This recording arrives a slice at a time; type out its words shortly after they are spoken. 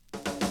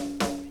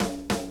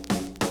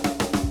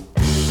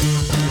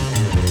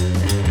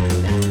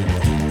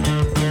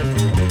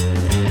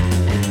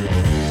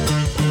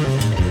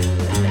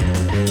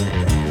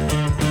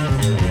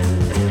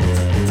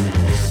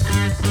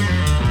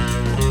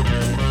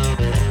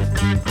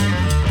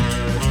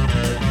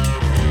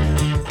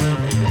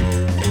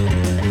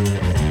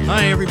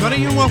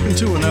everybody, and welcome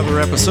to another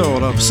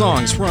episode of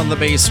Songs from the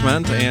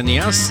Basement. And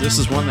yes, this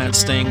is one that's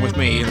staying with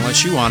me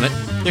unless you want it.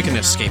 You can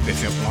escape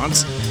if it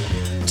wants.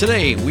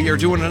 Today, we are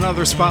doing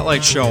another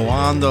spotlight show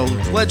on the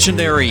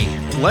legendary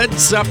Led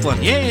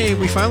Zeppelin. Yay,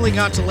 we finally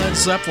got to Led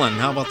Zeppelin.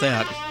 How about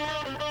that?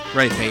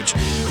 Right, Paige.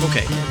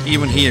 Okay,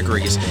 even he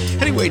agrees.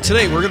 Anyway,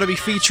 today we're going to be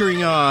featuring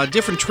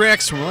different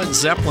tracks from Led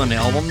Zeppelin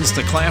albums,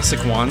 the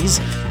classic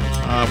ones,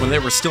 when they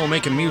were still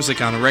making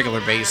music on a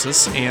regular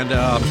basis, and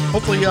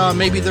hopefully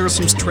maybe there's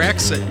some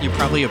tracks that you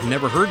probably have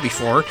never heard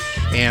before,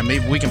 and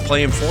maybe we can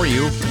play them for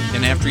you,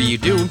 and after you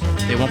do,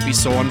 they won't be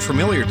so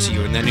unfamiliar to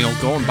you, and then you'll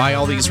go and buy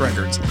all these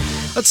records.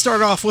 Let's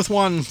start off with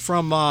one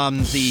from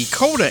the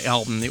Coda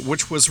album,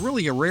 which was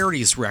really a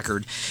rarities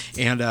record,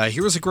 and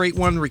here's a great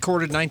one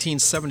recorded in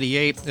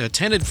 1978,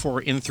 intended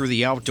for In Through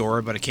the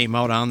Outdoor, but it came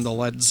out on the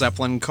Led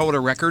Zeppelin Coda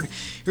record.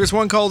 Here's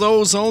one called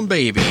Ozone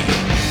Baby.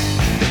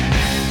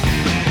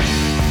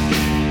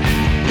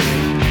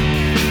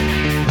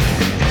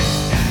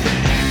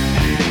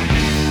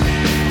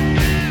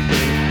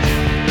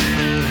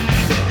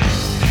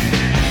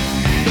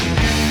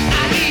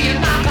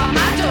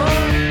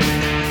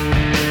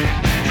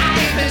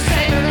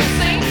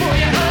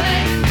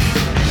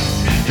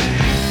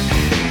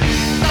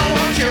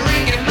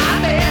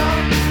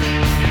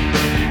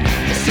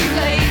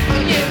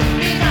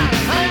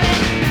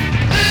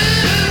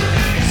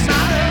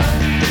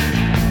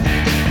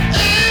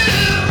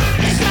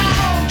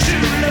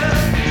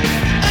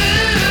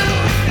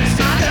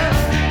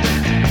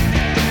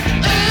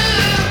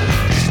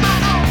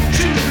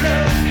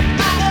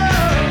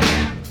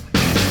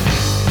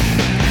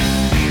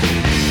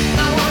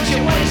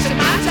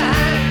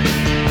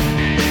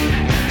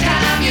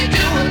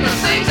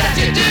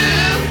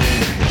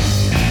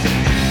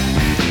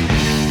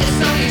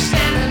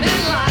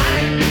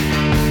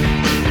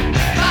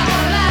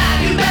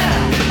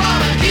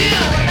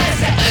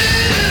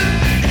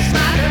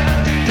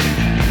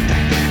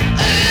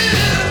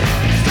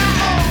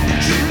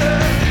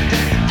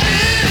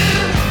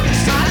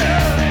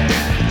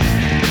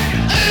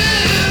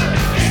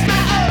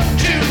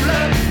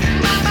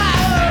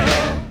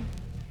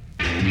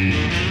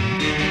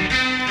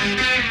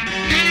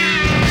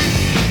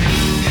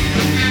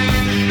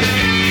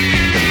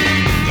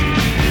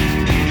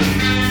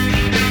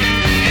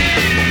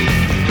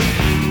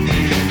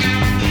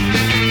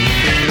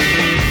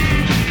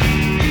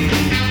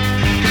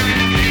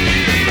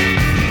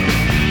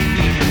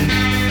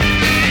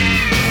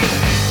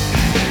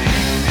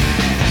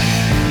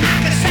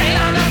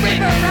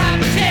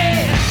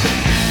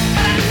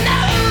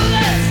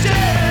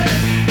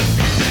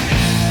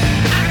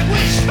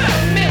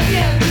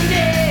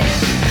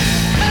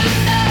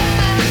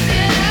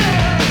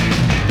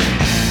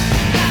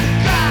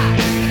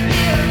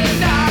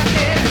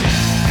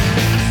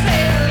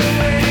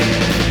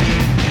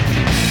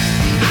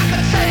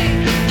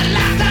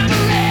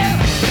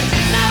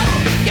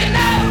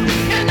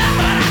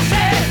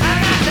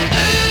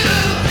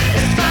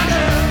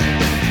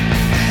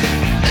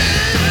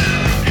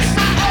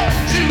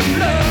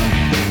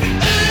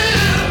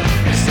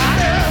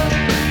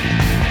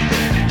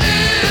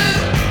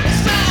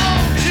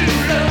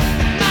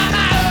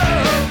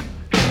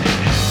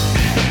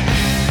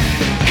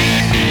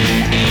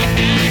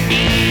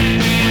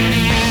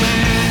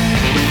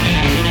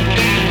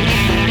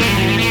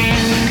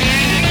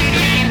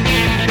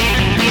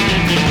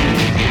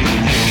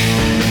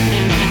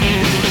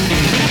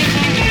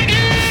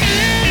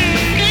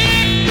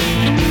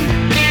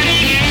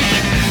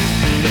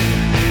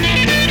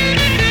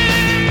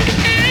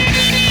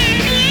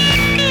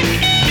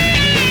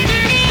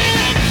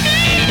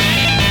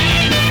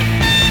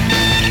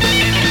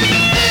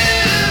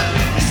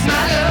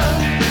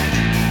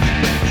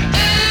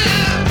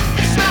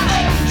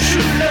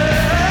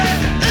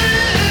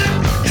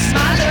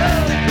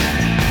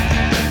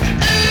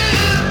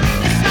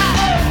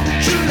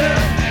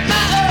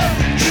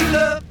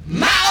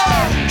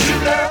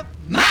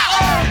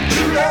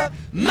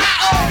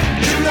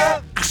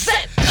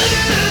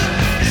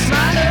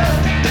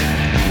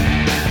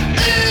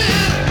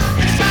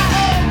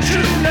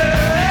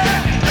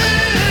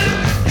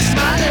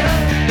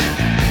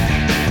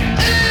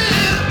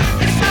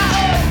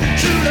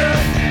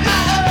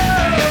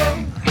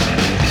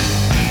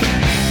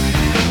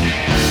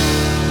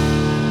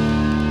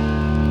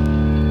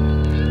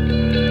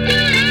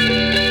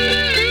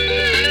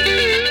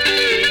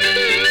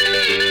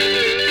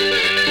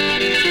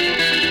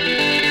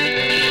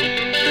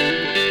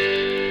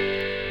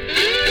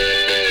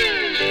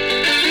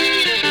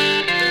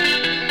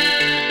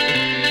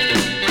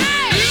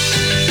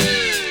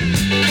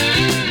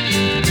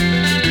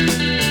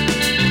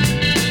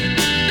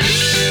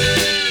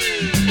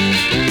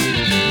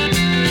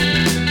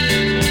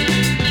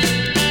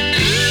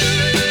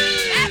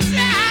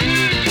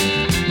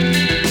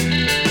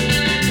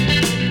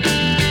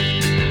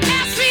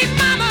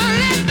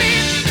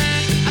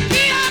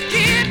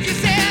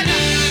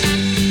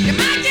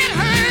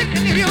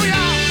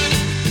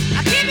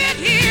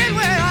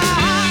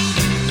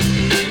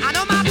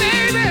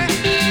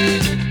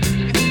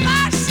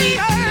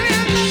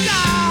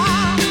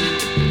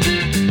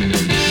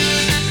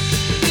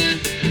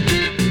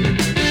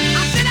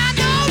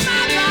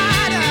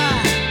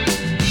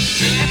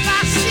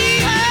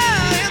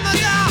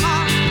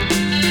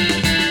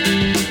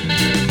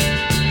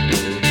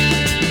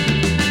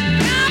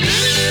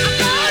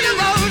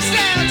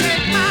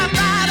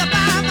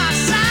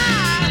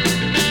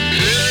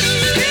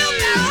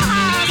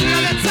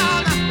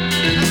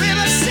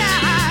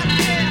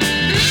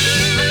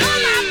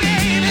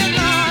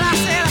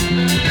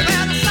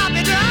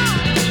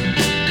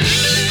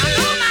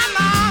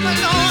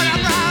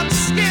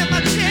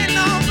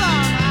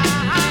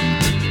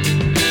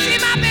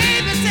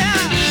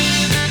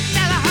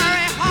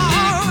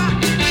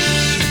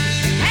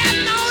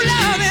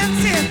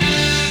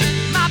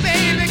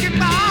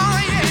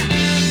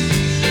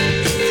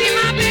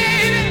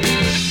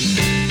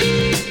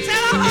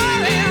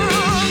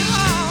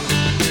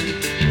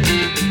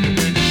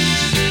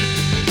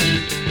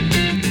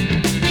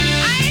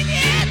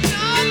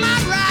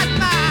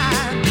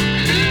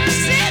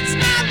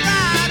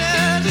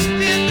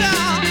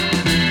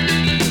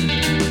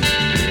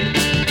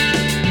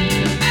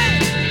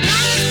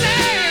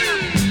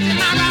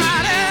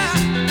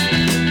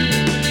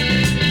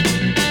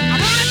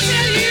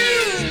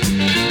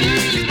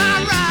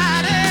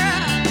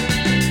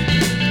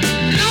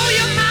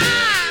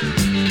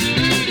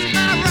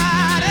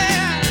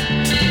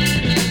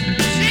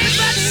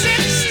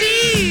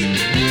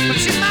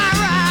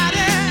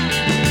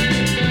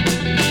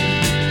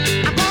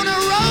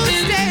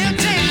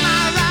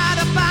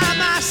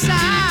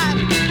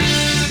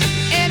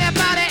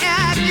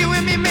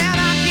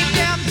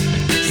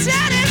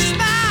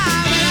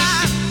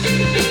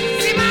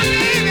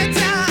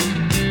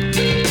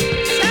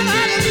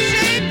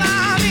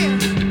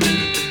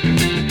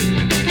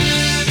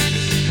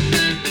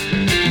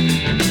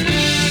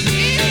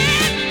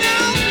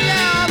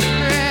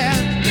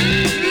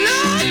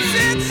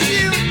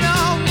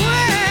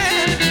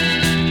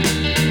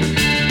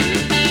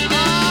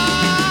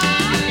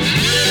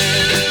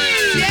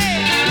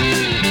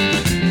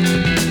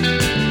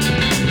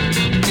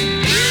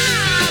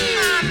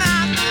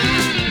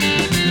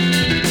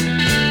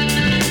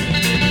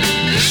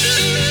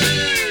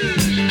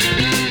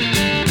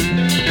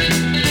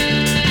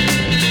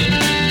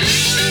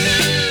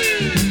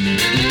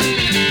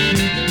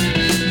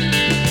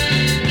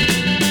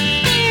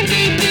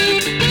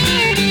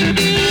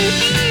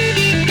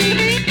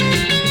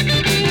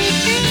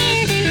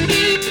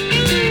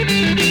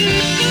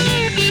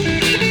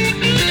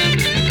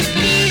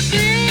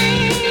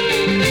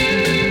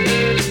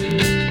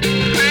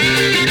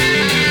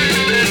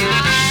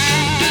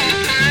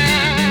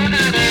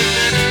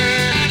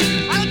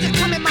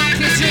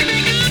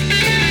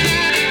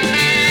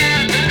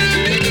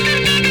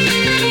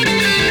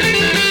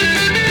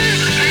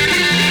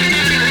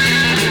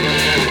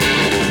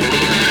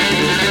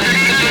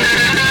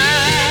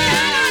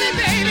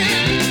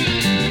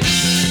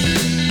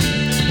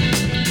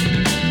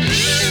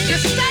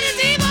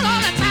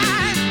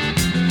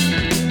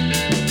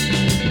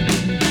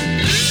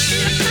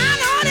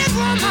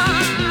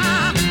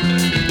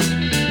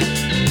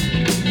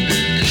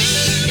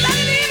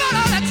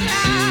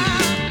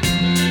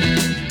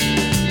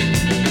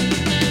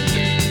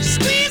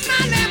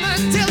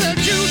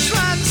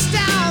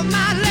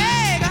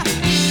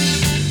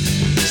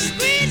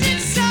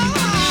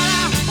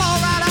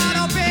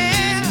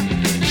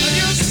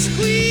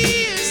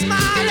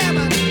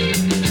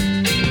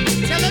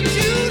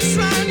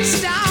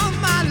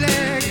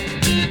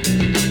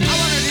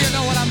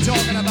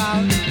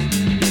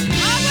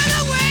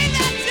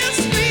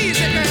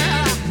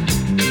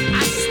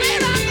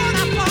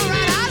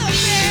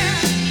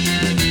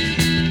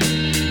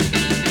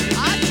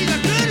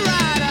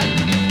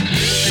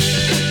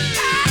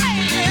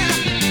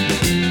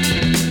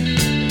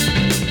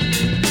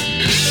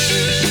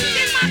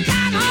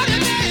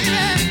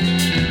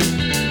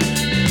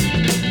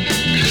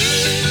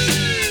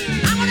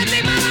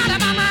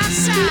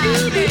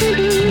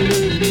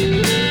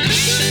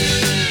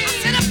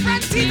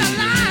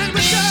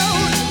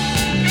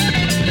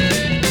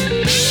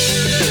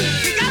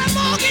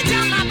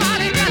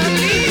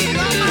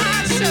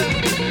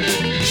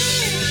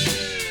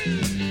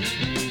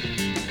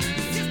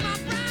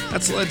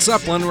 That's Led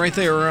Zeppelin right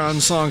there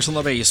on Songs in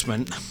the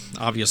Basement.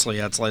 Obviously,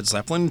 that's Led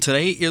Zeppelin.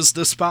 Today is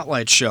the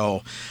Spotlight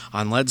Show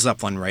on Led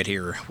Zeppelin right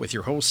here with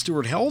your host,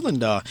 Stuart Held. And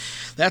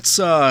that's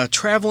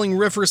Traveling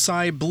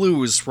Riverside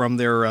Blues from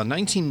their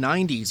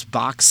 1990s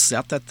box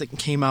set that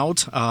came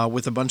out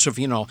with a bunch of,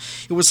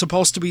 it was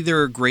supposed to be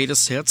their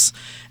greatest hits.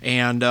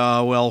 And,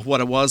 well, what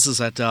it was is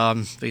that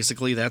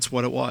basically that's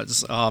what it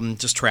was.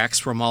 Just tracks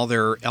from all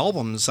their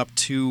albums up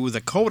to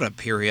the Coda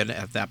period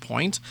at that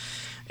point.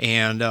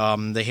 And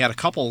they had a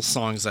couple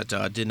songs that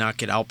did not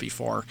get out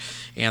before,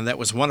 and that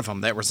was one of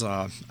them. That was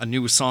a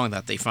new song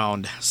that they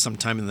found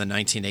sometime in the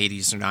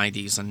 1980s or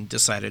 90s and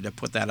decided to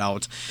put that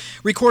out.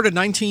 Recorded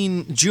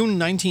June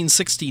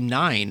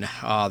 1969,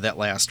 that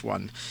last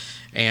one.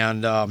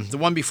 And the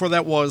one before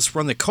that was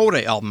from the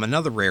Coda album,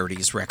 another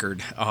Rarities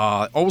record,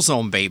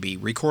 Ozone Baby,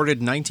 recorded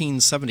in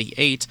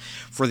 1978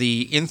 for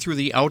the In Through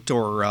the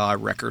Outdoor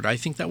record. I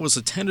think that was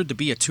intended to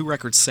be a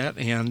 2-record set,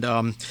 and,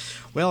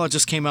 well, it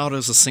just came out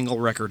as a single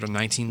record in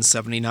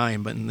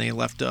 1979, but they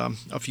left a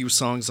few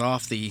songs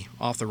off the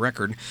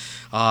record,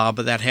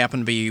 but that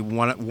happened to be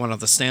one of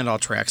the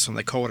standout tracks from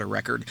the Coda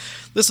record.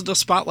 This is the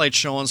Spotlight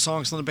Show on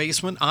Songs in the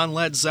Basement on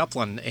Led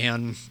Zeppelin,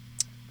 and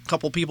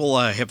couple people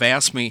have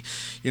asked me,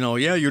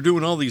 yeah, you're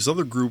doing all these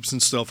other groups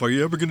and stuff. Are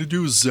you ever going to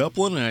do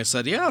Zeppelin? And I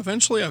said, yeah,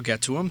 eventually I'll get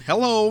to them.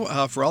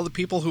 Hello, for all the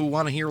people who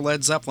want to hear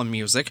Led Zeppelin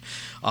music,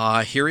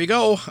 here you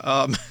go.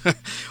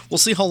 We'll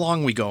see how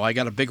long we go. I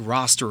got a big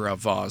roster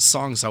of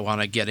songs I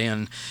want to get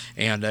in,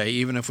 and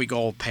even if we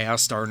go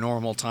past our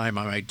normal time,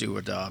 I might do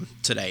it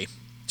today,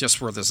 just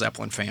for the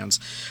Zeppelin fans.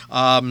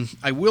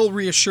 I will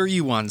reassure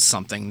you on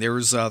something.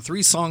 There's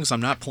 3 songs I'm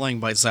not playing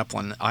by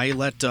Zeppelin. I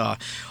let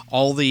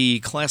all the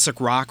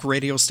classic rock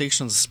radio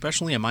stations,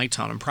 especially in my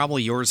town, and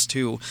probably yours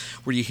too,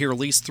 where you hear at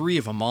least 3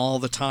 of them all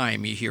the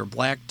time. You hear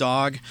Black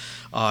Dog,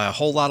 A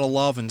Whole Lot of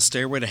Love, and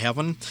Stairway to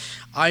Heaven.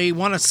 I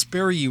want to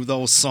spare you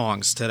those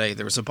songs today.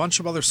 There's a bunch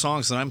of other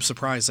songs that I'm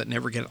surprised that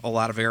never get a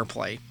lot of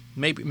airplay.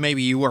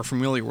 Maybe you are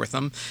familiar with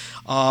them.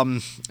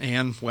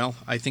 And, well,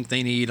 I think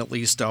they need at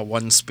least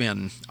one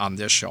spin on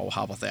this show.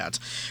 How about that?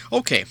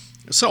 Okay,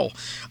 so,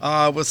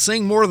 with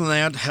saying more than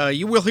that,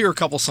 you will hear a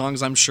couple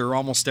songs, I'm sure.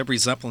 Almost every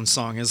Zeppelin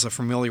song is a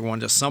familiar one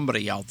to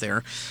somebody out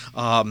there.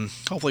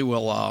 Hopefully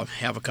we'll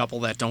have a couple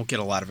that don't get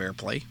a lot of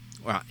airplay.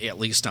 Well, at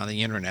least on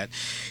the internet.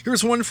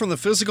 Here's one from the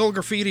Physical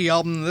Graffiti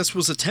album. This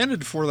was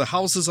intended for the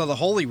Houses of the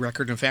Holy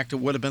record. In fact, it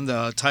would have been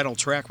the title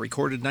track,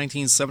 recorded in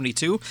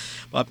 1972.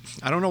 But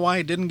I don't know why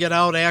it didn't get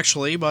out,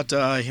 actually, but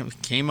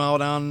it came out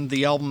on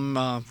the album,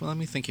 let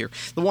me think here.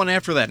 The one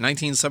after that,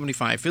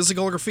 1975,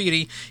 Physical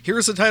Graffiti.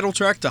 Here's the title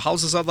track to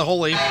Houses of the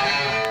Holy,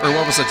 or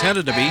what was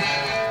intended to be,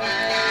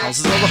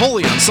 Houses of the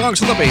Holy on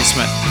Songs in the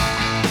Basement.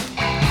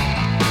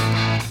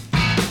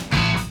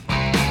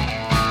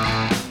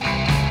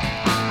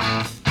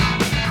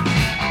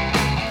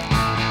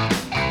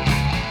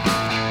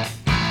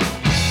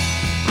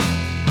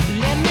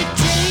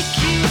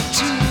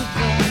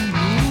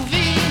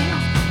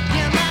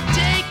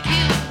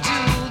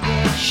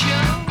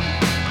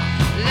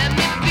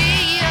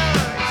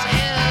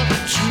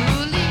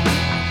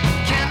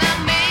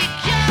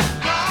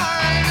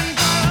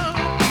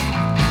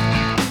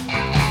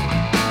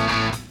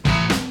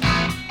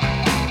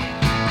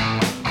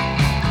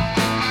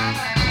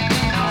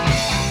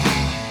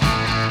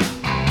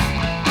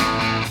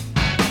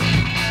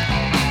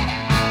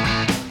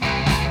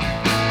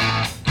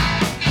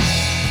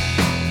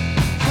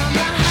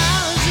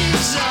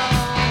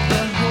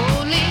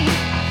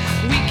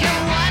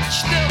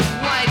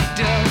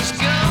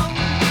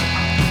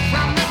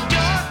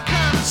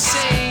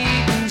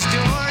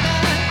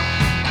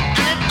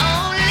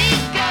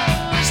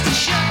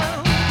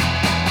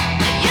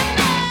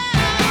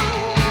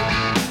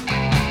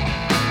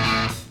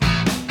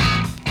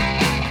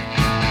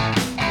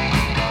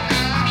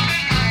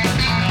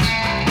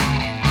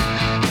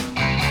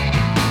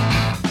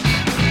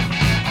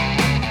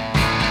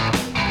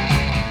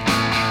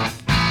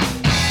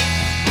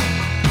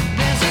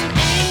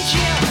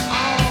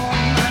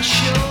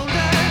 Show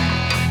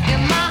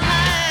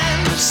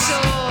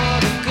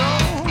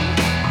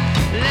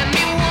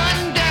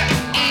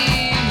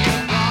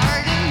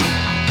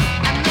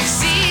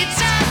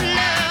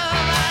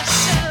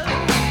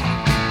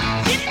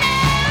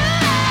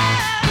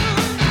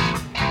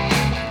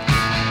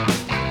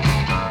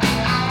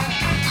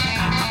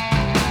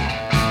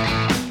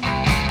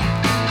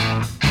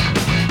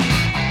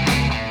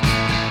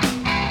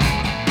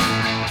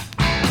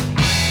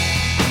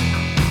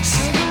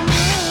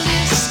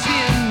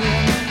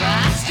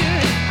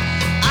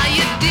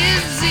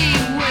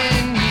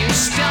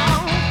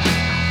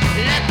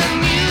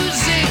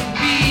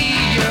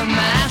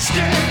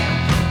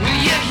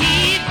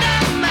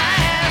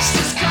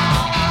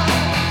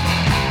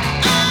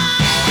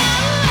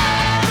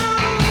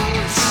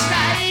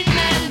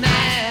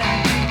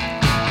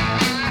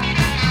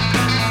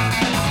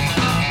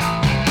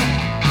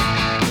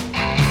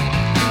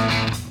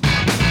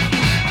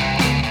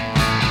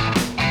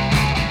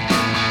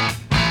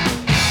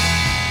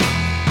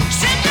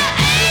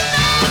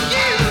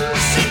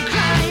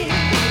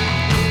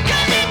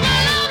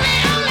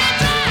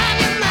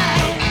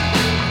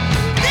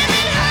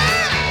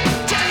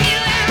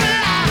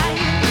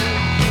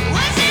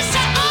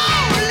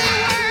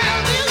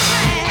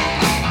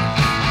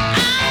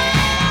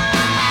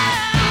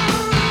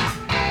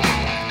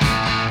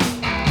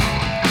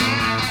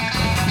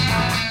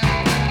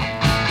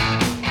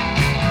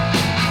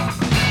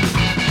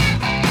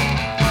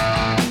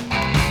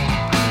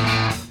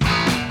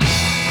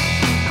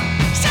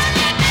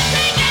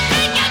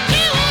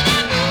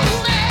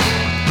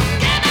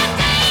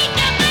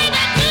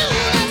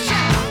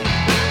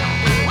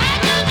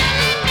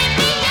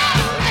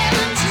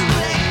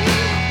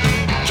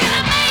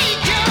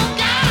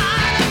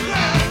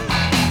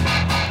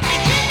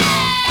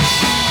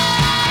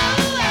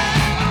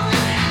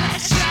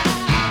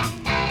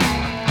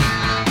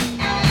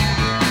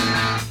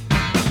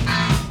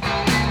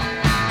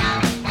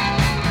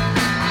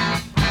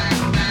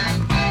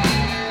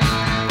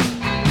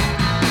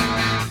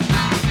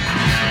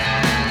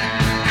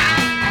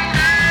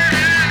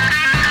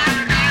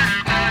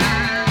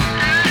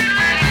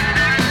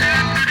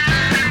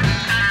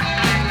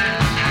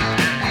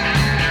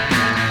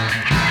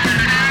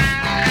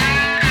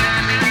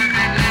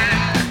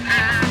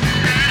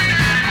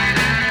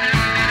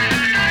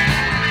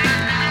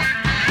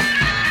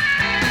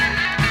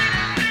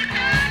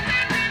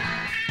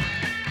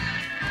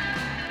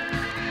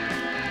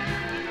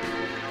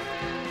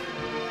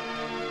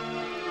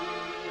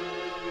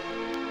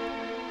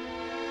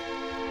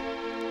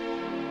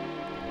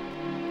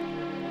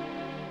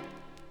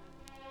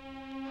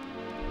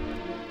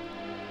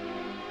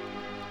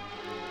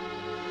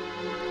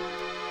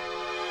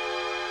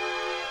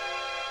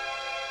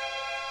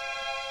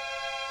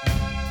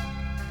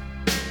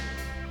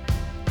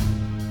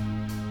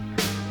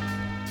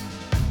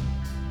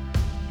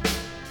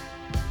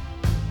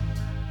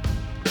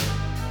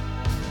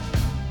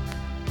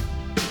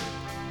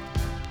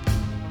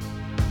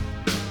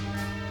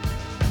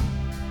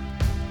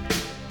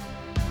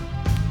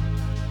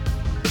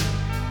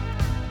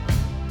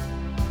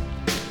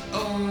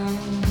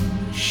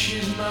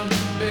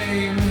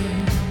baby.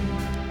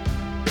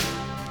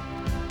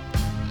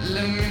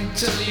 Let me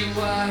tell you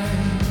why.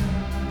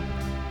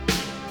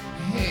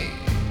 Hey,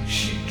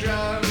 she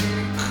drives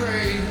me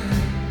crazy.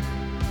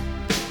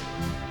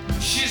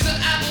 She's the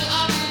apple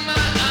of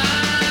my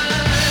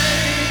eye,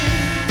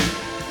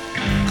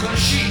 'cause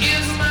she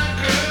is my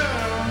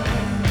girl,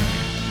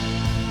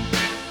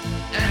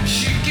 and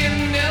she can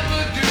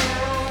never do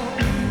wrong.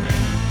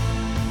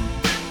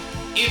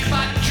 If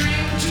I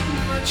drink too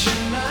much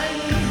at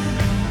night,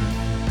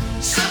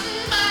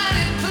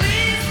 somebody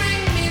please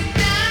bring me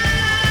down.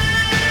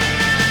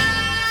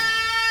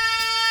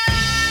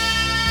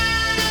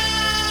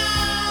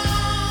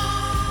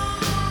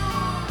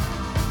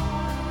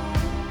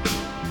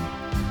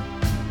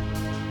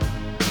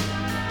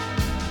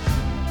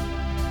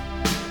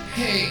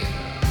 Hey,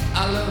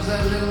 I love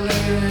that little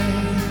lady.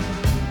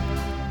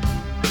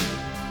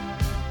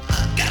 I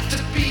got to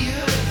be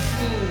her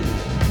fool.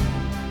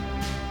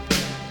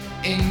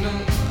 Ain't no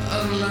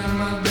other like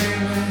my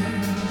baby.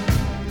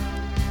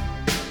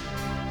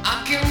 I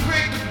can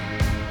break the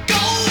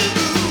golden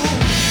rule,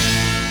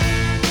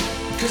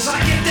 'cause I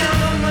get down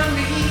on my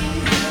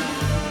knees.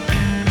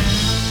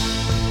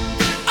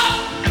 Oh,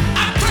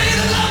 I pray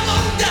the Lord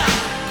won't die.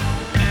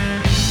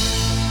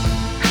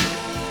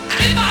 And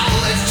if I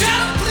always try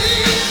to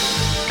please,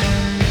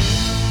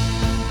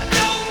 I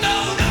don't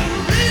know the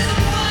reason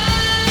why.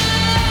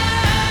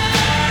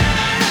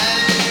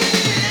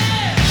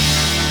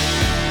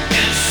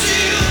 And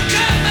she'll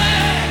come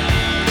back,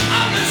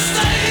 I'm gonna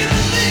stay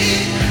with me.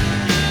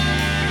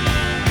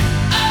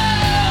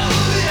 Oh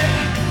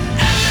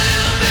yeah, every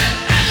little bit,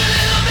 every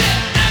little bit,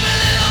 every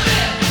little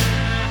bit.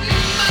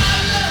 My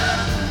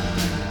love,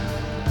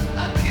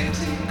 I give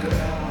to you,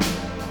 girl.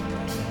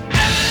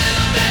 Every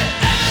little bit,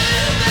 every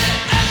little bit,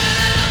 every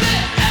little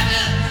bit,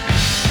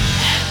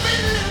 every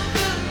little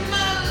bit,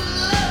 my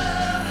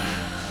love.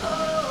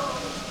 Oh.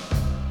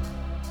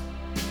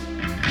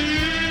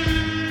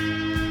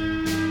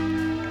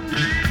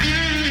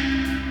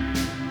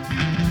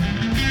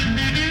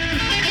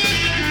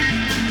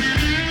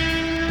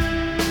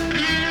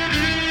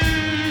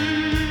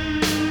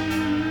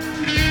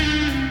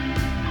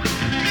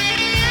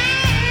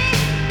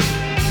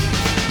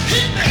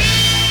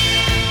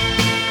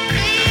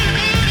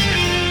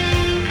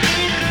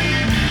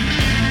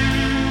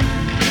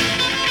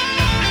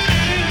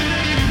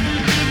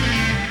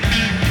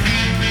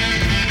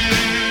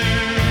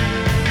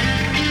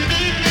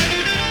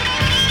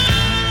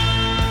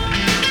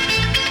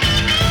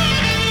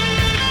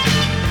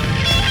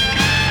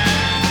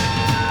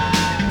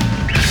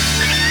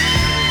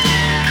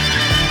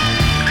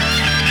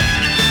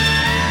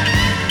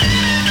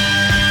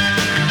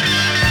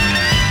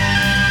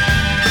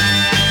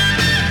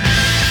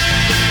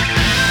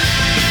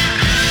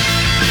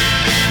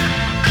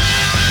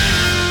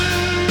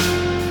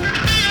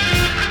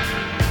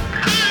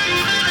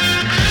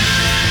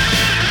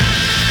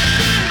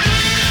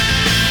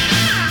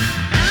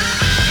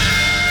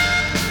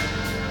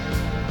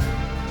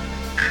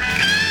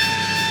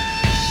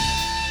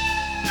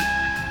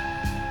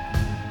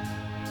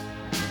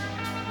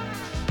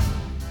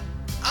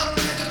 I don't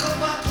have to go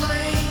by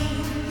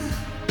plane.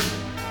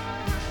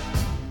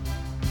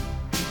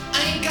 I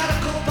ain't gotta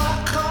go by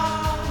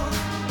car.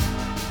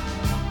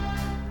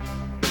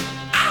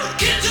 I don't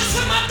care just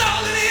where my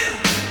darling is.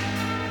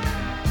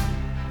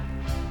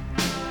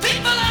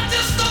 People, I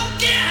just don't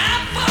care how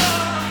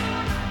far.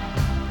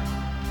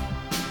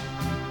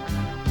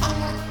 I'm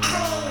gonna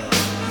crawl.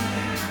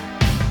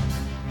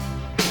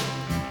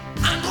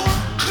 I'm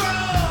gonna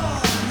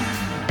crawl.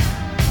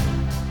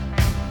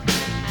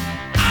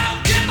 I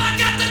don't care if I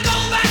got to go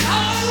back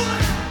home.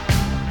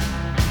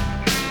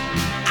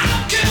 I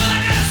don't care when I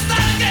gotta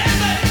start again,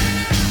 baby.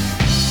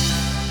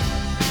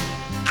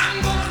 I'm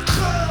gonna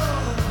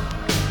crawl.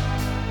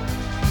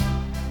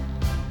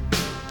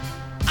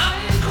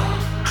 I'm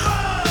gonna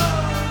crawl.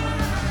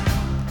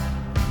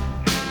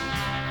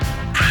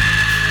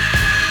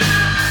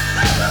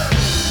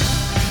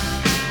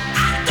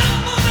 I don't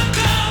wanna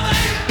crawl,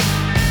 baby.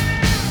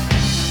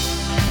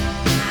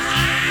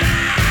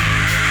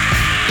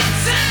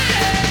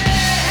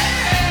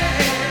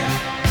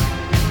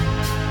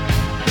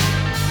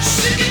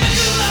 She give me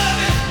good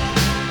loving.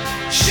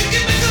 She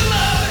give me good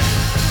loving.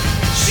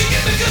 She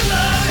give me good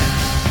loving.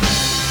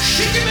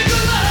 She give me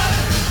good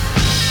loving.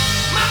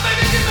 My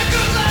baby give me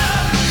good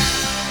loving.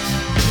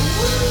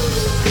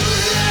 Ooh,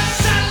 yes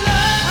I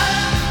love her.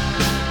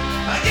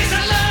 Yes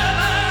I love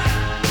her.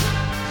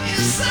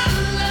 Yes I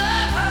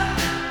love her.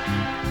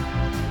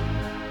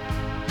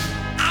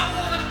 I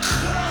wanna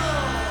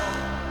crawl.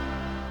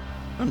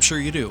 I'm sure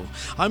you do.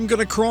 I'm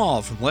Gonna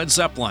Crawl from Led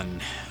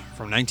Zeppelin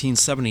from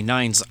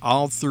 1979's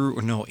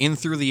In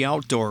Through the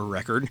Outdoor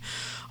record,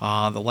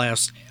 the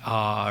last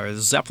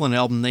Zeppelin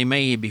album they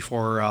made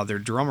before their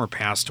drummer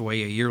passed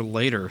away a year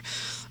later.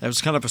 That was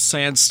kind of a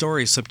sad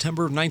story.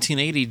 September of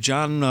 1980,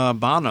 John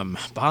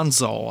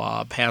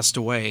Bonzo passed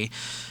away.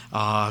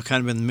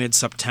 Kind of in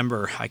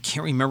mid-September. I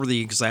can't remember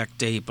the exact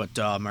date, but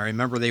I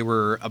remember they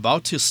were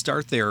about to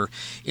start their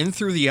In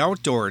Through the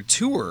Outdoor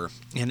tour,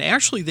 and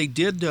actually they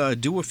did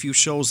do a few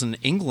shows in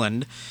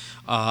England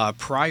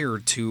prior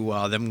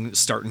to them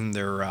starting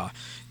the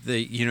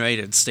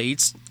United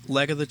States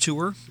leg of the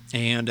tour,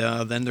 and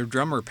then their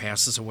drummer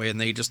passes away,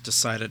 and they just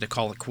decided to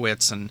call it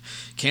quits and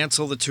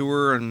cancel the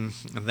tour, and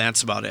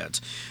that's about it.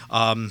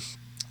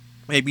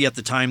 Maybe at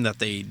the time that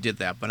they did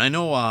that, but I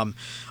know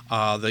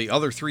the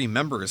other three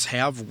members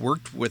have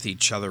worked with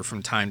each other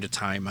from time to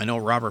time. I know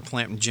Robert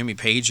Plant and Jimmy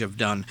Page have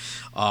done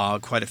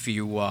quite a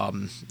few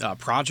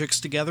projects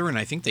together, and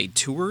I think they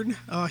toured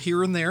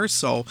here and there.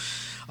 So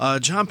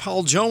John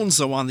Paul Jones,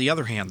 though, on the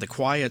other hand, the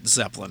Quiet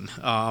Zeppelin,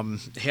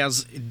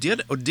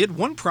 did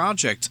one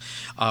project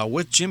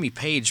with Jimmy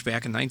Page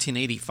back in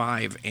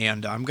 1985,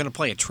 and I'm going to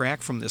play a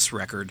track from this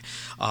record.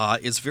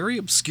 It's very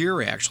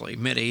obscure, actually,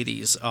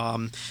 mid-'80s.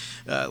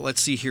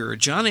 Let's see here.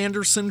 John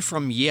Anderson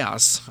from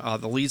Yes,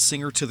 the lead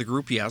singer to the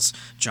group Yes,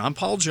 John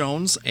Paul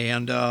Jones,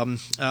 and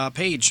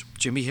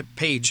Jimmy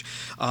Page,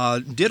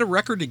 did a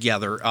record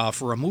together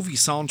for a movie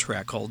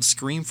soundtrack called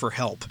Scream for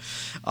Help.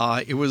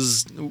 It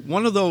was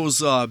one of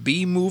those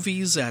B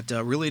movies that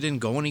really didn't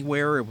go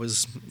anywhere. It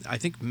was, I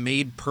think,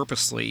 made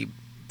purposely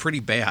pretty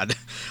bad.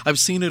 I've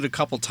seen it a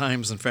couple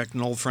times. In fact,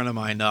 an old friend of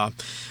mine,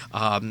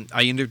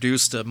 I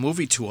introduced a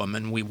movie to him,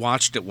 and we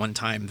watched it one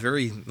time,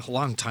 a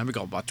long time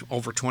ago, about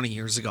over 20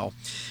 years ago,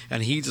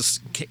 and he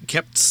just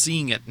kept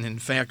seeing it. And in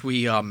fact,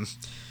 we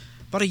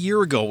about a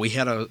year ago, we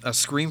had a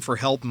Scream for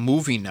Help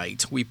movie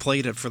night. We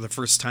played it for the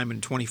first time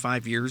in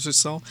 25 years or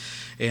so,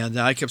 and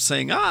I kept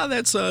saying,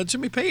 that's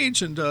Jimmy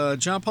Page and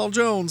John Paul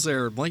Jones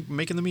there,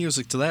 making the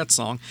music to that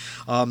song.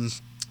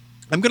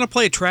 I'm going to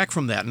play a track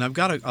from that, and I've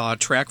got a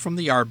track from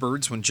the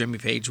Yardbirds when Jimmy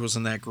Page was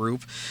in that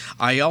group.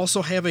 I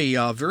also have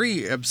a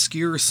very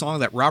obscure song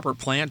that Robert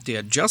Plant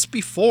did just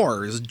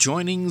before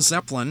joining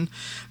Zeppelin,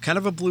 kind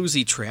of a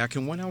bluesy track,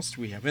 and what else do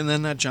we have? And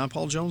then that John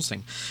Paul Jones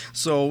thing.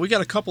 So we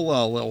got a couple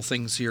little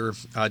things here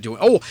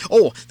doing.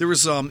 There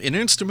was an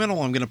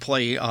instrumental I'm going to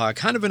play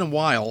kind of in a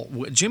while.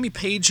 Jimmy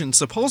Page and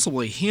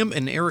supposedly him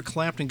and Eric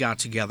Clapton got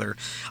together.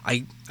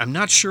 I'm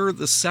not sure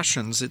the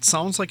sessions. It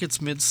sounds like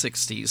it's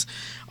mid-'60s.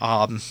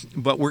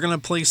 But we're going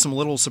to play some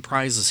little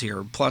surprises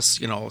here, plus,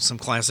 some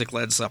classic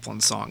Led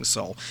Zeppelin songs.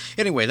 So,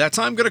 anyway, that's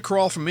I'm Gonna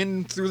Crawl from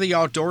In Through the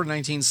Outdoor,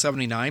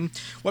 1979.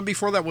 One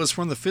before that was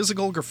from the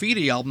Physical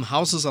Graffiti album,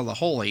 Houses of the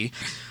Holy.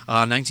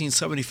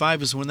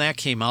 1975 is when that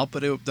came out,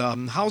 but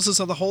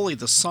Houses of the Holy,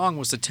 the song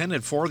was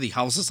intended for the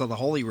Houses of the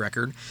Holy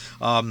record.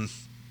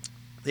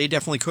 They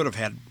definitely could have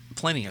had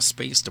plenty of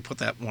space to put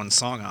that one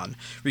song on.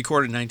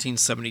 Recorded in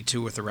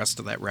 1972 with the rest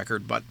of that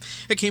record, but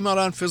it came out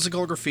on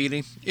Physical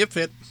Graffiti. It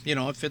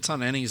fits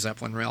on any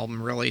Zeppelin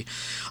album, really.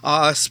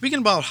 Speaking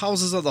about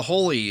Houses of the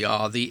Holy,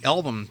 the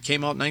album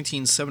came out in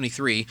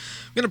 1973. I'm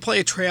going to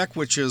play a track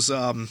which is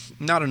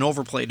not an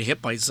overplayed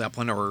hit by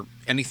Zeppelin or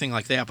anything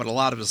like that, but a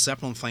lot of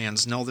Zeppelin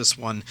fans know this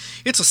one.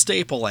 It's a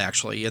staple,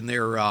 actually, in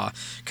their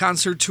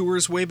concert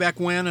tours way back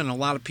when, and a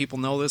lot of people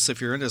know this if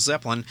you're into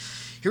Zeppelin.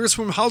 Here's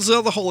from Houses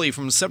of the Holy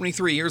from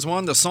 73. Here's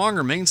one. The song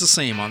remains the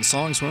same on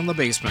Songs from the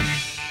Basement.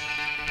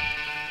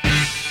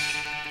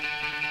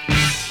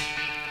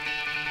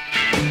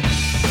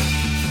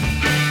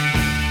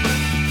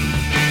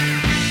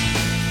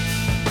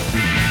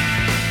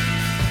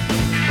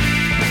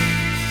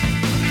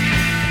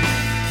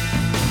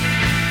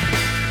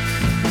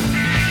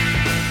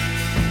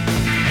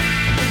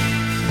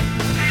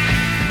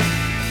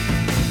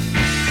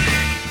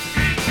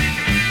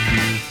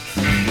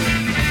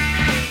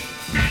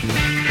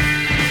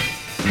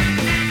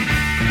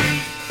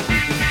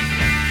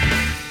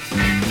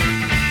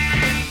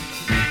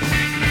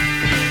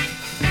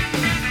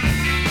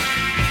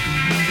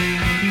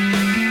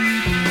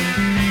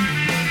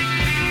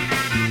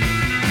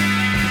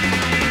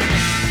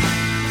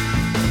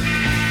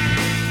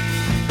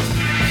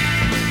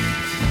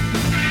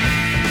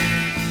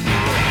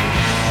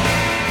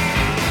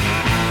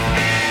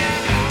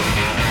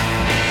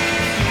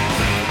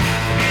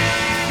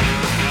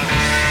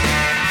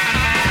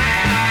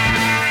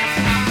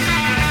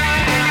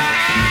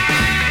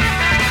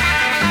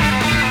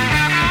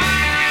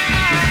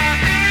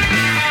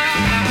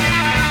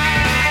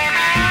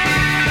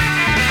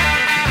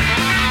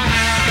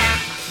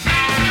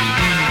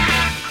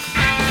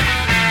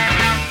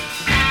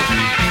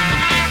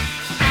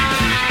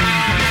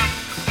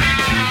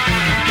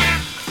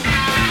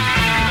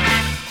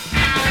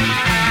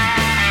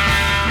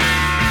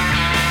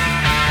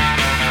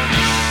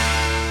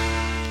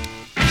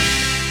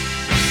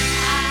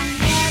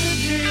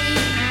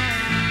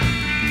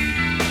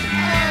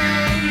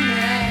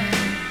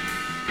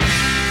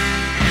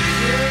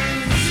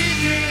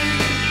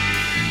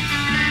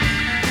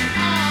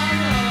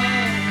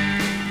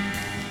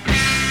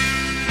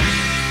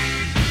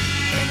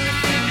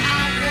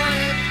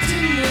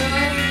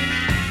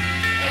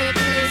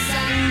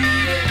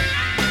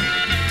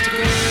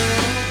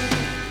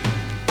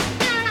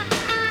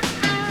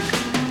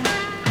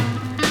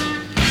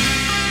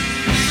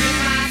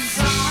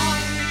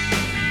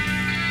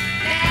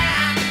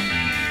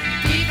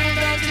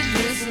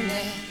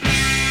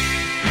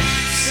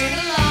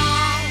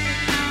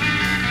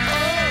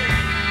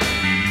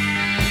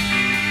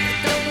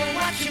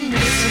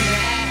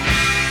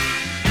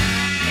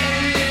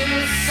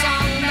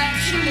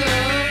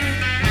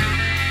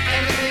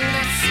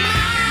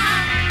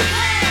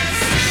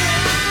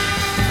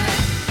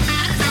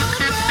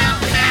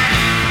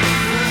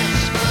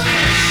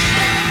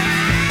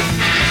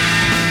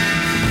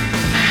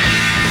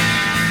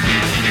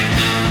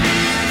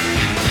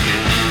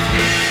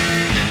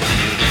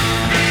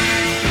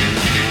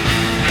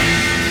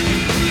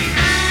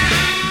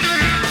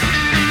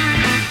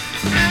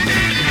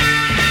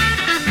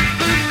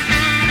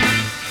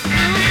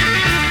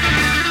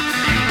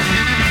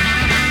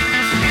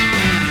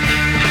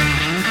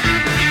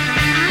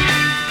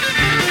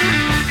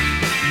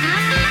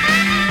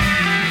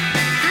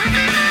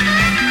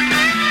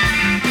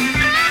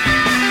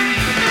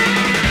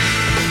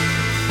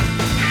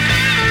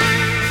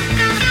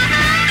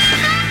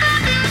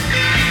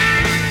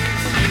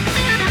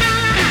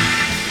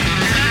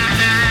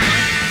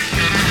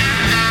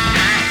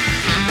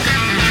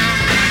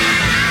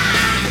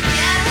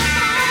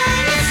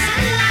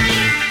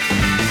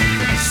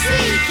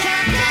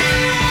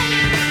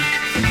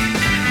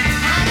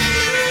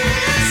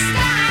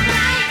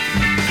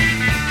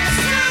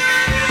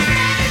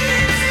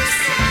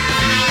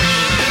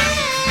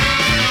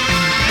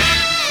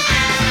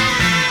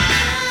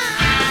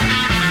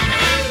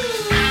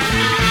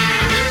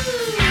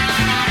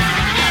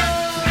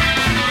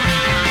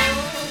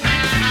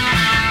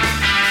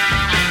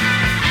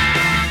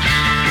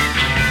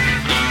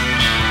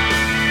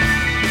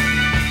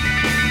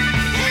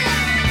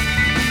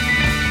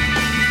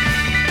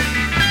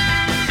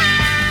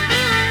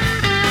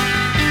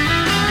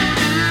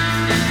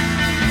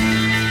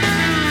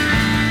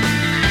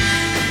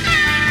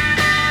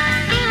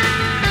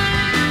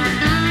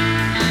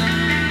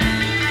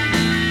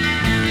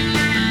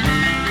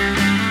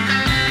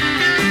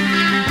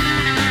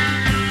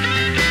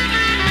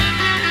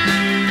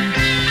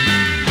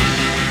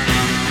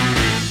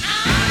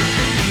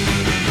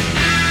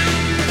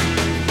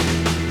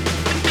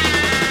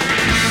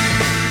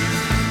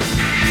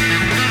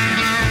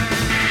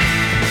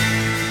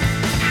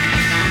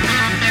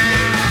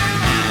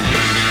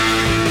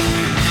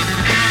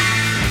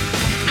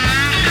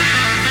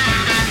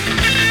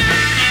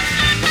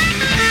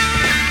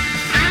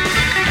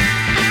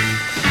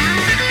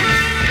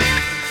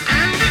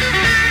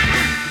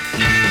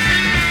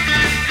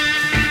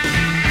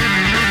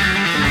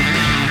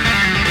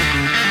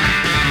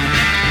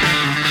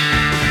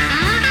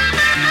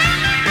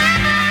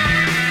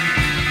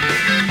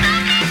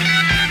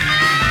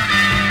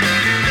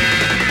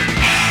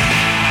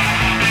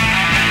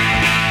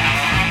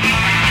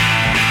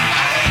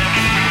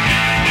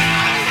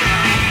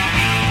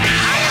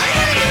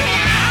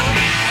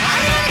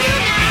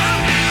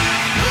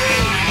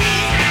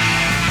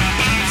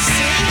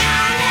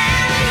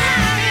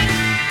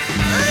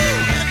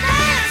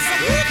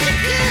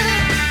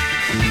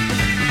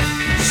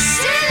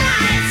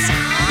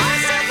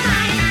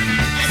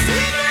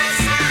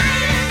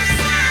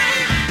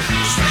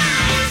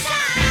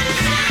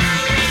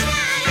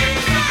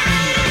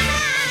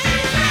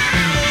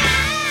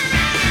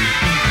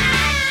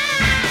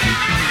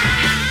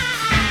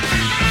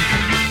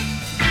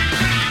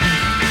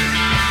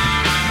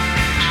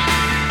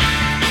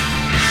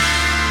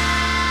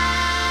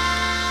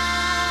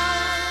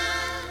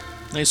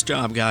 Nice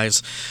job,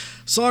 guys.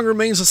 Song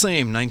remains the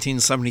same,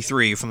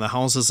 1973, from the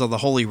Houses of the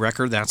Holy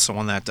record. That's the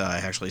one that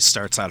actually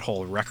starts that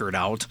whole record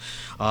out.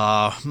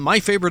 My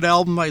favorite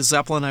album by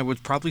Zeppelin, I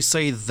would probably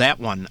say that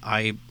one.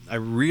 I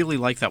really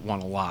like that one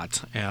a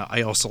lot.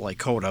 I also like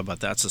Coda, but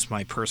that's just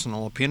my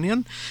personal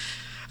opinion.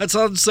 That's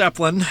Led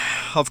Zeppelin,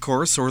 of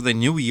course, or the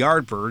New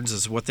Yardbirds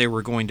is what they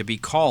were going to be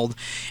called.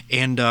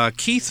 And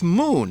Keith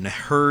Moon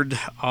heard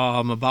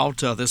about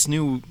this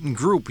new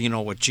group,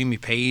 with Jimmy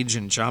Page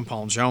and John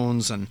Paul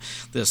Jones and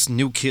this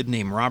new kid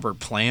named Robert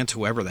Plant,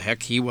 whoever the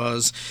heck he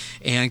was.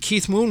 And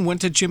Keith Moon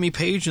went to Jimmy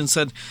Page and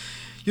said,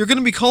 "You're going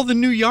to be called the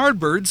New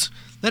Yardbirds.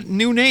 That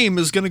new name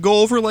is going to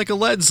go over like a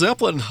Led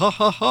Zeppelin, ha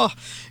ha ha."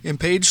 And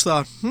Page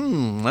thought,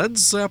 Led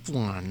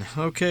Zeppelin.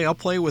 Okay, I'll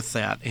play with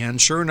that. And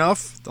sure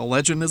enough, the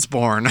legend is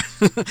born.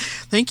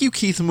 Thank you,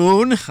 Keith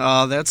Moon.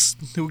 That's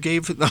who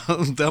gave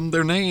them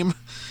their name,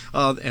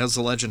 as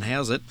the legend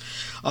has it.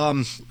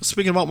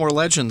 Speaking about more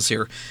legends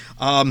here,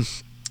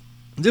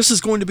 this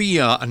is going to be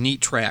a neat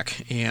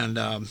track, and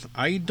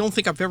I don't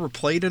think I've ever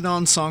played it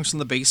on Songs in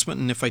the Basement,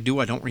 and if I do,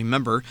 I don't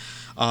remember.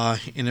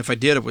 And if I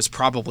did, it was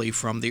probably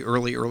from the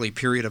early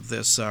period of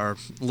this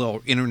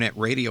little internet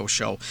radio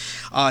show.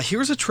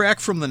 Here's a track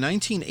from the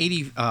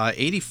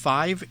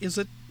 1985, is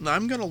it?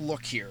 I'm going to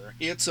look here.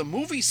 It's a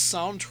movie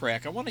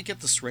soundtrack. I want to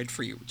get this read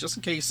for you, just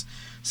in case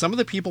some of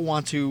the people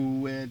want to...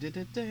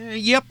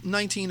 Yep,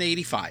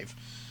 1985.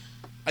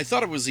 I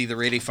thought it was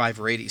either 85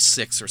 or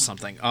 86 or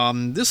something.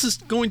 This is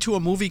going to a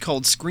movie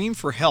called Scream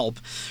for Help,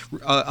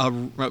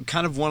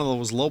 kind of one of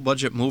those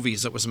low-budget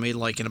movies that was made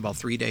like in about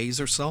 3 days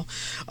or so.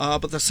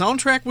 But the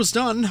soundtrack was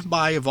done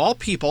by, of all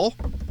people,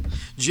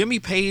 Jimmy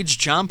Page,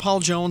 John Paul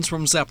Jones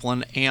from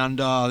Zeppelin, and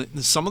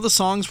some of the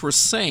songs were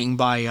sang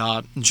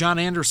by John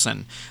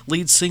Anderson,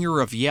 lead singer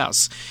of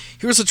Yes.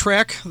 Here's a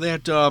track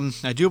that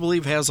I do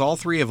believe has all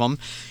three of them.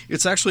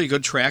 It's actually a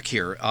good track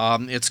here.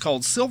 It's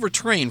called Silver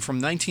Train from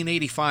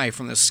 1985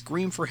 from the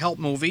Scream for Help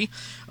movie.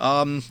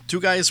 Two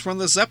guys from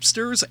the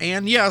Zepsters,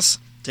 and yes,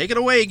 take it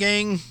away,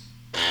 gang.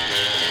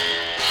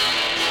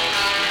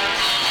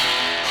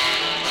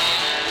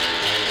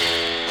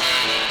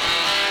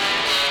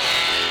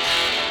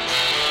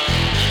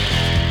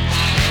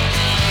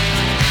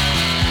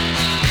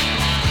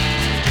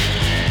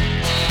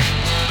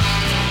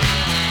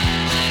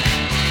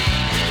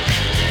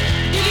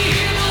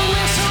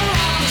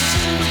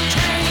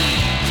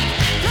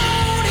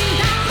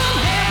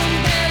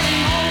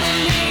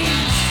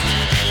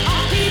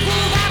 People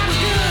that were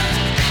good,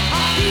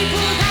 or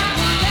people that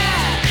were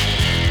bad.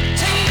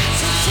 Take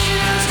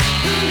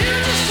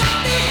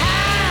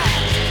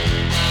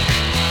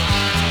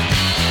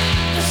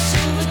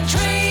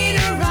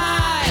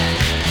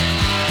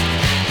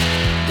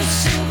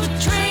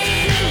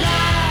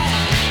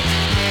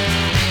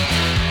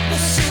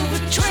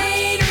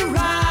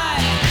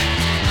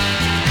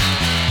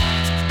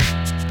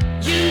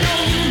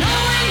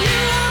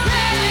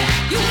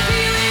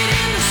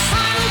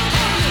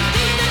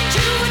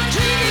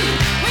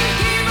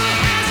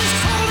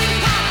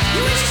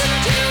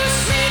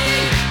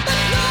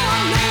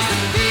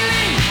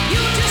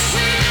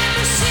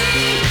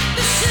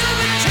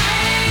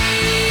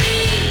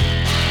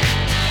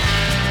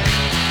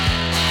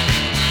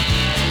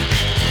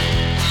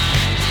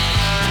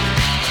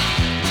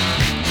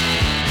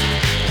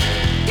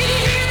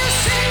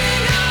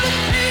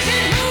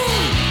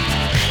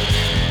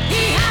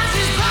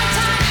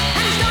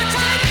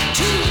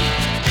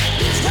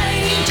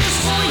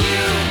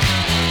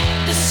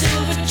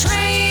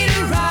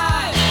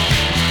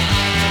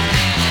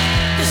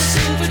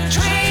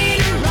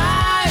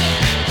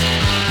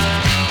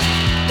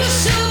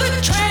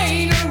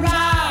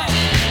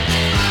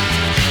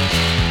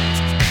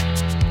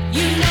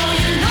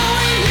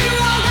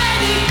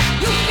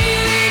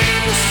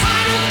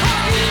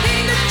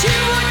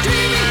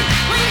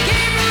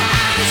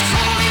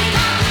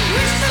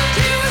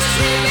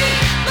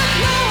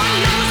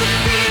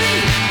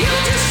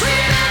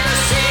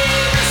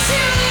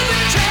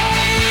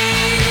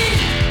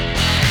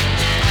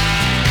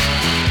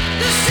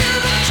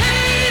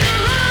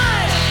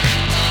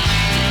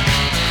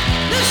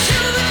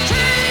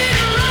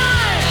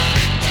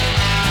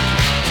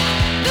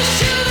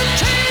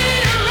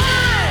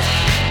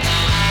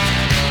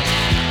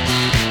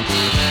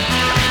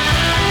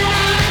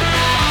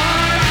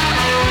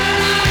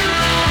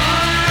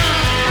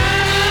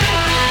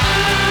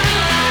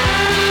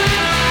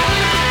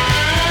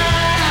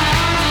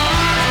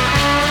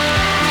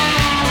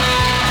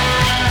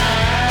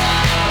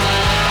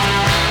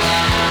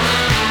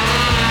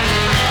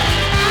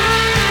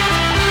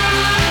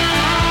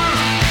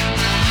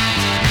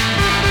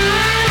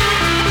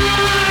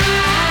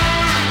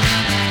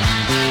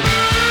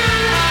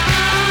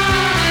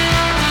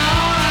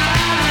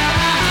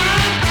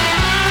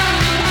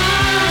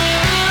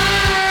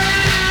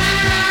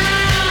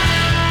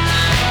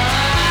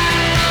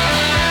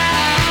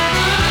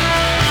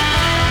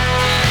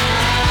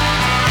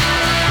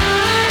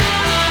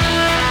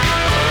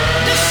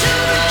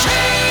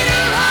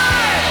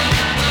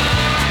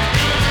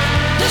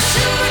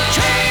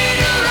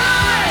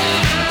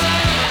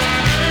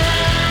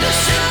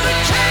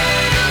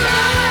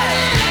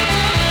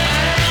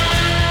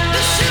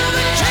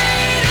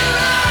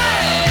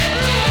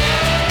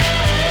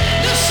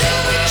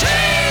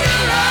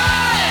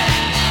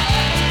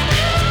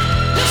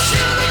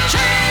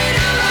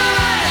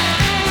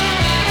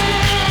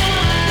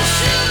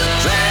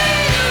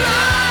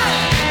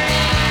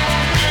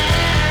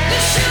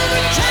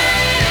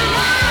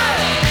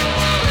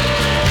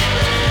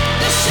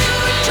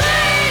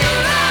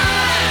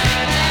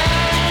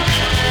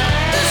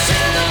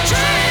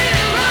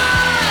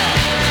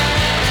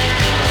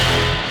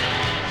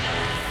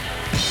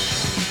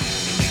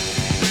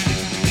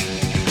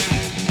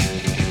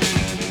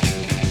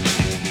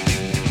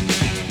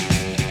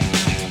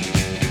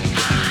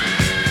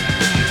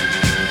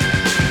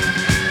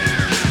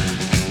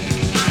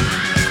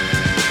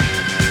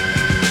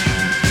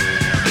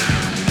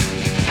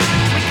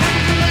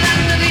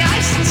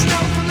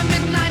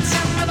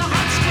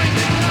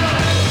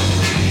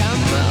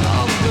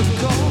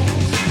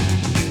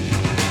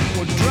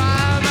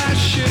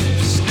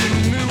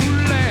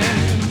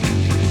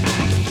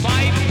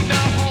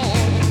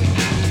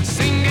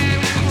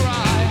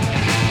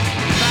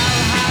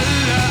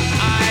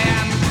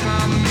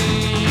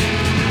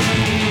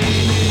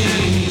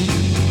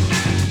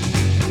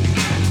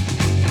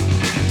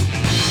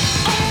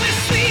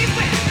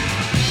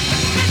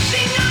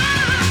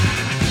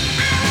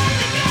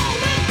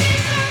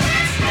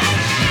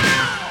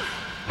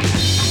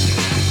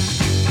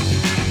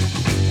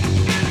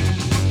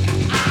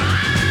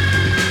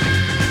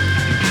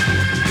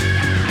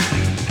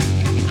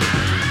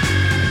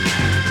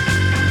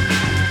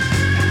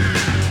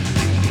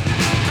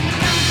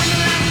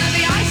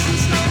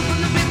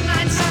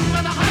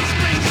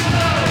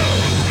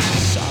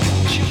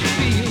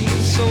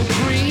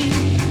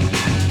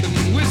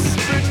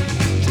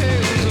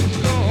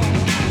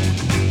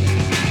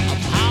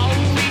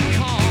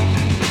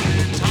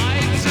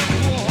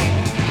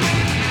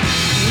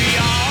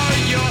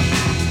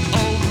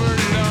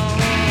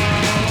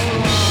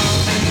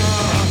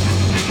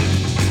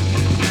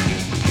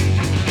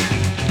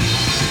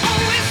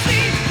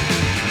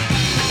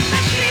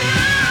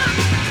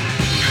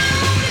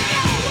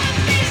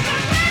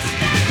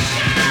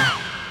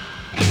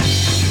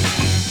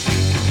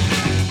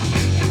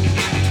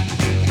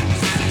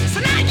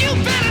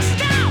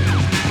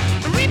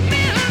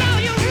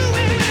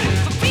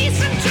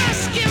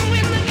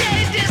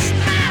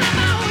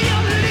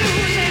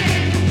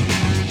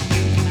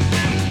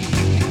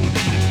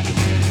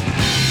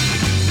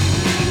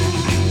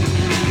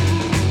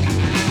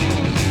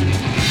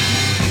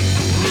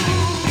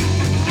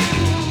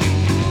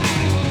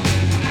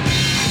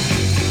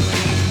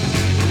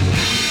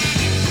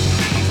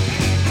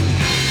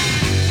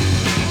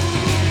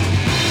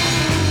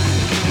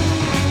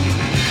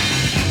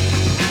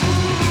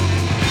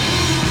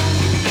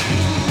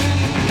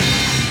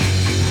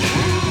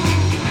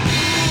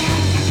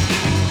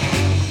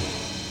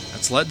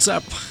Led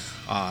Zeppelin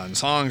on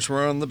Songs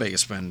from the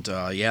Basement.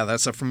 Yeah,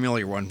 that's a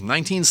familiar one.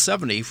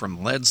 1970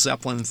 from Led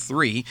Zeppelin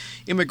 3,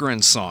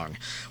 Immigrant Song.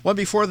 One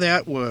before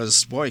that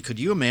was, boy, could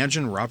you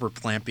imagine Robert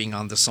Plant being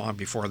on the song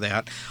before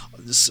that?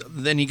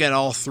 Then you got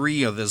all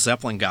three of the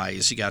Zeppelin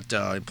guys. You got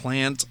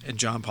Plant and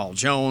John Paul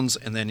Jones,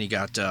 and then you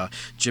got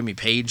Jimmy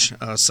Page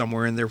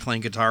somewhere in there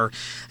playing guitar.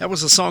 That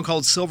was a song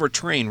called Silver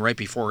Train right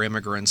before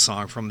Immigrant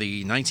Song from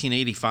the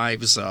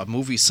 1985's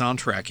movie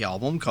soundtrack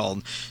album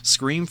called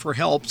Scream for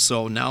Help.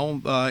 So now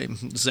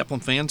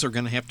Zeppelin fans are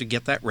going to have to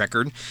get that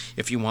record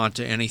if you want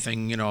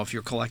anything, if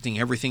you're collecting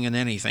everything and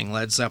anything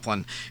Led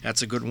Zeppelin.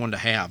 That's a good one to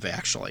have,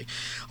 actually.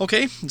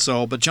 Okay,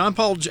 so, but John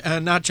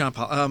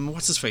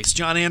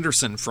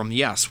Anderson from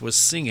Yes was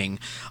singing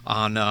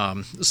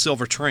on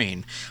Silver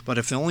Train. But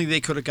if only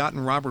they could have gotten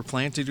Robert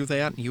Plant to do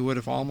that, you would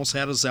have almost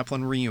had a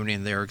Zeppelin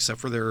reunion there, except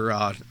for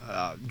their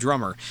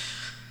drummer.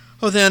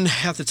 Well, then,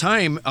 at the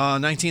time,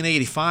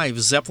 1985,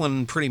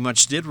 Zeppelin pretty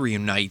much did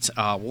reunite,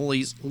 at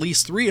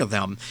least three of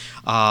them.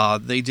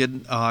 They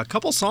did a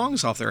couple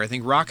songs off there. I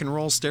think Rock and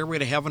Roll Stairway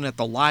to Heaven at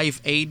the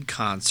Live Aid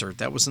concert.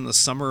 That was in the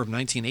summer of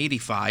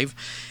 1985.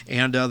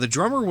 And the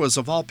drummer was,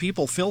 of all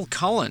people, Phil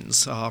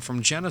Collins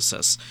from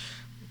Genesis.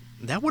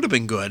 That would have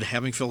been good,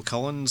 having Phil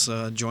Collins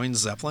join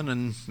Zeppelin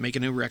and make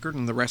a new record,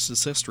 and the rest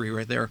is history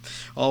right there.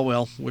 Oh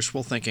well,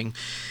 wishful thinking.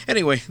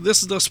 Anyway,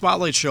 this is the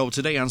Spotlight Show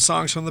today on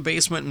Songs from the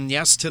Basement, and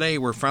yes, today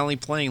we're finally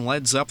playing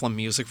Led Zeppelin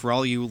music for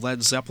all you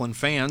Led Zeppelin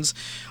fans.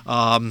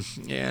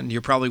 And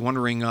you're probably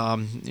wondering, are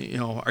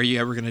you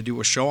ever going to do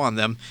a show on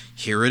them?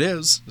 Here it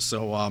is.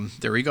 So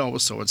there we go.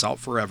 So it's out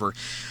forever.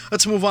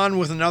 Let's move on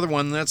with another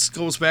one. That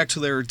goes back to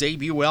their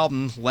debut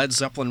album, Led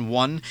Zeppelin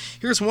 1.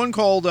 Here's one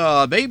called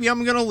Baby,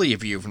 I'm Gonna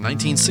Leave You from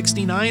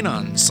 1969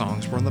 on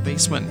Songs from the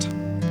Basement.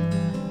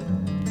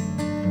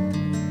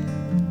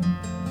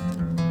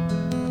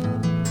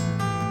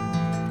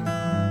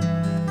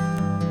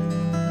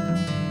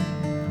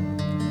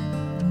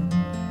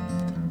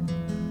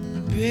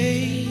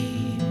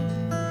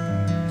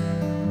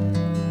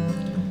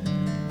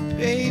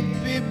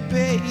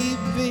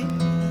 Baby,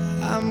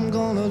 I'm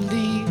gonna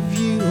leave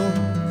you.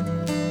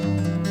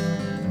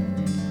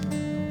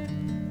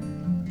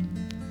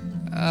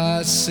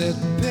 I said,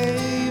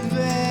 baby,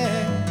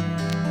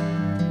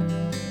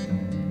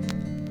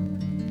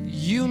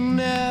 you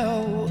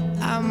know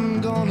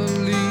I'm gonna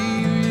leave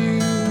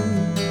you.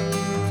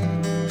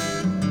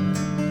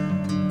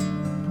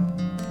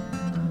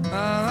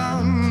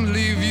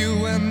 Leave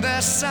you in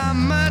the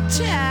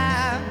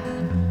summertime.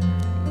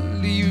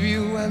 Leave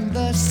you when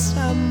the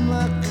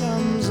summer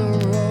comes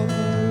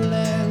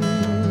a-rolling.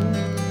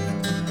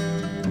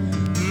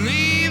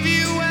 Leave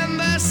you when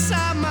the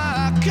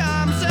summer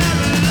comes along.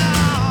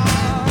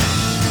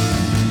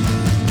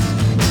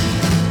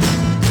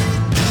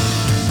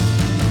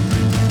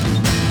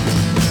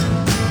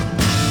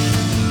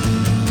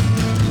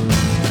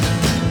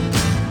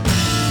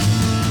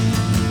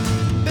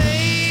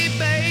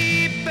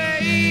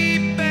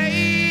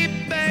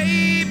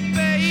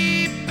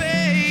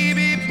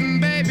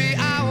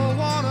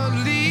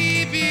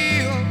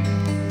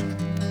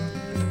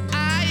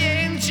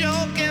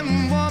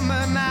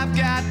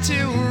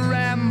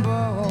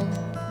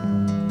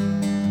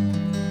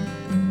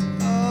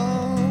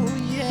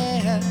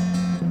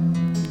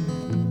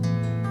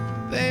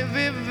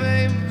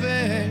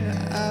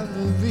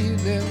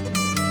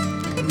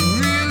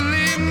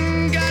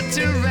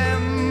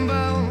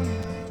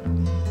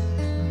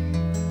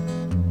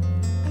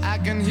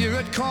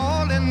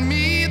 Calling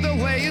me the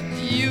way it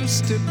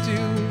used to do.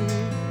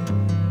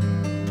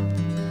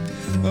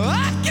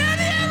 I can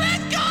hear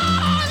it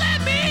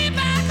calling me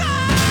back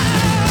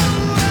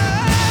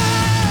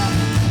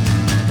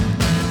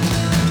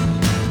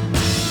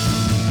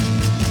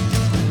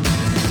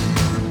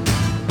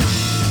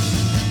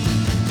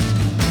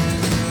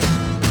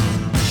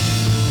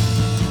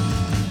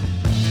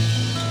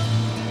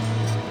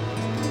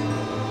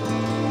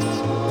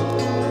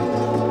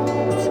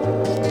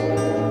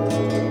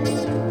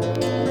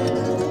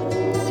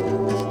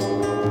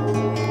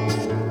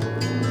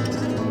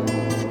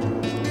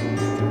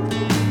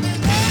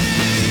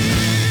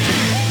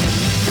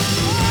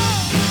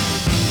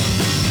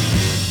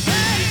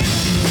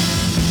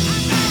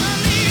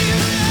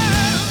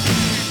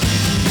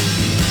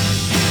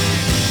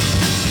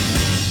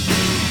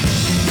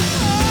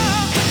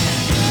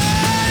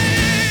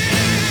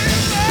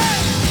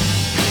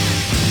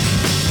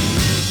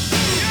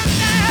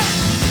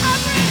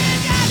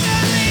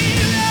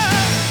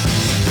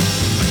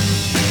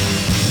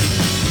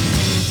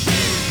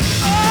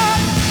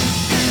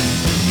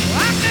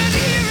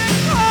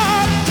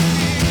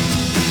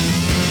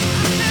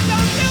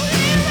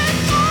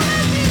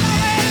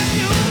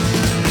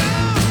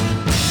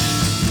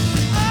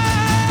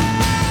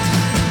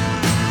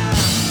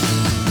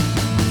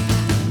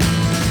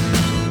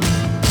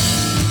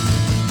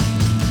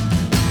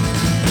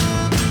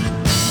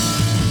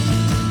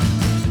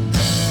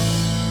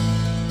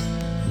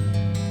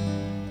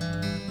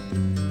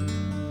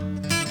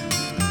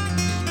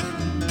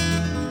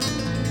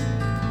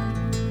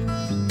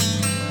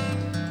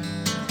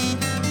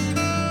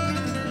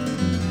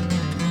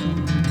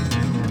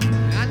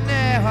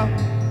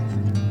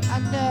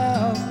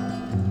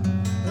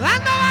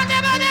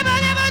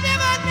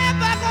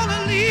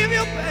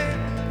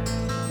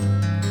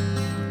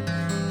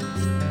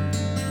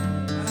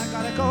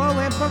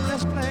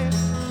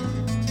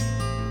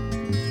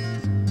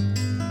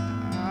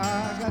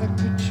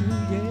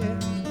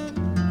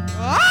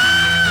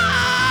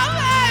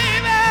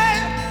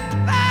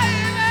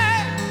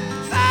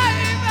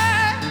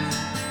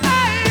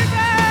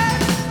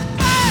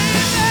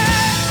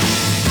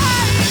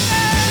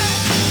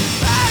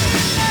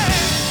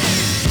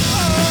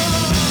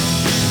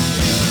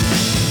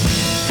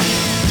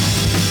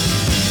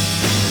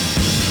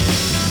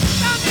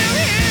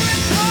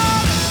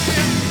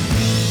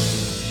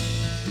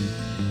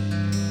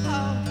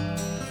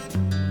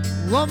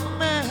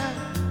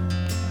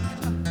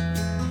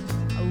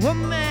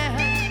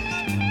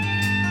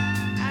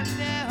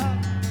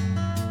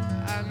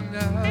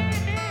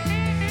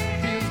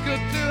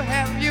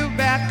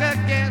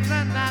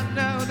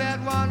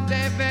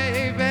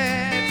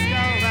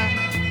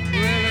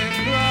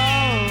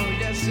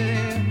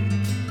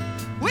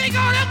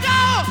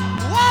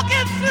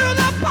through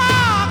the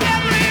park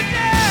every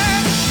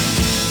day.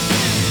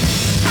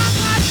 I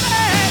might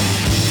say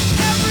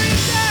every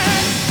day.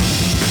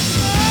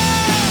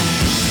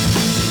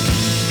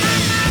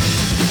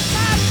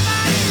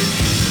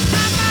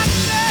 I might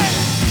say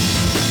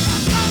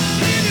I'm gonna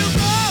leave you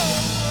go.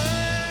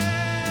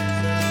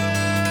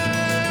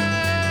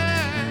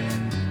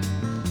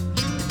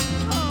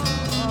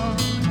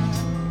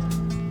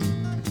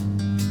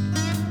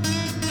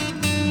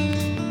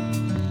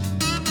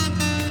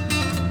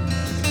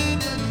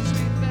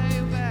 Sweet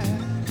baby,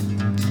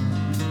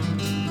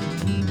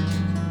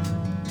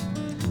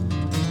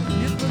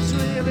 it was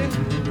really,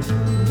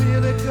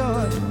 really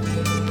good.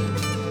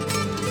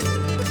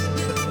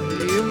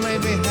 You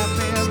made me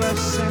happy every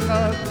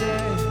single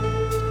day.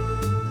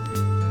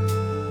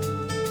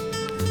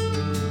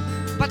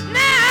 But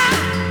now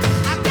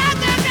I've got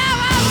to go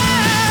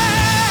away.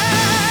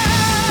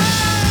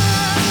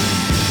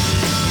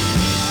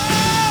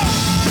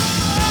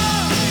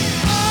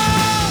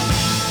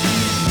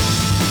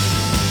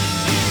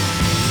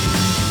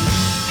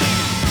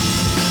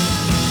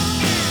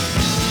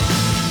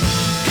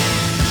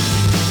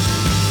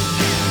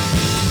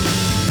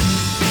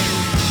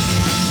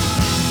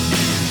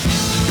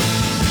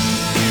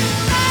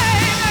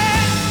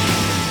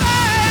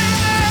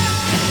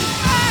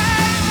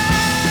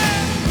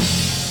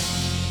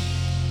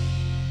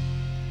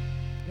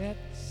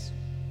 That's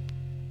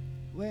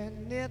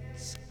when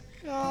it's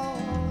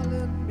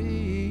calling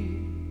me.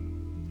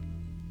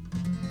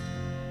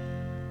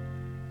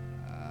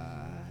 I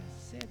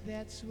said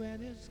that's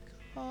when it's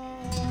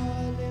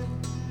calling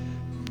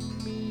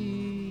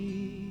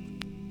me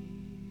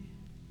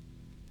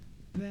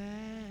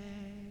back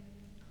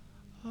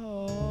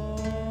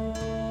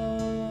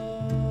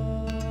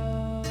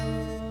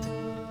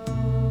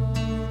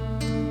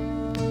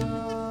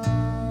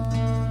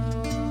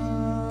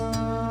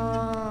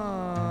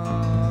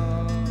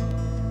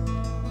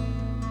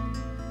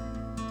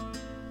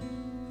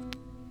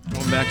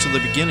Going back to the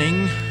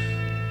beginning.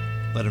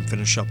 Let him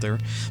finish up there.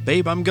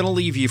 Babe, I'm Gonna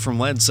Leave You from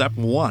Led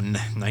Zeppelin 1.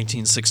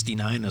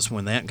 1969 is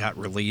when that got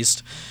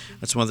released.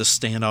 That's one of the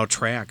standout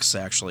tracks,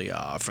 actually,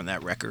 from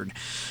that record.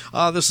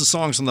 This is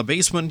Songs in the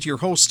Basement. Your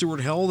host,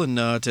 Stuart Held,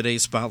 and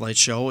today's Spotlight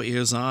Show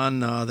is on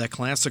that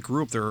classic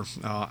group. They're,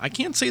 I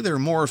can't say they're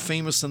more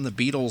famous than the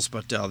Beatles,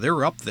 but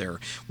they're up there.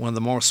 One of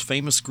the most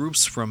famous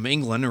groups from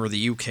England or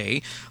the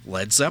UK,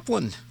 Led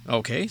Zeppelin.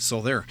 Okay,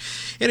 so there.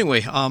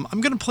 Anyway,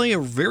 I'm going to play a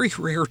very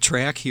rare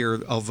track here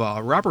of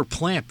Robert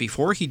Plant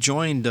before he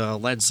joined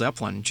Led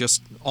Zeppelin,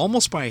 just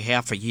almost by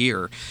half a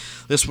year.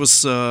 This was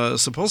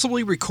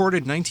supposedly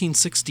recorded in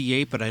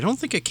 1968, but I don't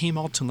think it came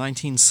out till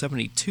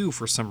 1972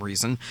 for some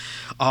reason.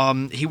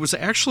 He was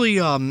actually,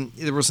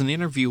 there was an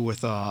interview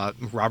with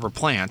Robert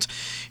Plant,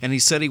 and he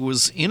said he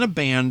was in a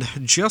band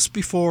just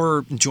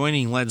before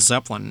joining Led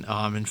Zeppelin.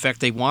 In fact,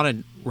 they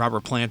wanted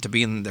Robert Plant to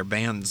be in their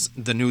bands,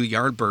 the New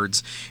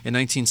Yardbirds, in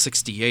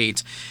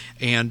 1968.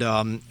 And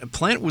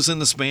Plant was in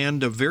this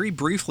band very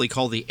briefly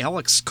called the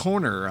Alex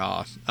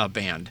Corner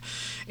band.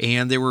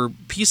 And they were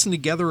piecing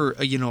together,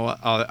 a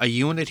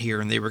unit here,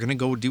 and they were going to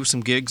go do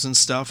some gigs and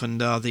stuff. And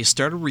they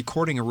started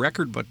recording a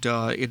record, but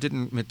it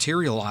didn't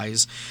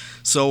materialize.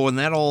 So when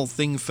that whole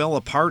thing fell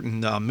apart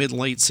in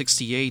mid-late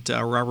 68,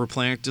 Robert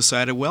Plant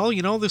decided, well,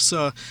 this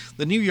the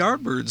New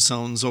Yardbirds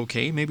sounds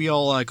okay. Maybe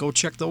I'll go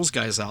check those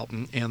guys out,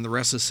 and the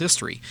rest is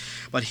history.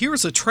 But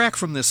here's a track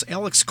from this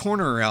Alex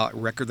Corner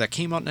record that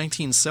came out in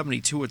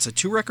 1972. It's a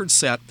 2-record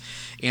set,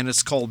 and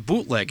it's called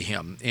Bootleg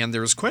Him. And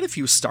there's quite a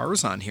few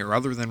stars on here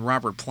other than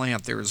Robert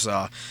Plant. There's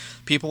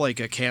people like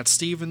Cat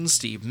Stevens,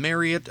 Steve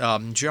Marriott,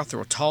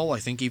 Jethro Tull, I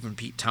think even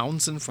Pete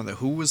Townsend from The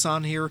Who was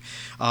on here,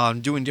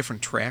 doing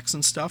different tracks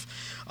and stuff.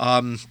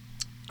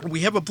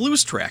 We have a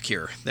blues track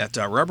here that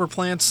Robert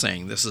Plant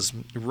sang. This is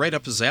right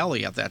up his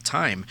alley at that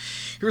time.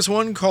 Here's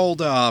one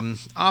called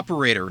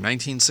Operator,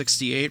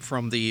 1968,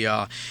 from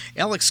the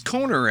Alex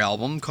Corner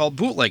album called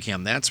Bootleg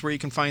Him. That's where you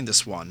can find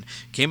this one.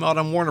 Came out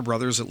on Warner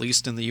Brothers, at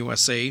least in the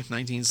USA,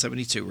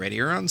 1972. Right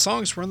here on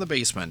Songs from the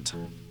Basement.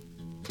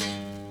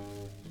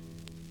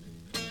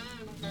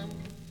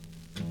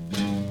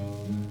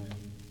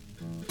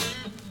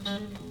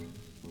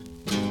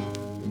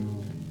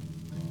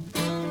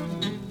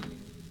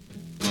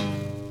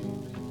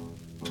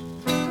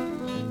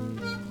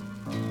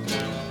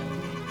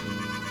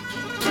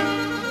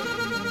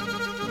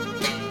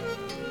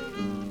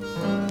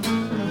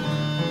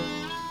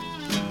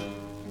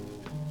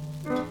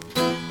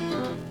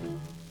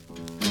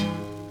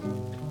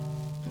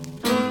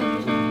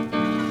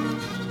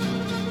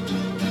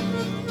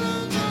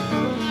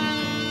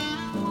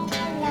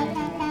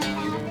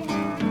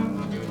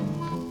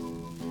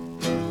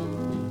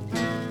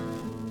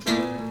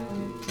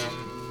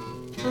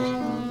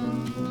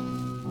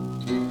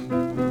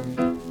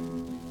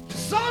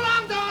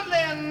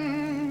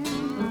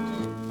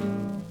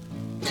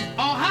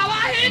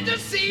 To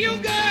see you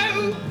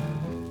go.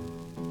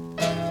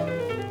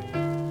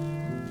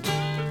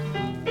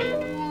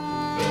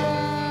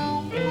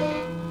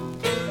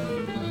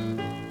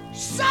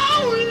 So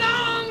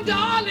long,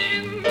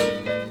 darling.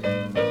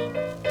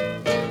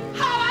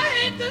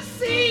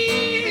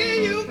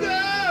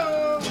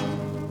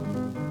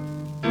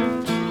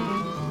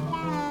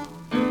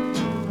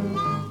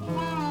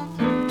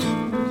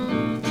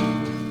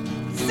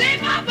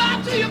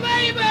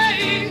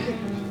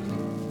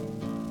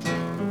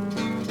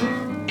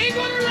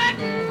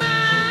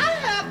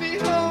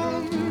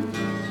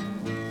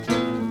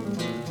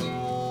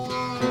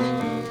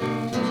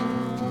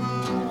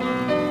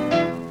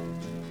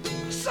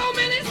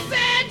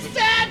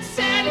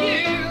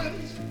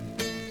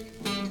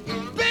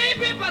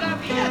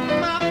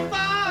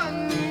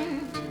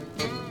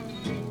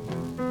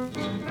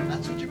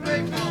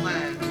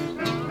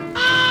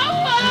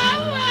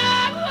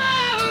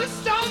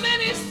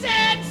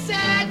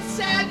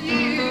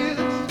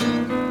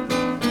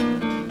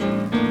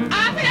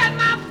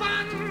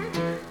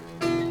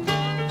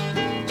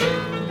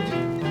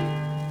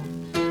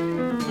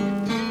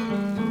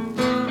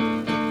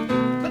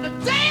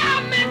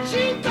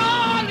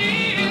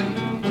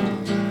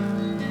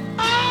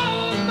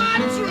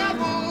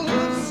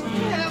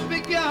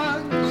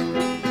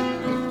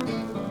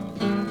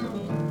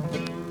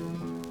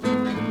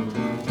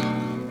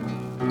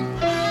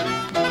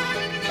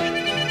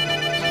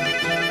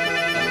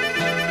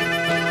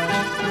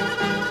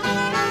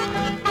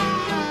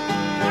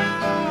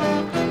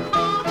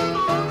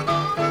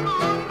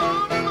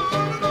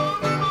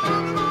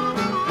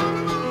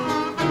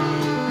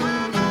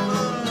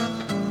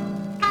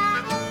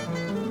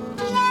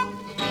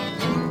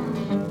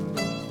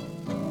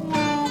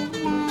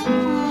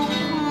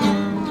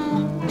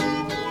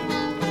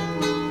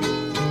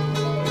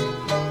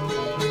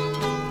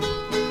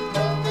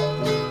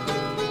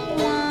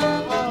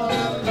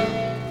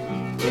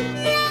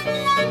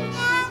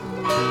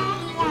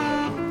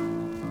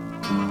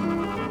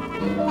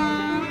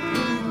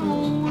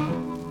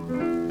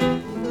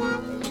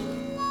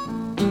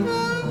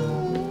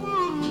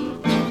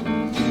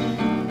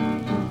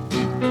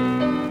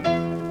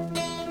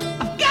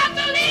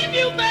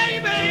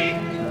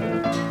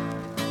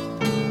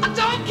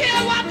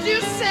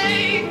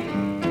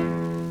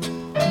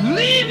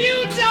 leave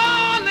you,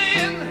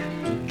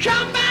 darling.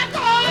 Come back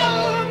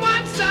home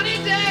one sunny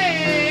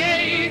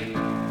day.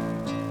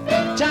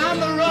 Down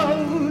the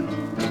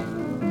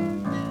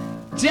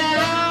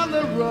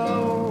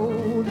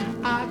road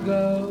I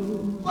go.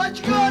 What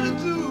you gonna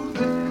do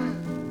then?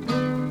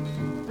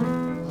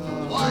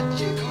 What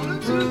you gonna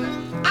do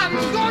then? I'm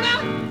gonna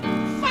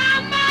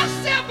find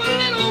myself a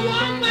little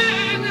woman.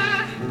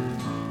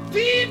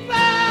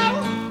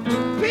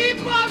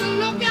 People to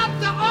look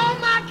after all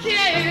my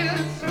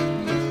kids.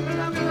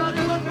 Tell me about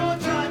it one more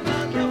time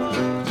now, come on.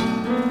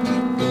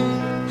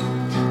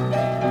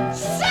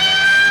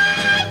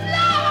 Sad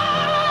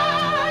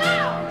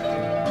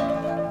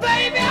love,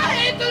 baby, I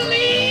hate to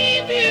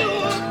leave you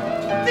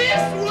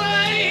this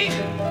way.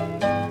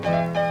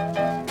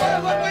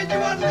 What way do you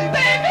want to leave?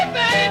 Baby,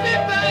 baby,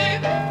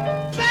 baby,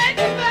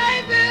 baby,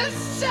 baby,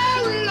 so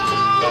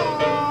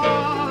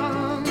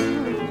long.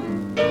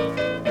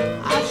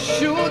 I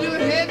sure do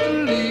hate to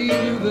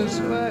leave you this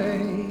way.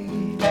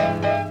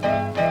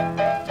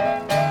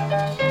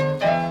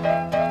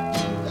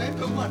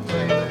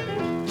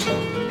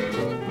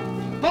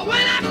 But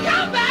when I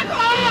come back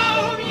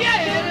home,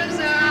 yes,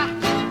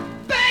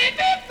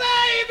 baby,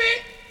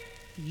 baby,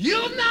 you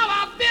know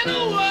I've been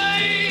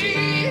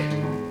away.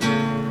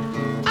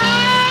 Oh,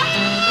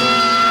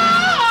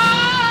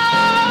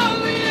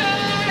 yeah.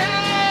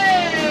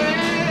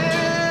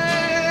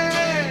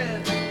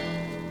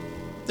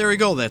 There you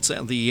go. That's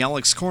the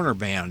Alex Corner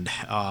Band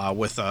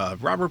with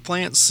Robert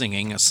Plant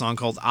singing a song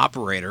called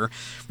Operator,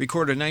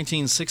 recorded in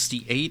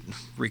 1968,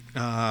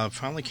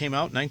 finally came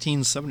out in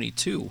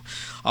 1972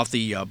 off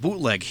the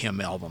Bootleg Hymn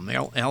album,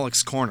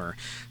 Alex Corner.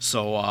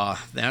 So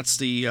that's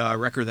the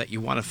record that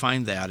you want to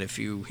find that if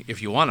you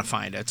want to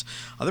find it.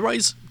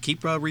 Otherwise,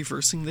 keep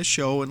reversing this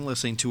show and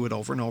listening to it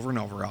over and over and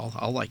over.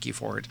 I'll like you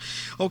for it.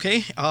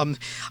 Okay,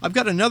 I've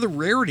got another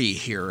rarity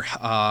here,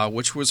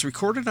 which was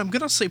recorded, I'm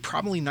going to say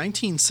probably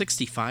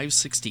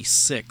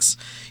 1965-66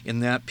 in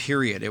that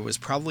period. It was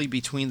probably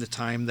between the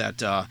time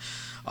that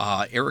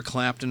Eric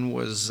Clapton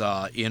was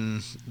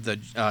in the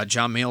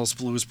John Mayall's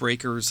Blues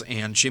Breakers,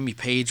 and Jimmy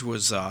Page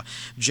was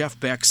Jeff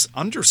Beck's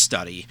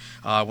understudy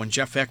when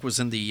Jeff Beck was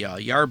in the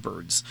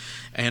Yardbirds.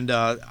 And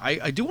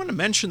I do want to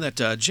mention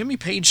that Jimmy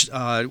Page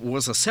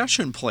was a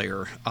session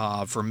player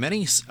for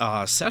many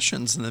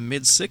sessions in the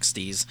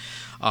mid-'60s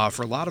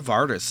for a lot of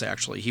artists,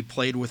 actually. He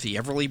played with the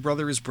Everly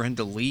Brothers,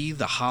 Brenda Lee,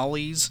 the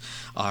Hollies,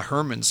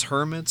 Herman's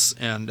Hermits,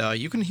 and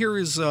you can hear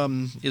his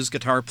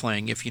guitar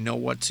playing if you know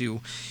what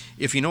to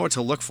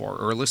look for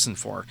or listen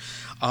for.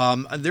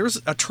 There's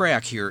a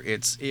track here.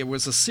 It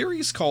was a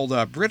series called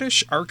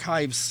British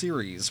Archive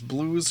Series,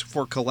 Blues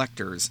for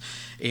Collectors,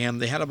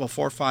 and they had about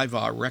 4 or 5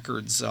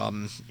 records,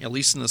 at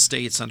least in the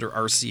States, under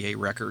RCA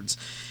Records.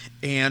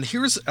 And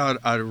here's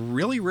a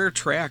really rare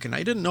track, and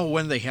I didn't know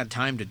when they had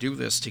time to do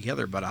this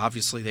together, but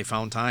obviously they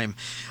found time.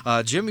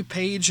 Jimmy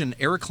Page and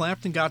Eric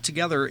Clapton got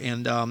together,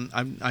 and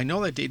I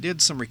know that they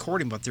did some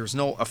recording, but there's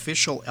no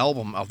official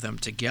album of them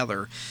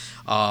together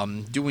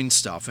doing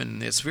stuff,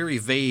 and it's very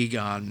vague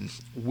on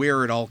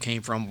where it all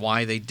came from,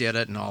 why they did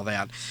it, and all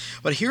that.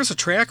 But here's a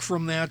track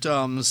from that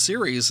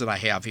series that I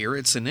have here.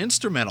 It's an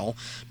instrumental,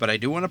 but I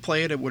do want to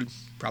play it. It would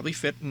probably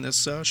fit in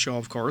this show,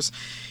 of course.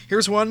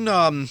 Here's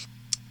one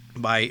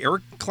by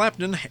Eric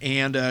Clapton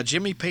and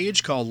Jimmy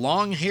Page called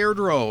Long Haired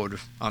Road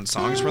on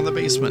Songs from the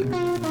Basement.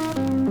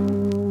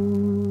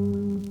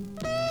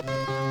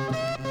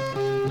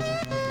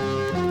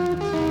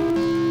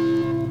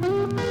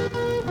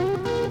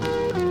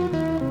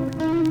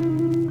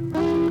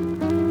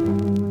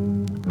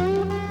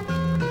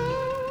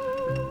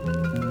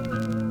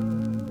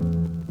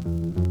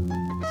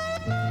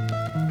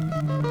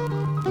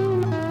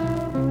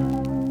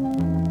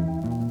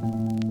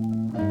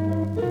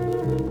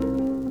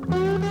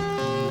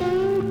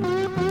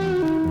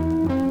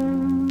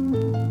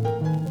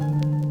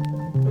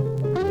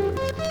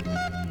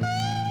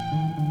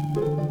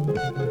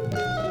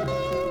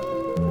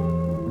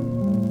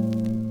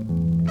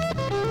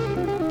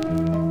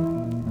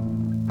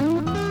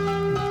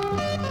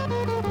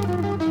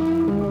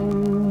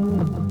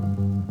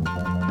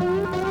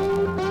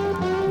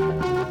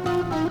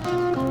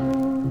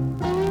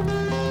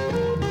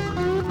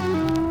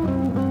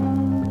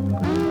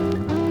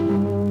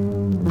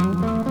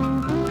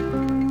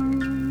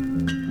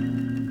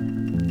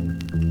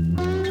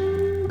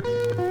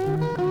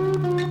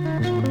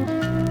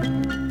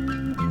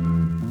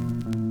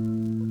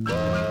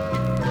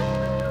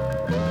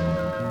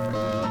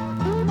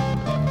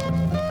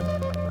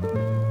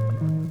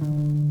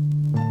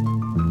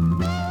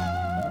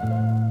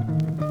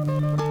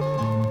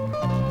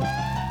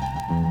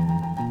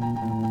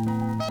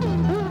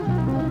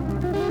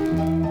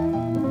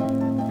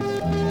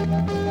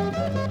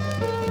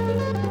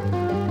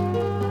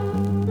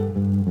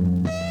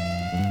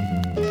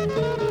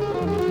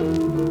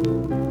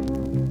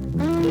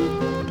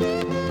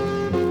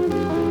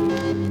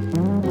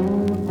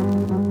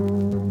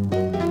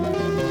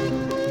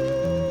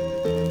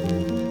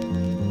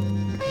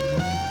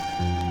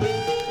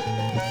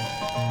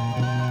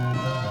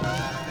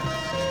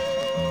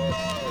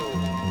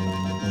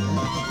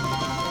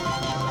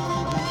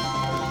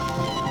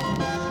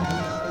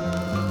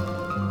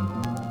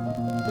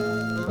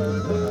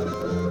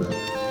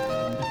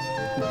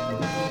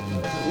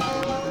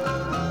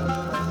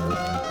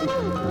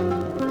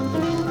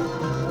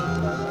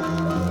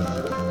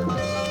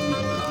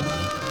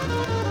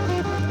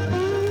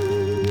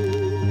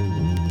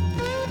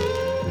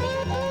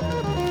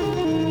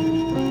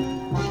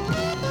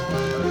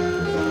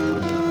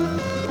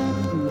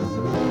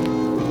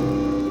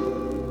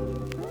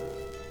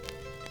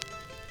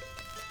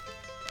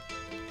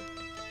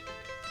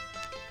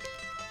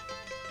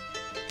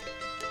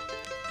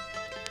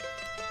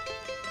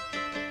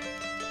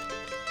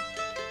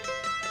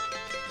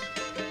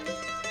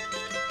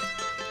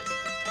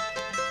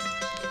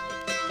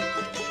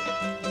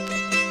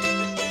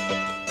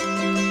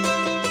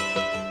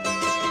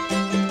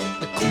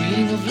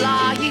 Of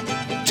light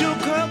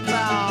took her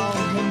bow,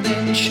 and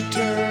then she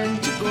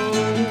turned to go.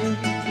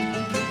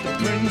 The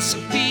Prince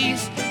of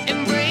Peace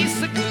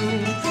embraced the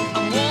gloom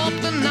and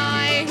walked the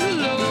night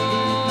alone.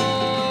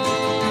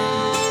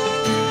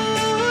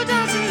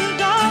 Dancing in the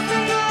dark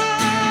and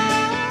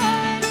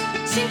light,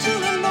 sing to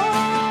the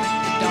moon.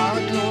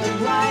 Dark Lord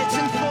rides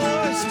in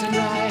forest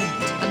tonight,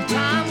 and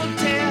time will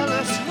tell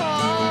us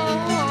all.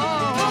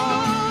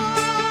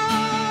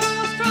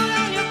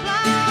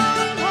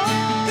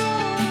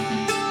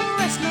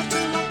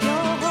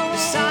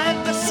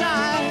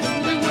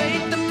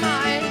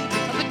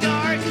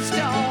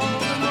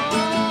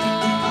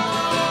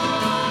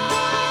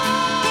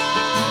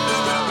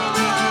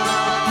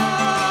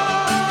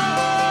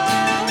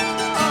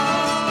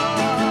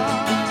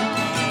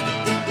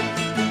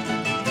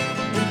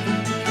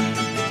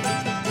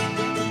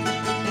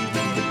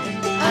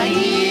 I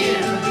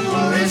hear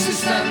Horace's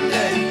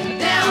thunder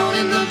down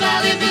in the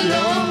valley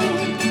below.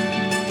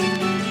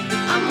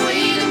 I'm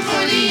waiting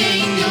for the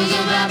angels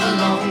of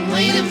Babylon,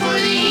 waiting for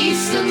the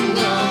eastern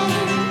glow.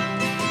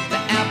 The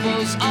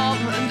apples of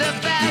the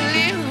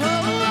valley,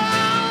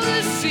 oh,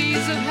 the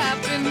seeds of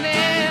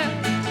happiness.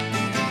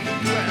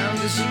 Ground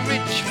is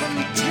rich from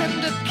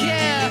tender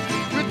care,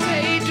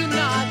 repay, do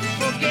not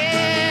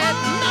forget.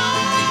 No,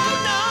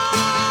 no,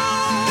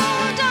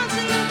 dance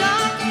in the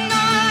dark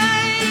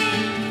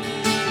night.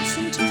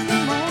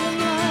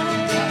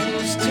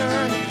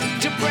 Turn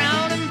to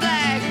brown and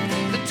black,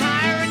 the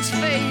tyrant's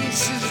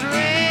face is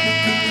red.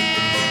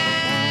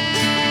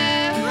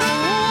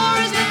 War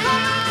is the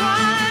common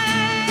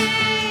cry,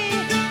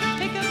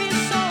 pick up your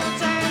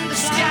swords and the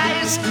sky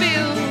is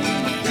filled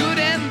with good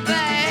and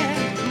bad,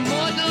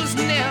 mortals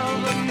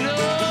never know.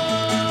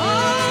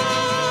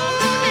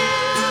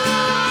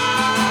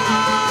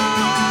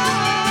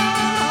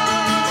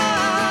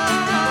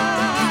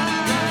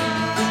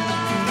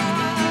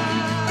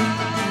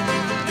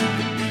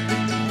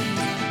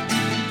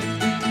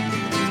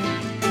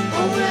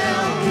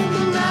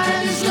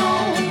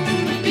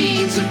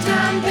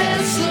 Time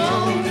pass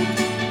slow,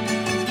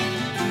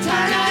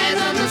 tired-eyed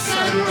on the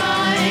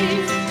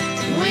sunrise,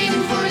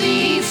 waiting for the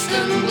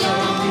eastern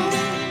glow.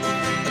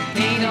 The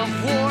pain of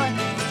war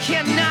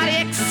cannot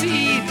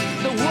exceed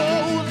the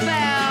woe of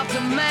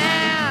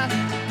aftermath.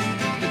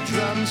 The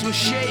drums will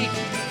shake,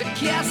 the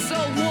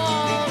castle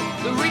wall,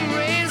 the ring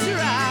razor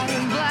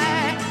iron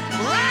black.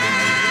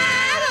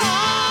 Ride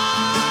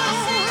on,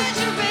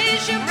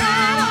 raise your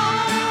right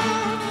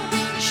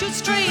on, shoot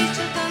straight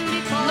to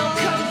Dundee Fall. No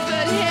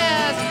comfort here.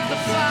 The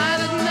fire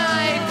at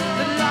night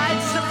that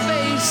lights the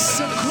face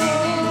so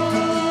cold.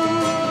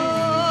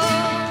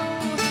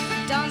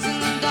 Dance in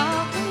the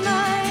dark of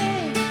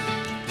night,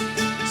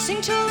 sing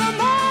till the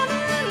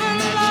morning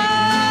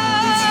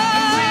light.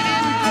 And red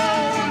and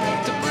gold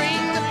to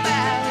bring the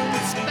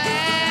balance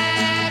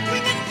back,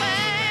 bring it back.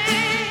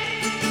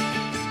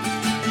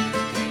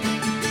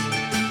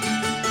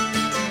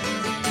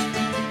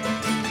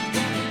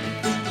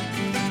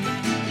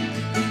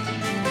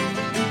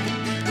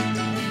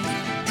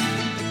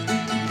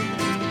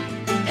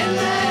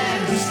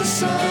 The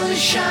sun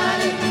is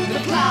shining, the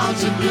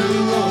clouds are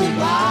blue or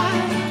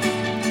white.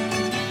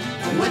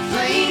 With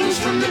flames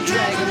from the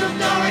dragon of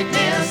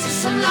darkness, the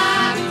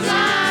sunlight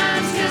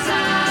blinds his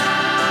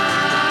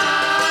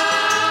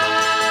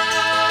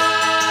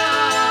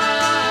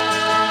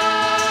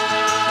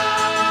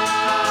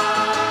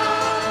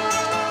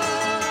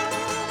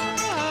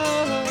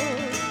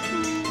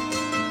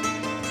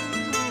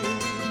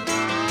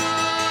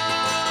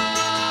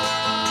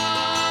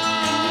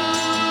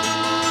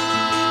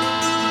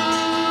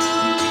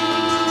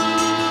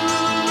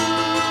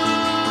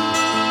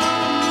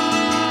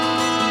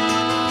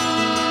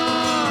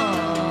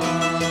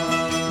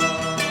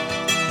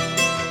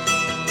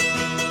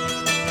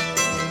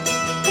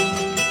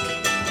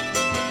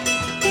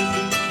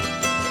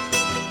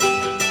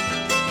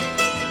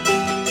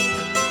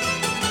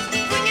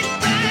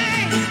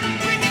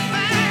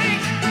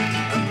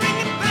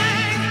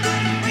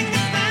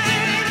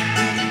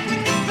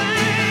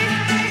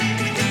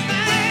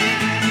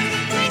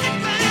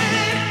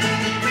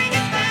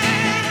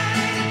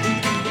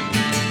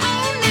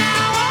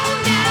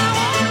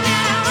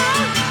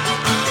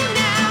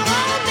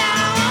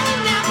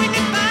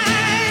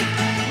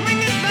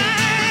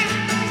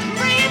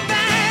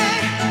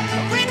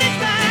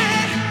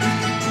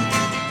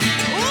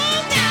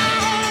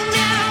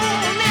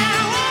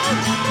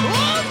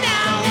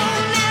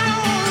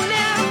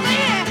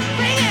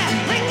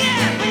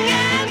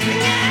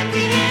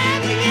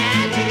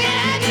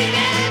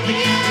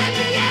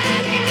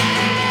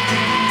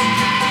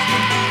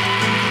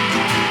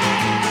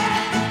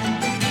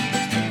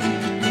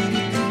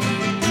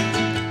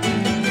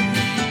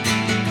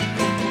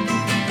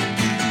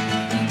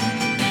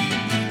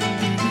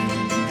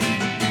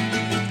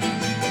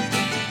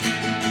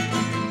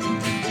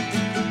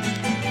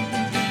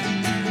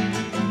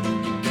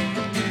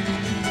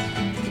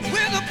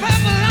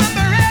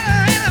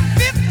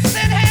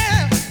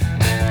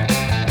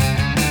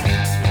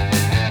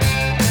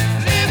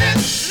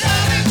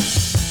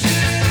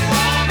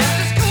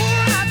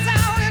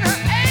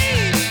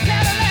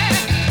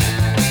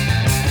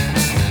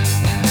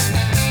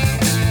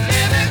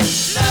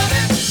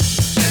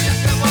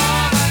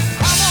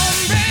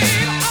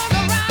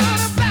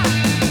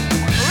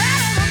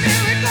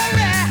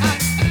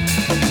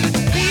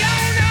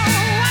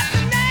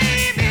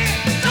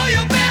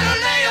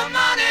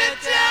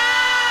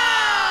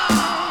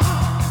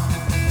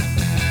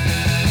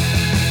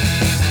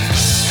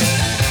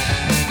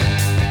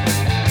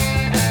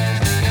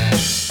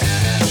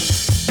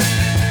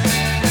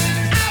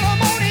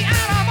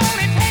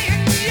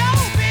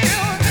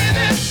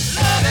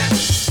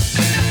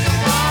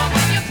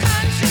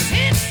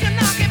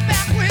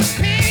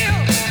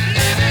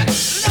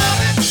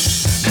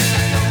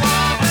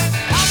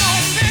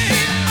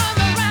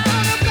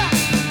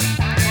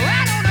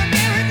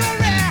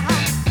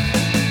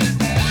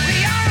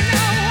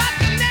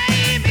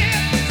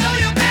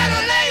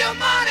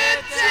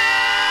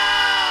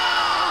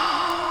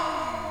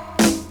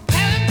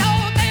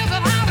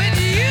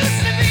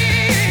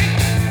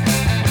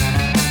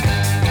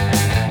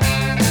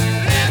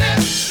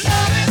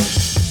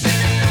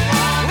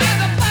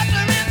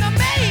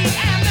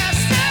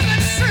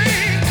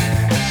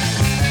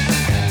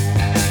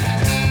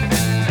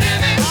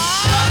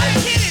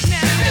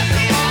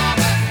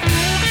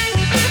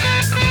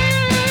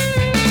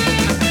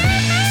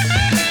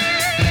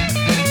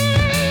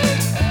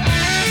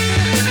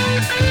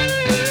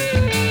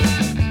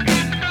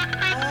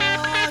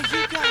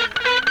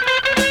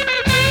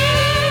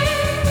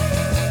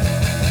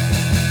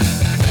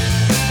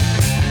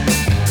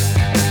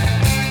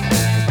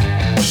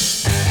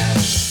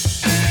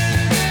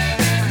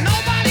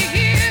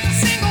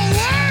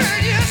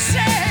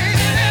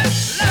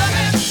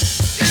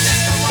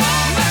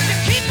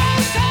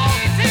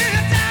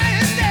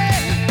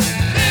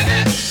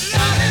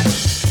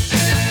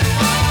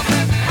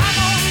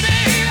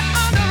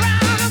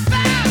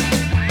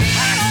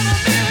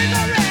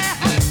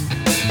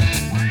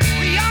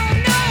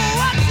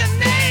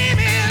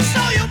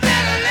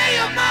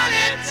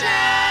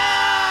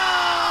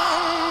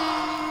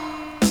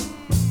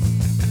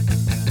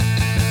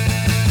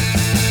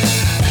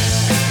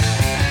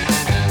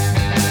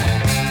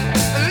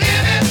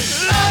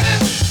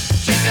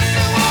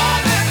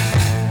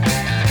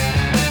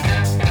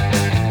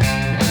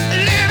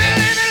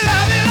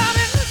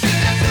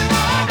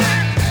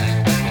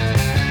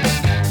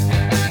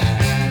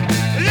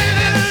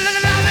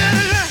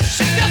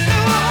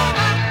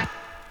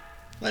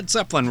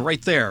Zeppelin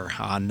right there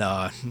on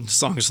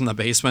Songs from the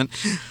Basement.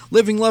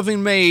 Living,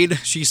 Loving Maid,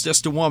 She's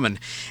Just a Woman.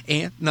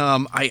 And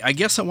I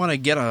guess I want to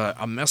get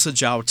a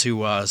message out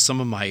to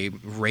some of my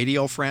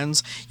radio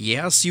friends.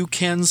 Yes, you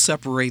can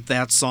separate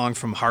that song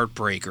from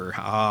Heartbreaker.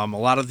 A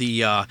lot of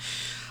the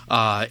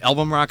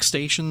album rock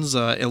stations,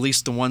 at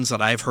least the ones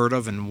that I've heard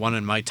of and one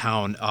in my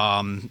town,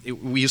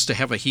 we used to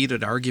have a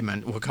heated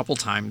argument a couple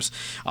times,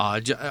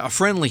 a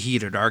friendly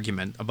heated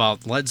argument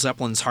about Led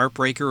Zeppelin's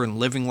Heartbreaker and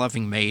Living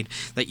Loving Maid,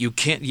 that you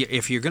can't,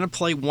 if you're going to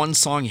play one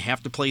song, you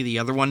have to play the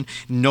other one,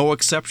 no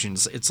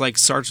exceptions. It's like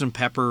Sgt.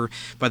 Pepper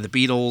by the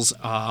Beatles,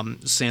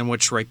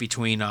 sandwiched right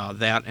between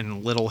that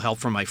and Little Help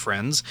from My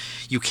Friends.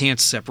 You can't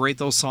separate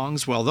those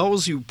songs. Well,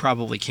 those you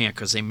probably can't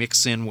because they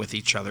mix in with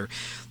each other.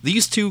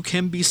 These two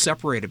can be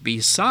separated.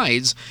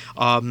 Besides,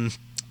 the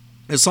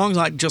song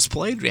I just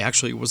played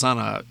actually was on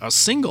a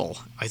single.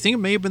 I think it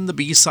may have been the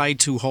B-side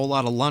to Whole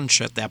Lotta Lunch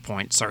at that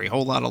point. Sorry,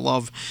 Whole Lotta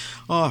Love.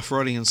 Oh,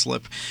 Freudian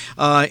slip.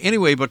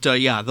 Anyway, but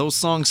yeah, those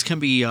songs can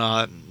be...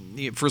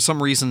 for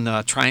some reason,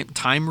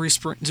 time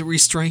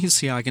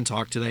restraints. Yeah, I can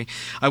talk today.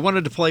 I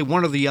wanted to play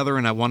one or the other,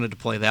 and I wanted to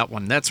play that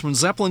one. That's from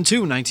Zeppelin 2,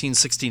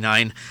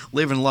 1969,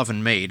 Live and Love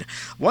and Maid.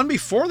 One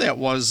before that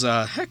was,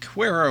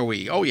 where are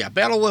we? Oh, yeah,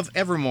 Battle of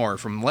Evermore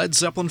from Led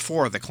Zeppelin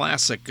 4, the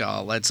classic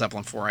Led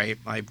Zeppelin 4.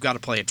 I've got to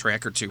play a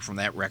track or two from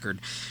that record.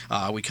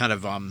 We kind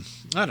of,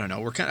 I don't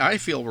know, I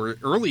feel we're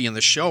early in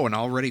the show, and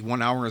already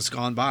 1 hour has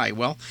gone by.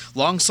 Well,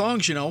 long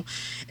songs, you know.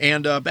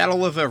 And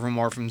Battle of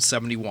Evermore from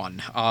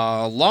 71.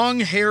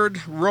 Long-Haired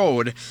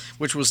Road,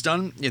 which was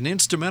done an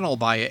instrumental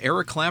by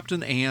Eric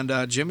Clapton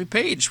and Jimmy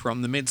Page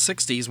from the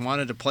mid-60s.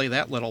 Wanted to play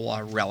that little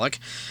relic.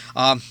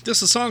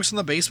 This is Songs from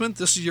the Basement.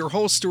 This is your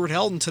host, Stuart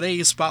Held, and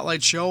today's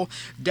Spotlight Show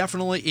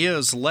definitely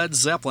is Led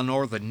Zeppelin,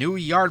 or the New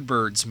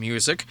Yardbirds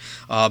music.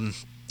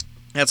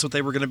 That's what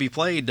they were going to be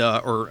played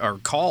or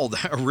called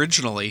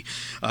originally.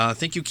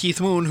 Thank you,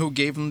 Keith Moon, who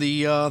gave them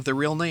the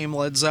real name,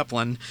 Led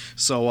Zeppelin.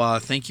 So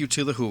thank you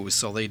to the Who.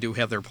 So they do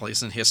have their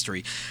place in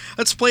history.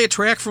 Let's play a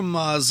track from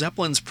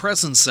Zeppelin's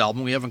Presence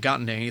album. We haven't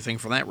gotten to anything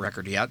from that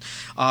record yet.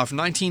 From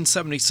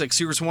 1976,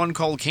 here's one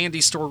called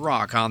Candy Store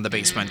Rock on the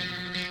Basement.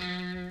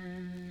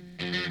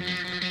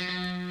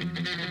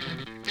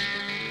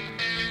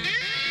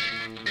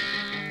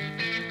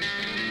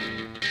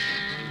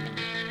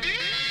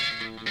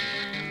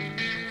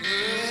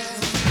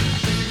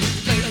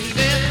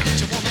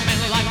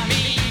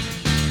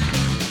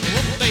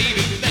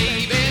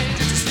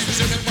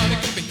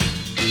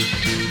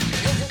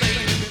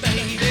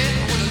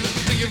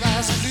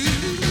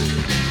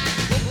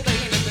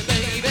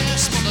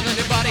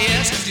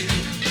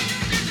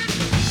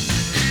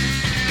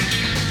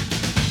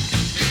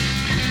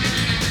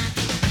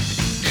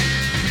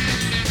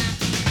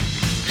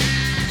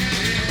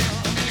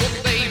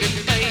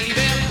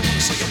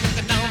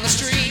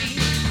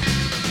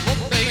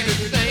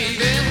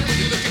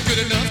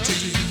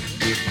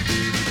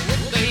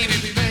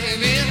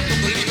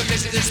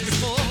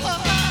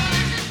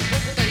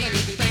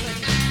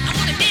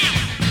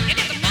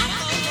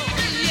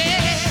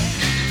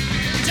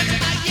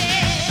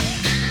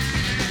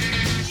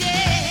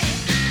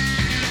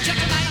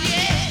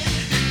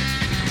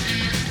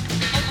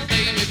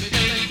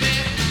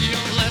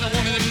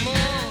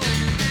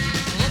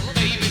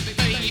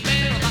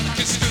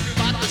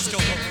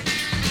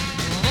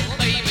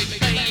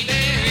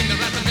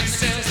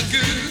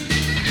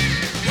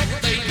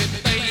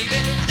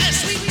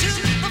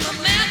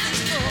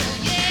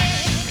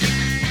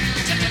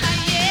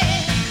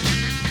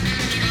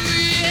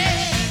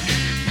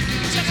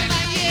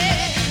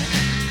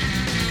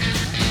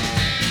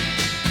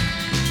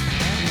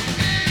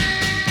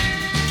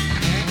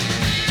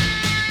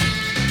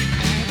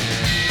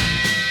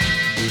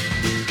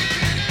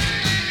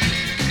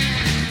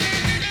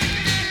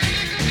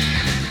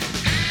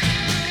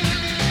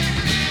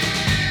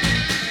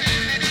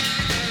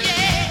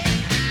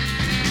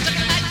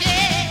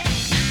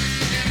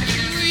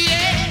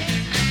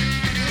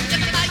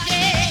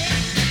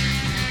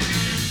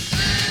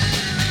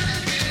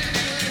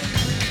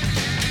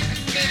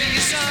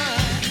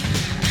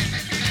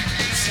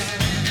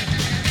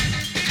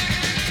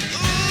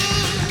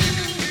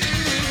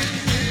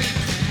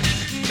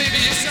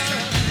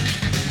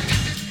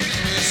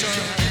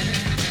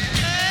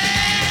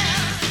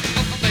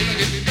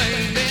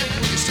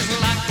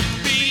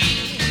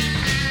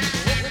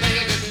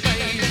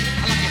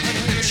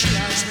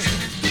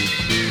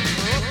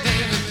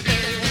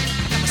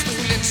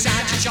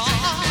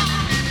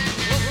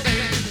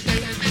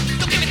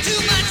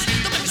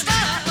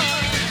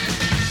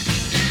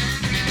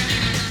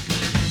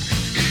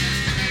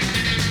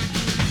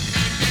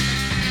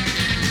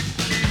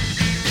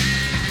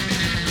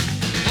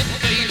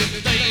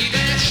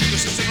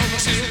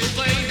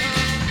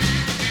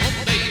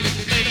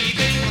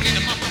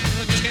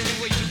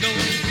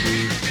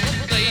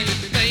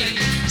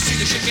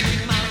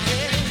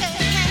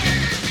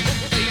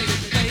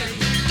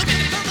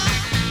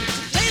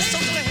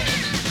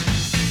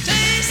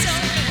 Taste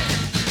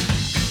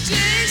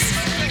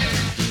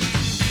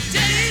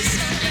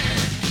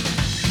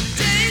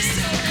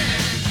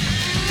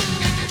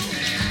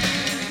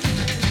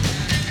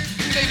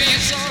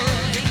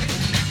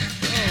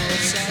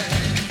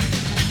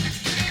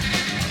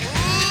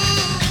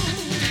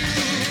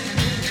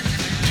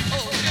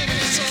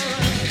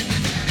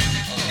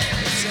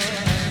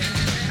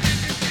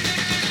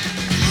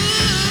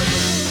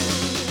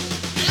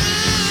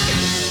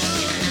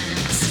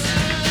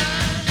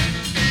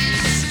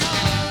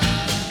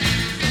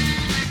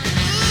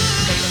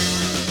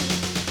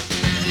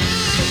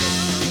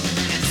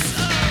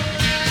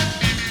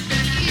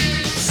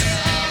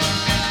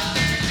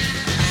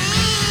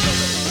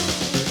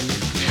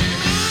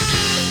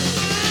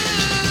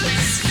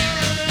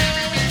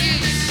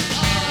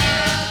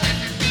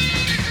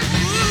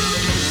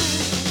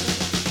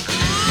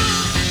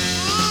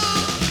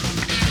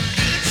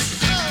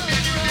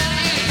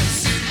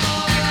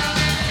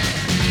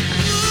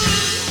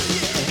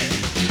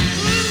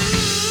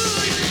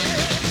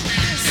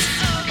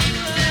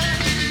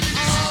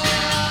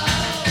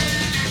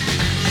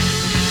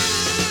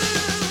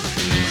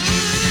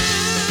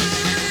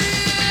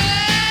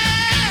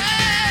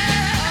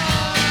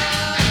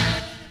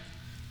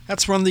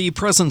That's from the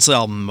Presence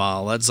album,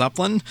 Led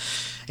Zeppelin,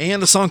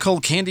 and a song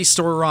called Candy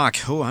Store Rock.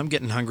 Oh, I'm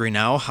getting hungry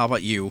now. How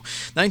about you?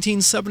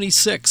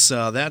 1976.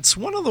 That's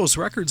one of those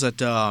records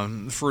that,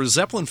 for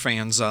Zeppelin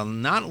fans,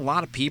 not a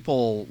lot of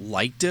people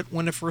liked it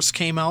when it first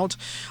came out.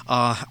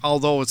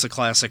 Although it's a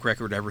classic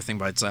record, everything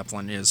by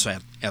Zeppelin is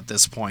at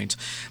this point.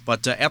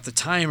 But at the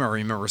time, I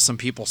remember some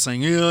people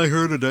saying, "Yeah, I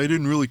heard it. I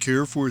didn't really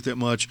care for it that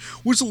much.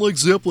 Was it like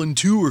Zeppelin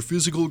 2 or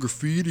Physical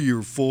Graffiti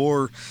or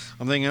 4?"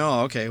 I'm thinking,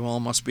 oh, okay, well,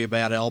 it must be a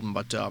bad album.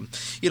 But,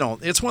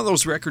 it's one of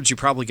those records you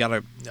probably got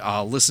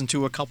to listen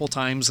to a couple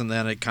times, and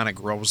then it kind of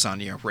grows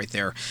on you right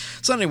there.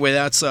 So anyway,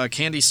 that's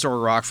Candy Store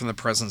Rock from the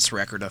Presence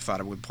record. I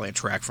thought I would play a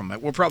track from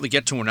it. We'll probably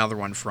get to another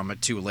one from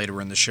it, too, later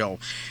in the show.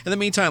 In the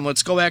meantime,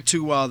 let's go back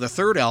to the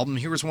third album.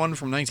 Here's one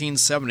from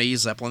 1970,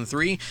 Zeppelin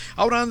 3,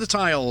 Out on the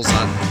Tiles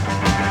on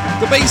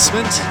The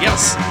Basement.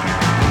 Yes.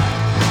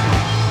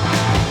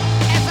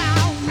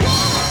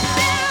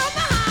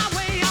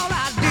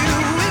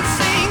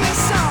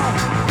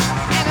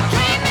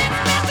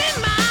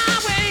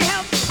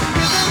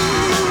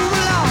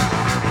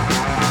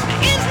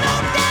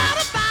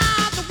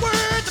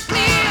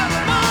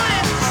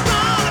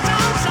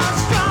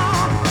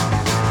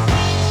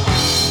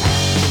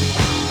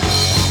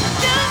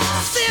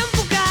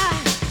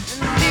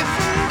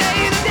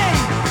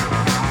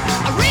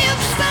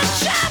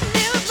 Sunshine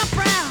fills my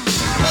brow,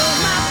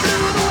 my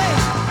blue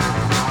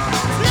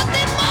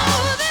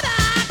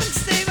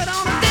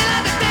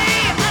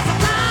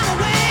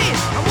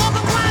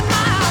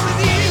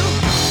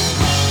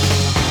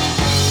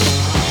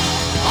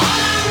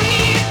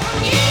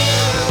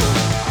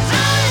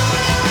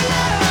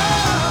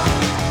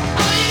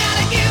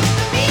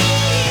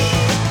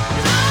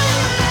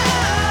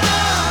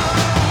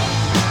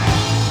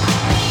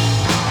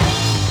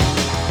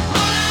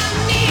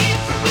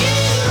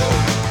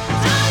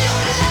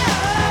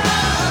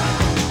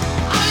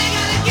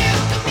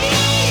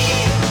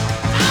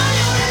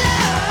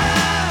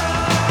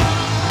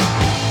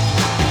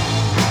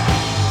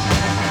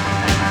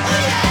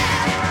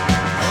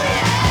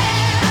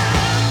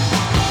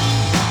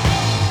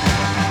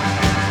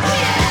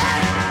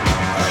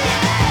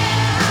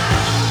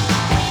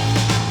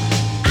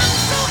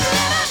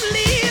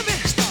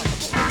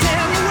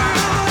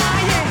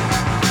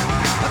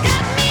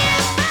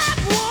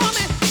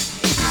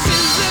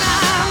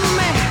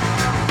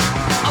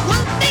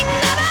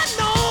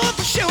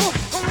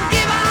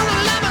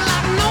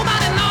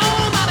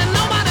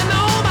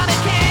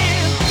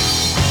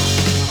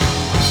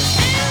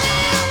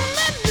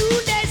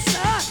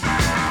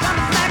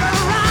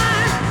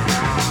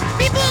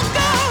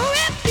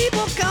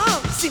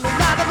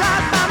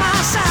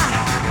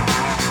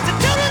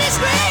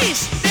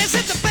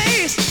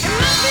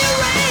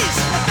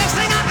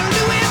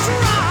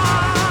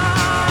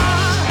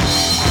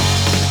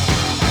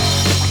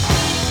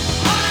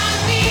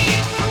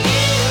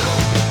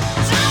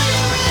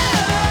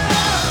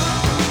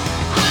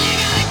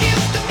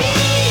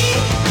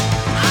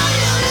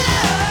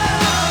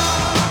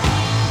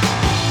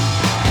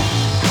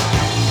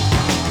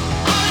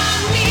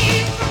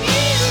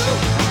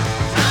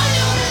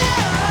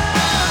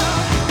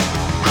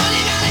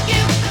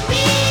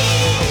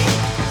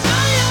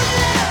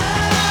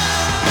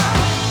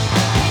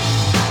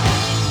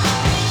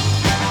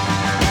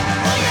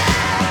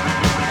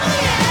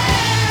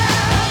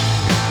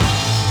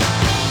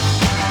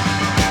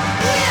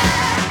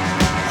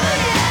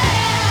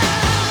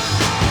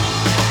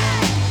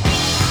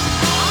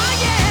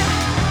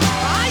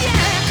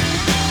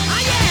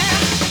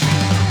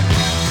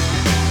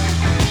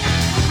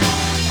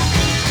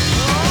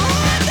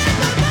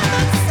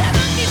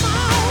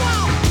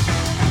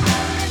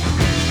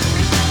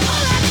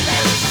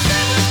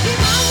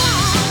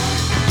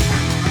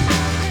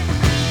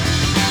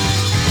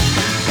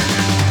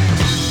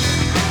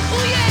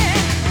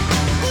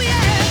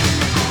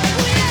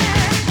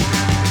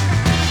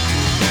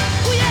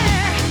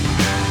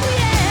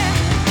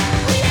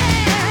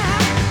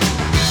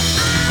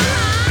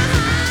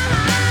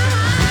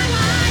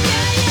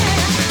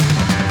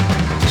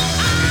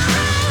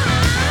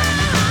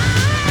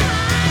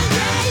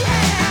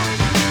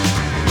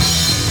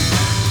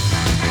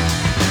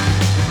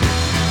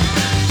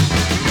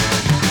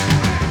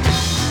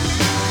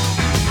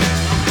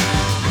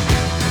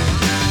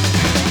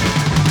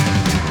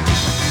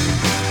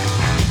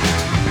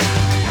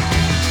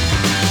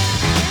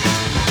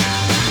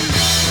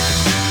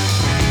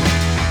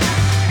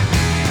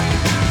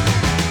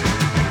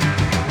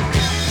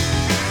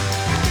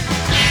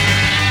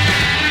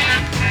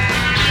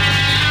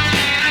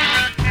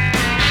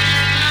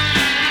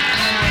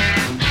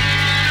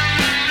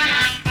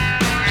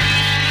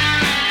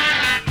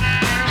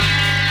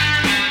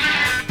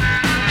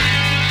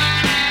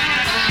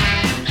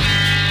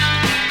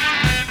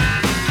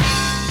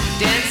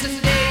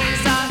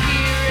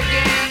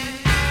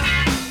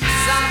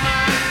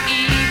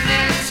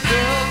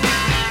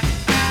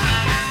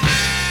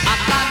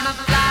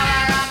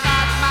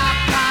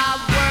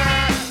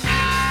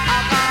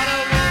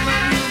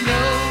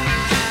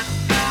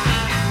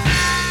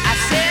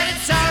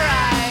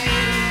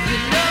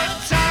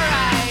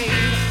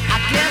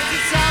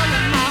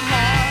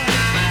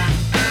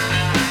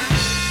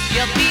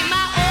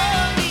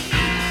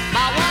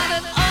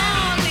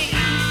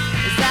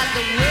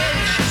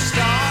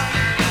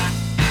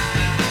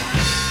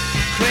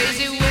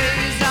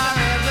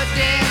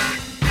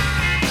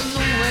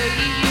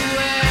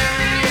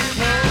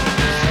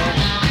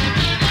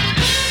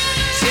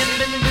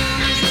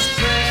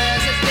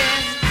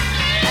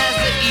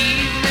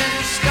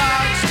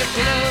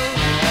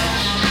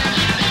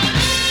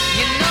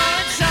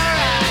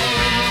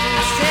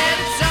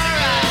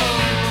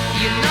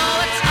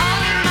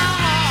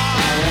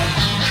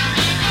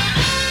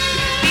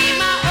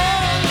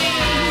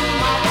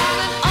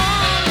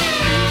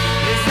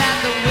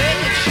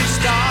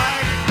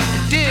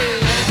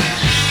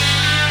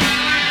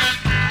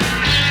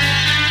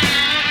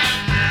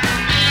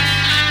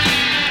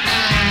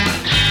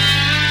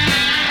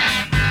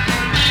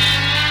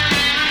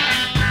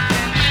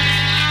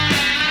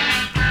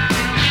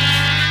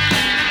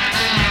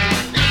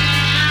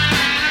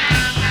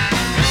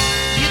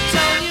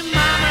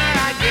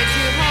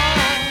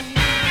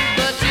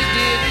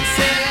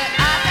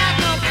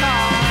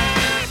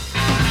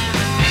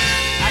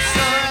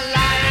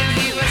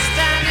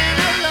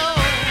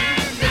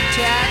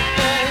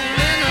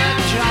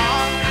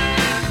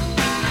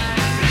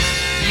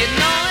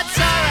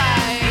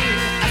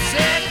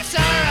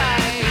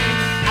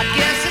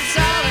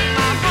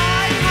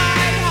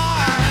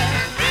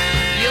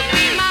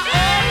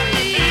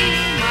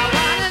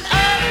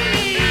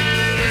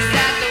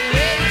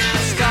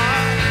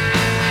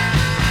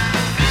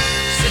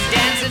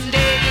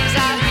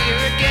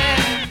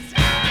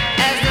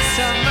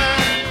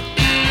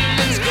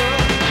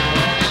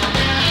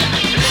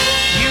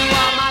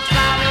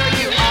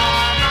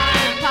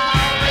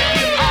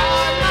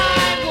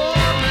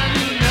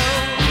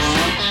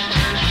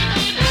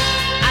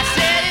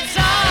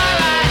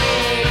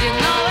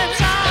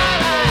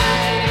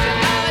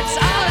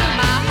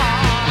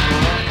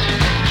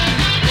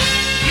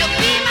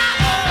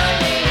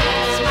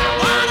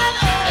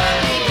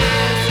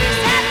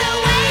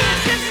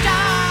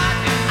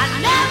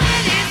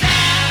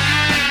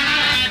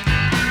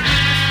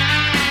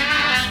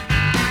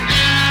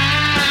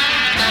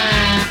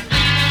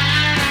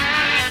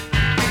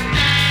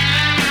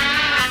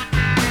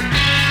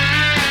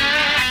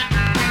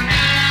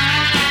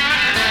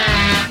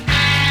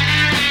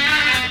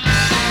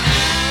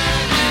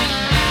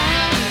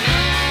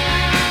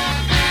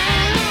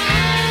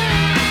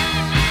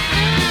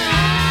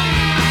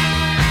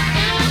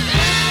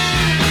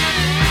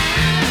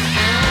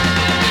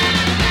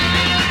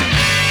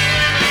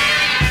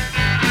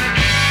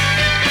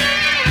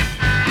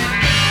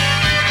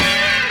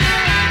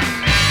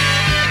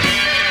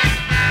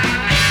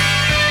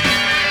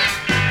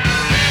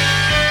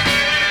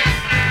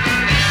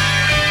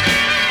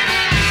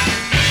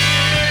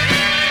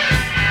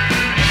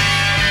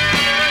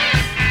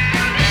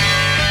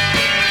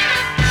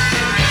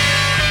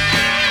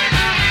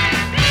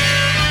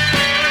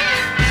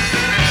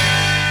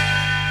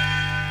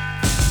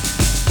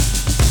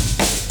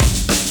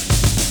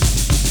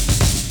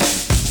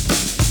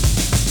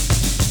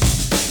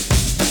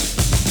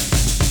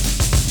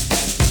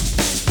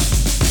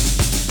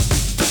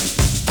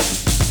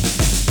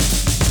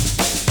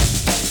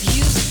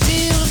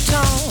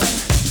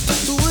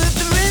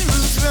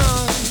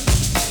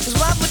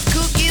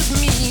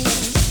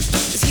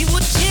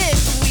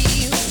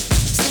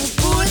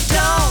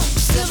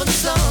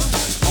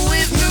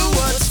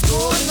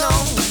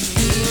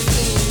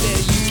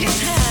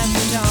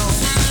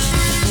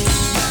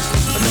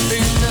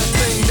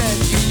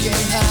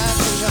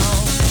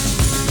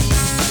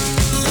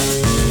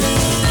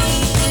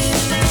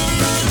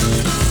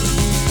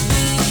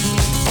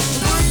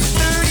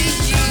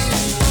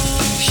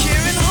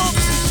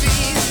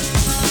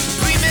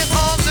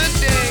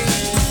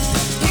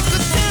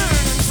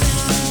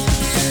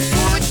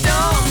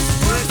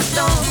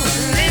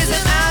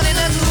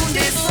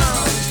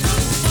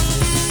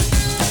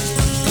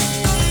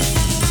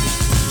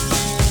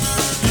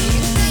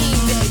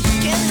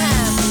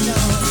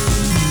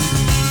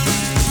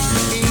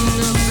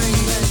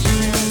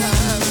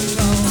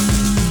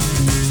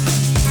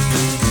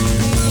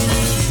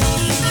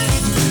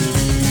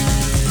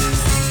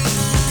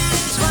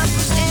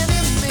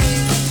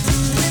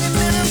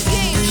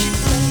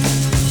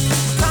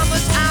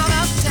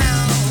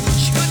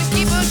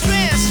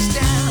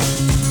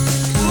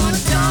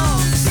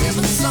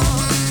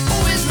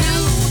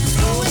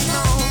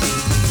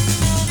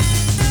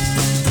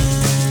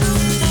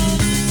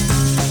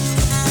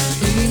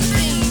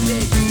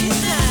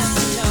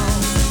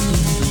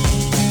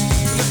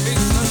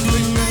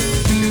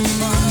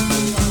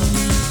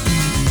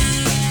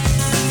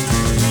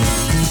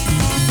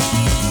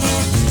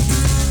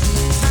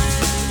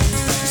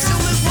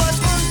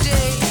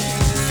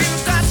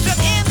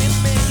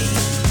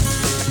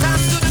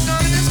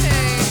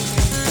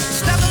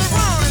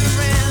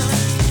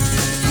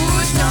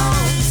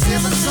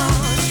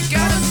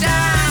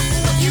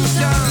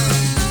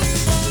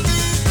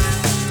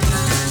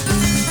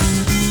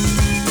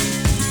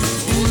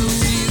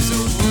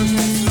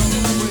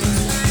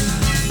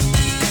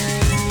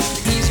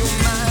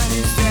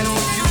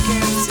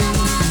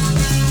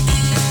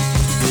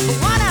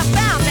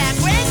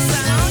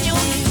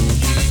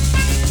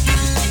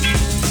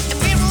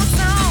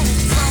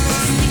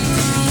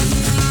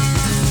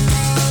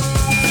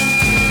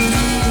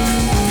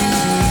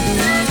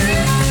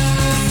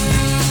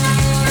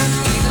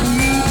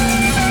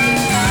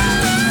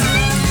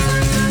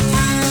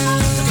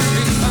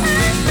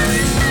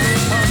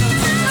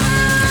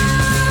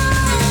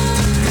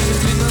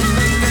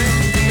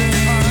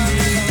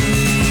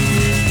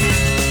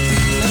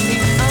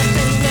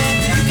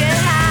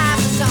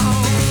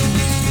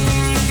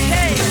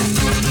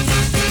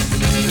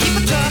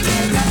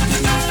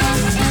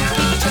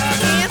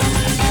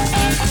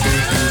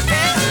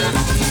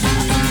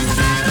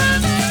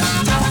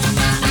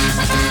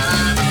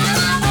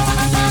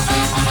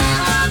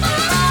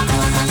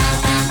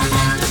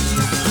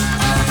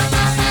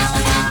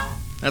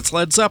That's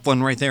Led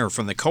Zeppelin right there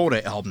from the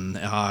Coda album.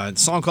 A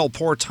song called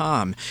Poor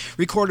Tom,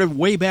 recorded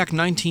way back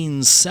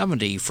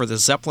 1970 for the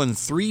Zeppelin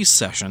 3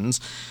 sessions.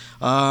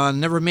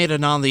 Never made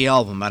it on the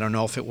album. I don't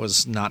know if it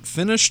was not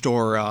finished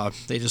or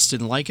they just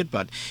didn't like it,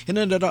 but it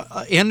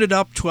ended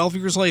up 12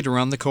 years later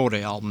on the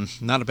Coda album.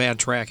 Not a bad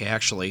track,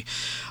 actually.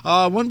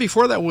 One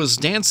before that was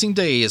Dancing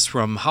Days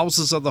from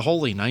Houses of the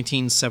Holy,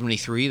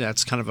 1973.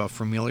 That's kind of a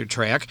familiar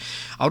track.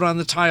 Out on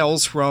the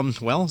Tiles from,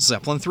 well,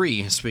 Zeppelin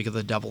 3, speak of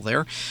the devil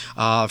there,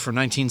 for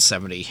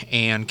 1970.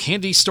 And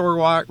Candy Store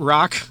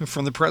Rock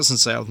from the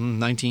Presence album,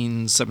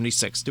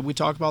 1976. Did we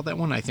talk about that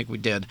one? I think we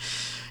did.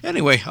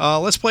 Anyway,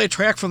 let's play a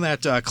track from that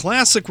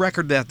classic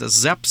record that the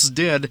Zeps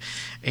did.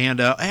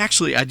 And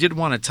actually, I did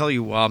want to tell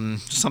you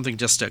something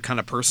just kind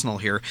of personal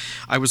here.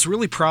 I was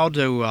really proud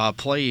to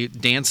play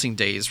Dancing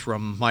Days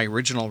from my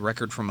original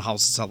record from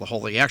Houses of the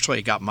Holy. Actually,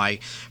 I got my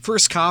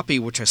first copy,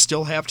 which I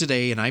still have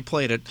today, and I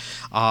played it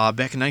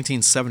back in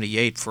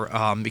 1978 for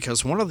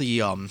because one of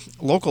the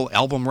local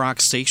album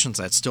rock stations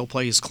that still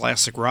plays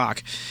classic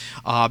rock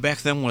back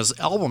then was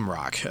Album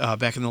Rock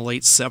back in the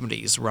late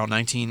 70s, around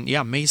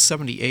May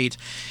 78.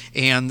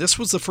 And this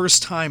was the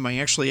first time I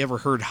actually ever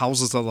heard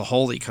Houses of the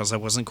Holy because I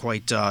wasn't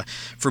quite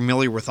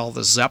familiar with all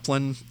the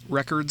Zeppelin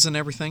records and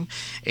everything.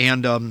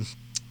 And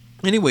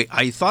anyway,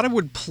 I thought I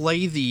would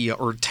play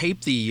or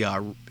tape the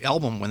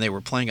album when they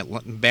were playing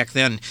it. Back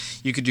then,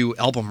 you could do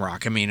album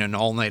rock. I mean, an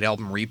all-night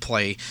album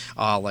replay,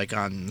 like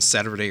on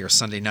Saturday or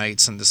Sunday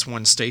nights, and this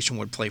one station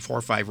would play 4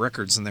 or 5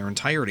 records in their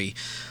entirety.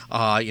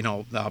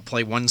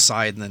 Play one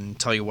side and then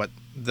tell you what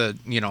the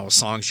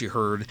songs you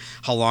heard,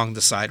 how long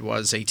the side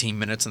was, 18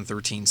 minutes and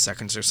 13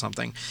 seconds or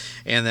something,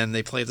 and then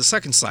they play the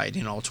second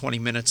side, 20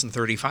 minutes and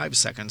 35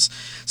 seconds.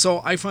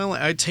 So I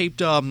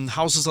taped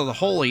Houses of the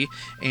Holy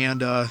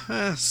and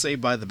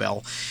Saved by the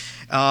Bell.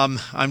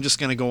 I'm just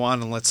going to go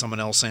on and let someone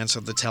else answer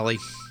the telly.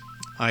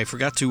 I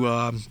forgot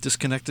to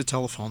disconnect the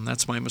telephone.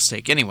 That's my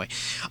mistake. Anyway,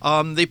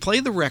 they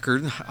played the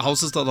record,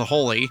 Houses of the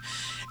Holy,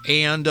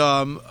 and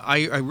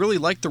I really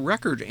liked the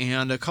record.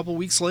 And a couple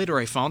weeks later,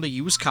 I found a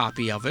used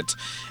copy of it.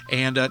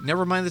 And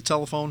never mind the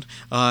telephone.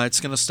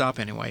 It's going to stop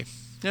anyway.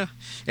 Yeah.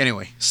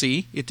 Anyway,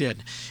 see? It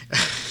did.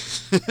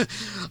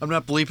 I'm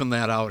not bleeping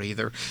that out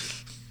either.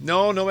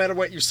 No matter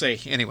what you say.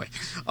 Anyway,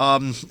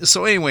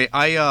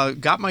 I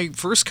got my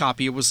first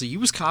copy. It was a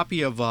used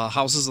copy of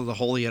Houses of the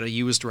Holy at a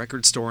used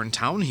record store in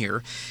town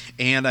here,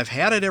 and I've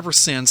had it ever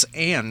since.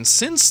 And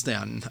since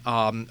then,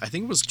 I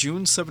think it was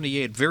June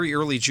 78, very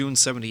early June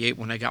 78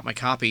 when I got my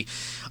copy.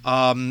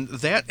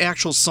 That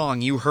actual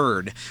song you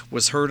heard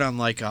was heard on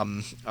like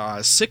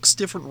 6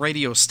 different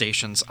radio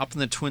stations up in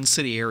the Twin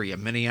City area.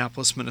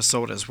 Minneapolis,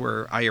 Minnesota is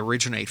where I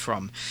originate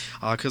from,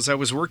 because I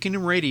was working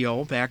in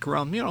radio back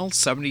around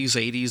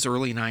 70s, 80s,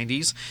 early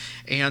 90s,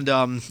 and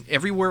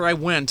everywhere I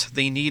went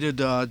they needed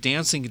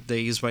Dancing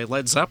Days by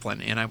Led Zeppelin,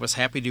 and I was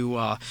happy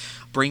to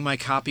bring my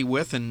copy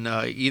with and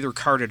either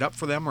card it up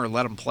for them or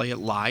let them play it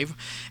live,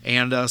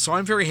 and so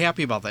I'm very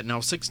happy about that. Now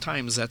 6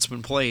 times that's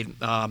been played,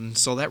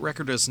 so that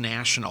record is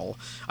national.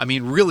 I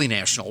mean really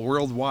national,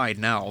 worldwide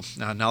now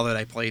that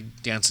I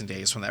played Dancing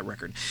Days from that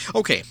record.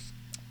 Okay.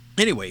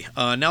 Anyway,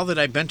 now that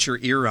I bent your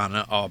ear on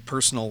a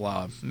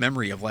personal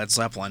memory of Led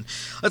Zeppelin,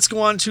 let's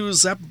go on to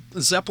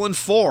Zeppelin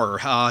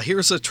 4.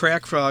 Here's a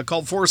track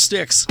called 4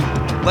 Sticks.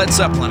 Led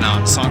Zeppelin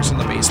on Songs from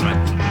the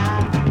Basement.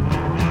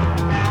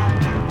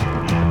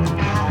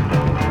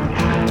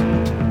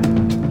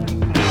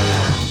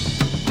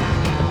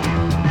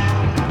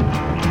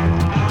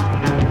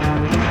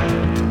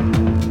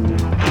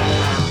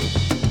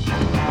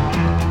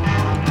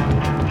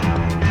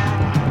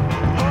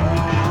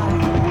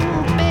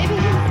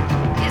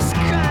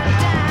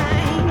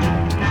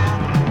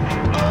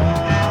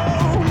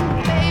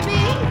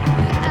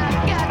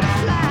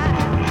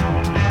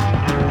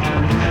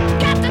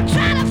 Got to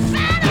try to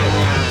find a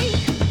way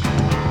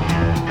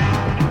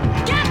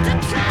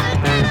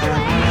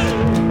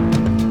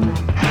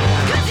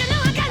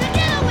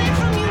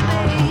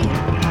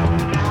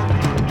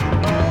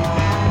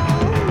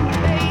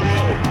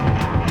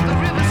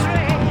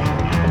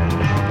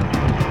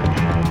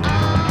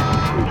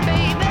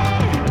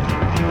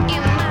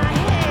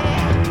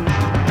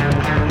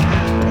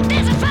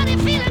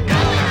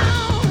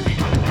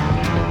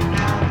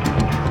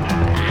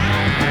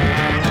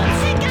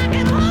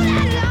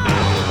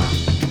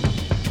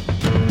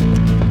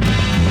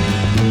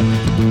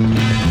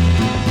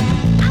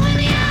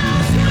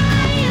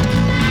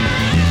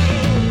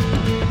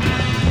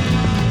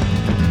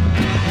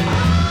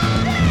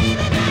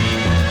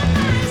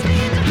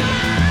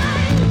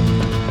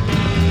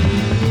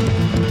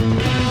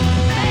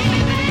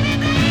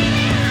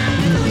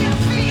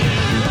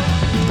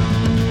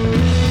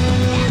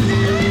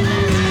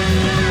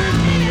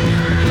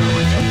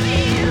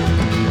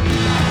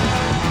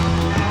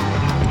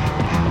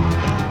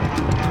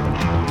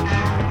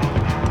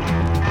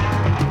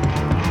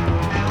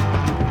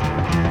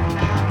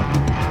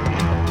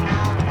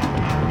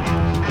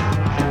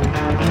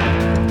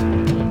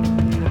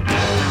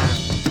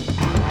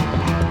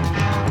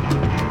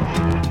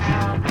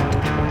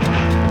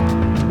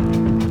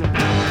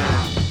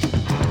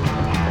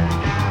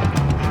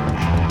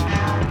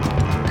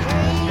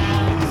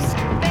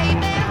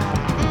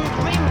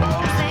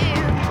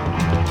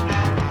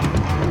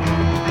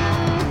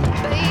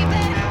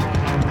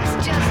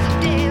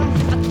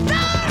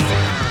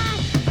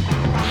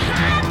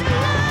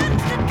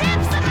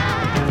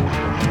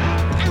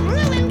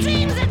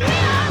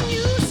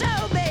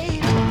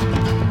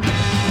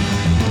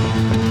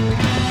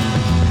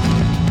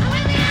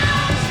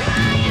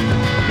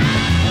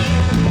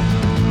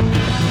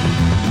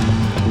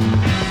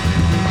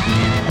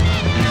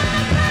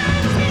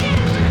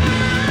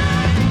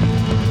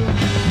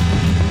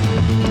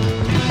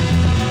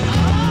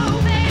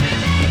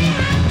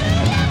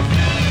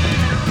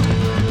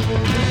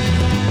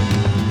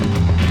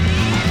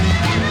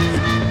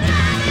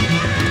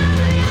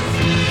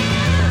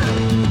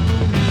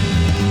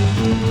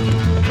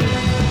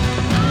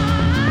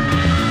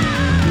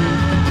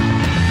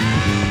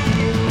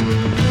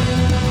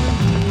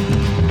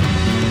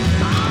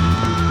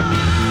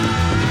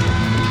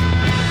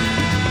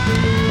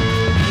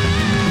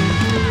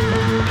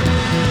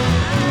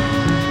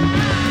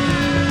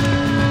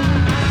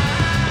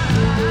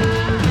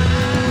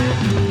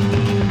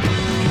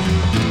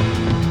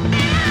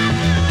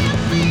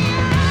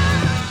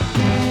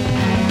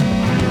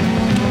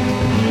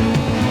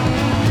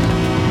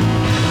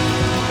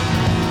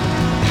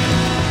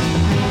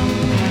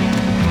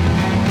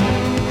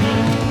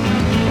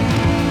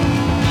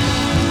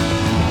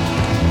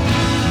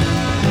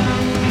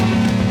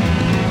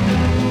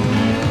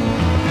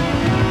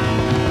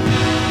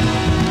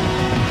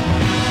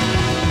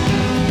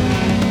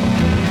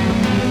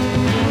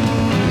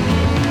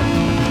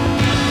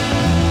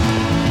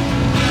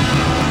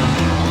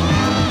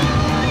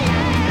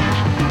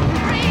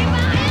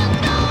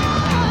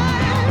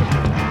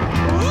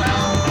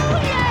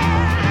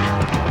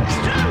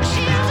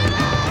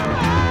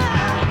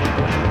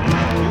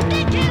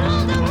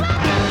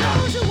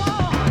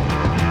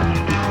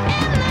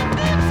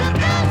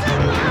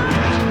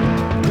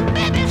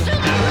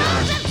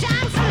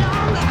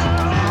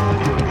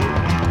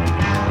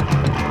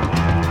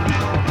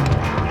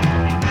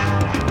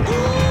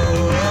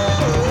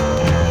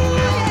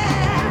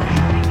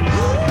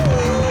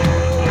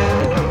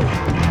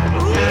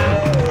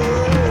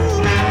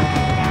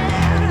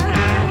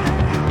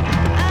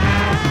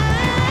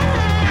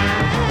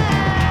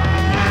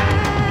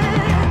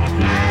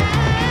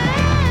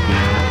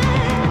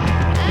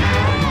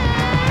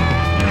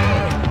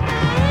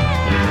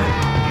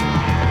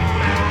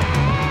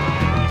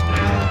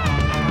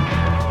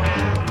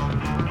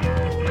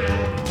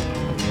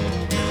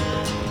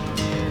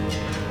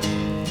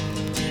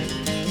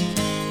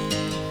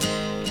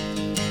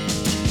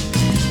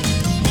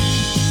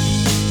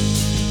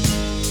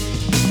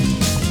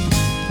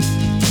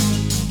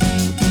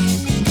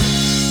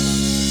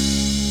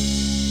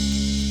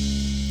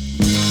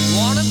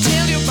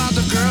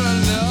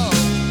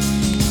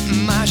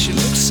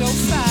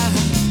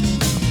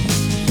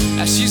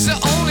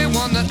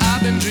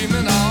I've been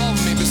dreaming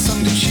of. Maybe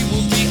someday she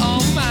will be all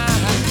mine.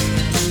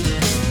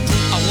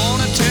 I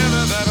wanna tell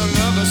her that I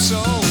love her so.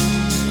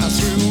 I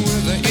thrill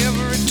with her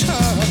every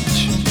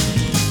touch.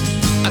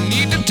 I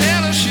need to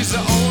tell her she's the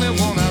only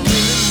one I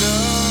really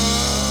love.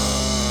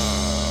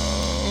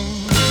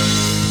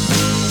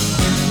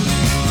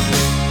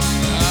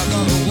 I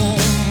got a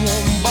warm,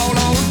 warm ball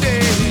all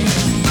day.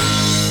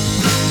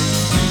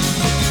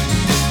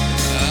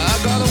 I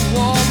got a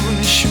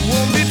woman, she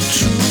won't be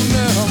true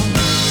now.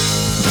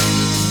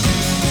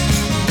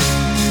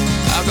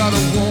 I got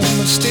a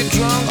woman, stay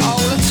drunk all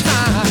the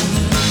time.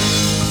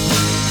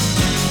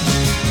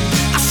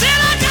 I said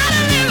I got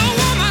a little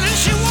woman and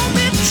she won't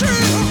be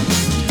true.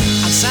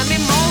 On Sunday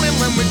morning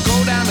when we go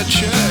down to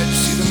church,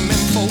 see the men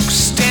folks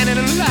standing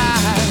in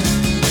line.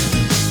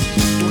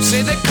 Don't say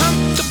they come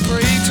to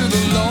pray to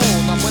the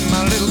Lord, not when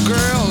my little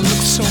girl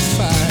looks so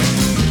fine.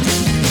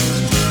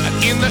 And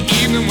in the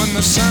evening when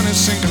the sun is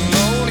sinking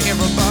low,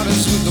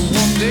 everybody's with the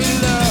one they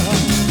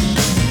love.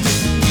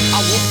 I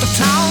walk the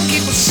town,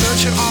 keep on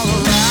searching all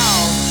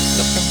around,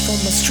 looking for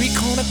my street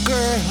corner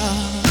girl.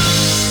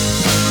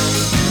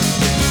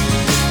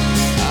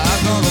 I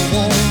got a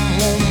warm,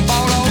 warm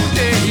ball all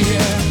day.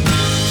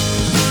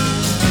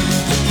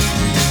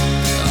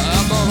 I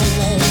got a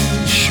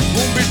woman, she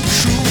won't be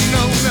true,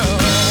 no, no.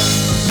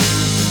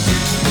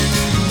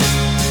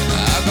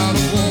 I got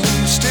a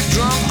woman, stay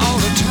drunk all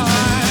the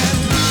time.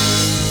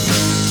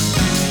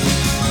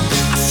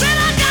 I said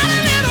I got a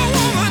little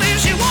woman and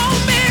she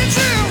won't be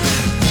true.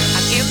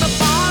 And in the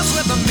bars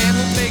where the men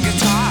will play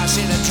guitar,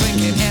 say they're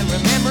drinking and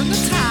remembering the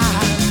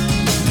time.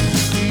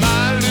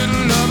 My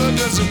little lover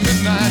does a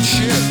midnight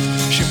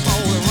shift. She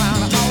follows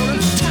around all the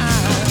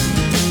time.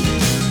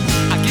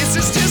 I guess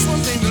it's just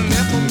one thing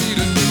left for me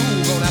to do.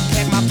 Gonna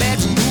pack my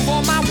bags and move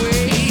on my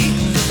way.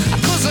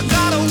 'Cause I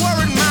got a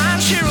worried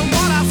mind, sharing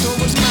what I thought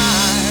was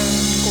mine.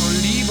 Gonna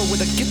leave her with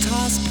the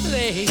guitars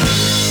play.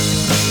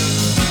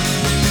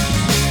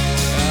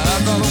 I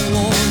got a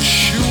woman,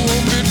 she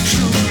won't be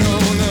true, no,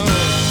 no.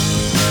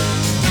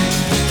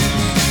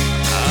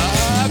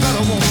 I got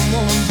a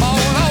woman, ball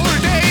all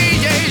day,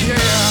 yeah,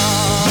 yeah.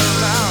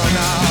 Now,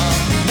 now.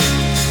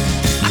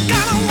 I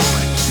got a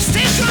woman,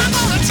 stay drunk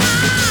all the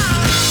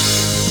time.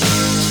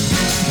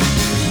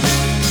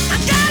 I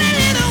got a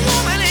little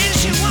woman and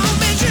she won't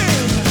be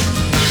true.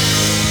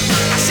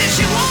 I said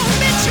she won't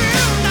be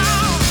true, no.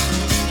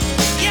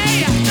 Yeah,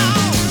 no,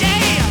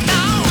 yeah,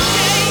 no,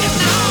 yeah,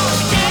 no,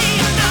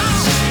 yeah, no.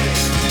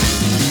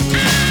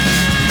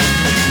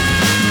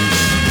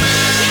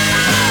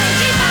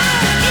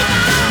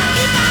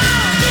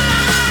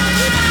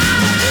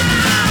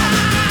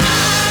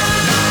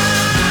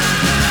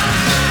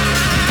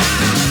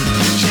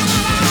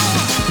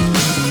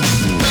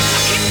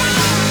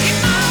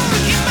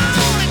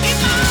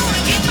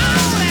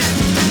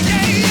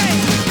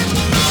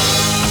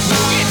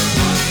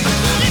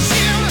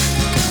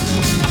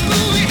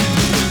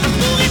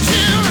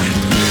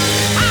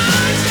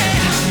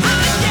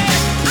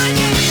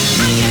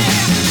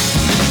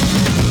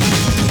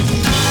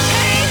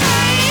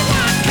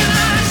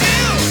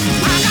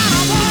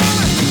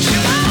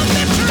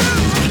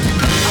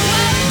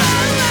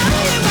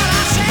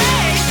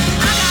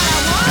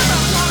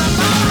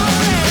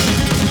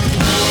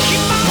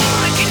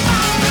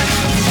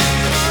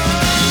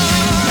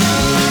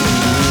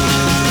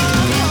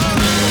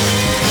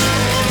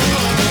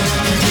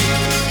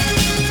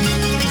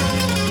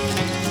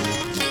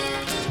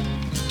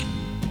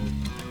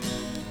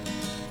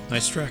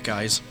 Nice track,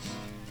 guys.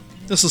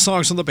 This is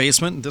Songs from the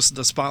Basement. This is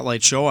the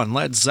Spotlight Show on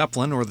Led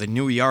Zeppelin, or the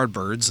New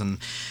Yardbirds, and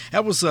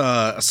that was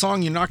a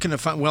song you're not going to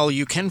find. Well,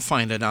 you can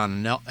find it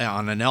on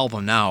an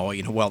album now.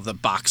 The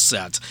box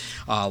set,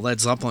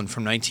 Led Zeppelin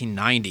from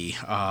 1990.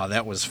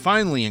 That was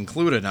finally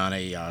included on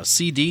a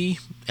CD,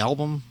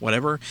 album,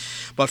 whatever.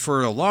 But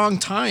for a long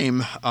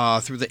time,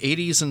 through the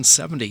 80s and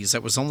 70s,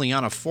 that was only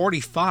on a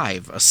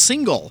 45, a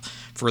single.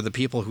 For the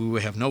people who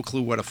have no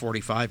clue what a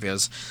 45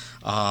 is,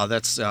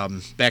 that's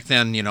back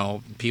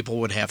then. People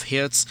would have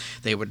hits.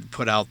 They would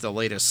put out the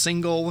latest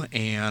single,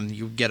 and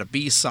you get a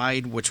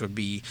B-side, which would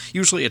be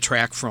usually a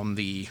track from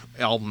the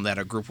album that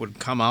a group would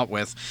come out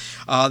with.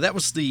 That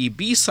was the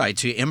B-side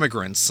to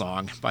Immigrants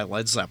song by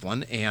Led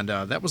Zeppelin, and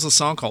that was a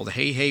song called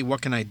Hey, Hey,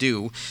 What Can I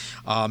Do?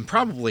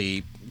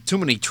 Probably too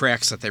many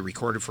tracks that they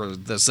recorded for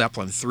the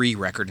Zeppelin 3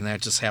 record, and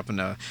that just happened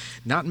to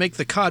not make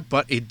the cut,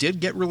 but it did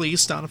get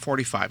released on a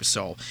 45,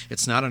 so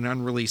it's not an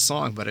unreleased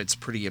song, but it's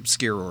pretty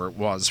obscure, or it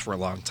was for a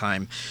long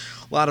time.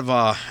 A lot of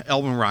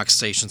album rock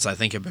stations, I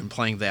think, have been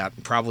playing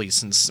that probably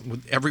since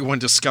everyone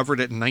discovered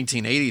it in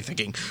 1980,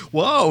 thinking,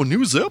 wow,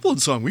 new Zeppelin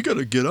song, we got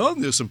to get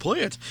on this and play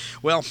it.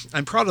 Well,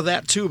 I'm proud of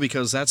that, too,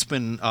 because that's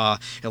been, at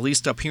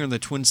least up here in the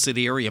Twin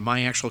City area,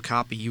 my actual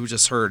copy you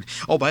just heard.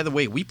 Oh, by the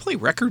way, we play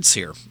records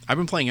here. I've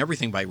been playing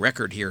everything by record.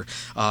 record here.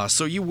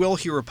 So you will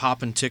hear a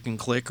pop and tick and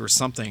click or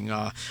something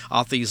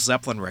off these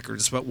Zeppelin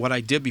records. But what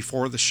I did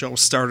before the show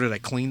started, I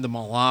cleaned them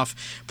all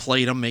off,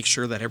 played them, make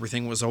sure that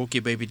everything was okay,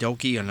 baby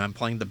dokey, and I'm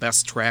playing the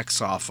best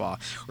tracks off,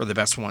 or the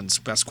best ones,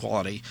 best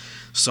quality.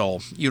 So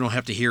you don't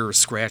have to hear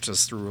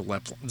scratches through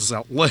Led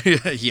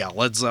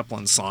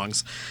Zeppelin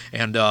songs.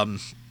 And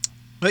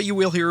but you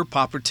will hear a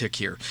pop or tick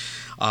here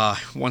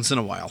once in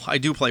a while. I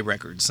do play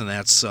records, and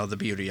that's the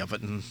beauty of it,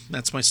 and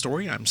that's my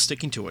story. I'm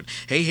sticking to it.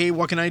 Hey, hey,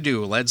 what can I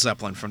do? Led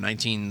Zeppelin from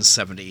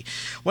 1970.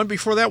 One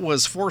before that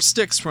was Four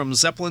Sticks from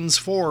Zeppelin's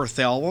fourth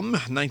album,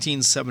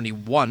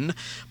 1971.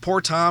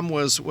 Poor Tom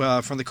was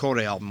from the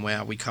Coda album.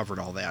 Well, we covered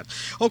all that.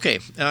 Okay,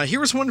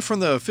 here's one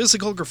from the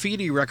Physical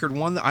Graffiti record,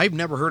 one that I've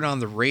never heard on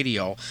the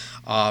radio.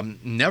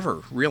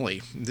 Never,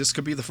 really. This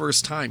could be the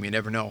first time. You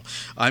never know.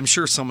 I'm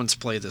sure someone's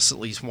played this at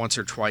least once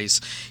or twice.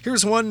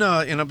 Here's one,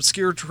 an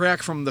obscure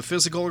track from the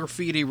Physical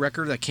Graffiti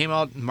record that came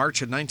out in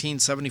March of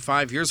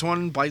 1975. Here's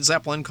one by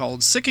Zeppelin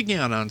called Sick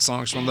Again on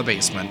Songs from the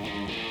Basement.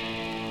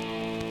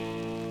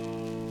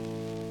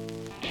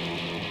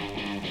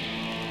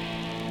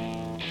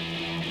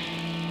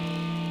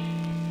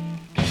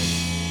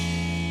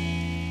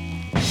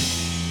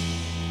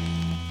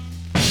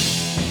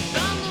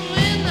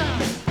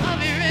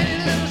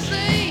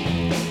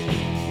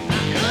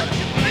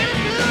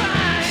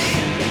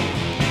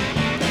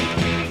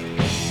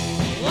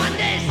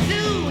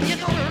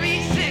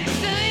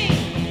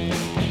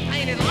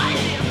 Ain't it light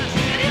in the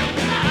city of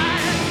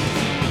life?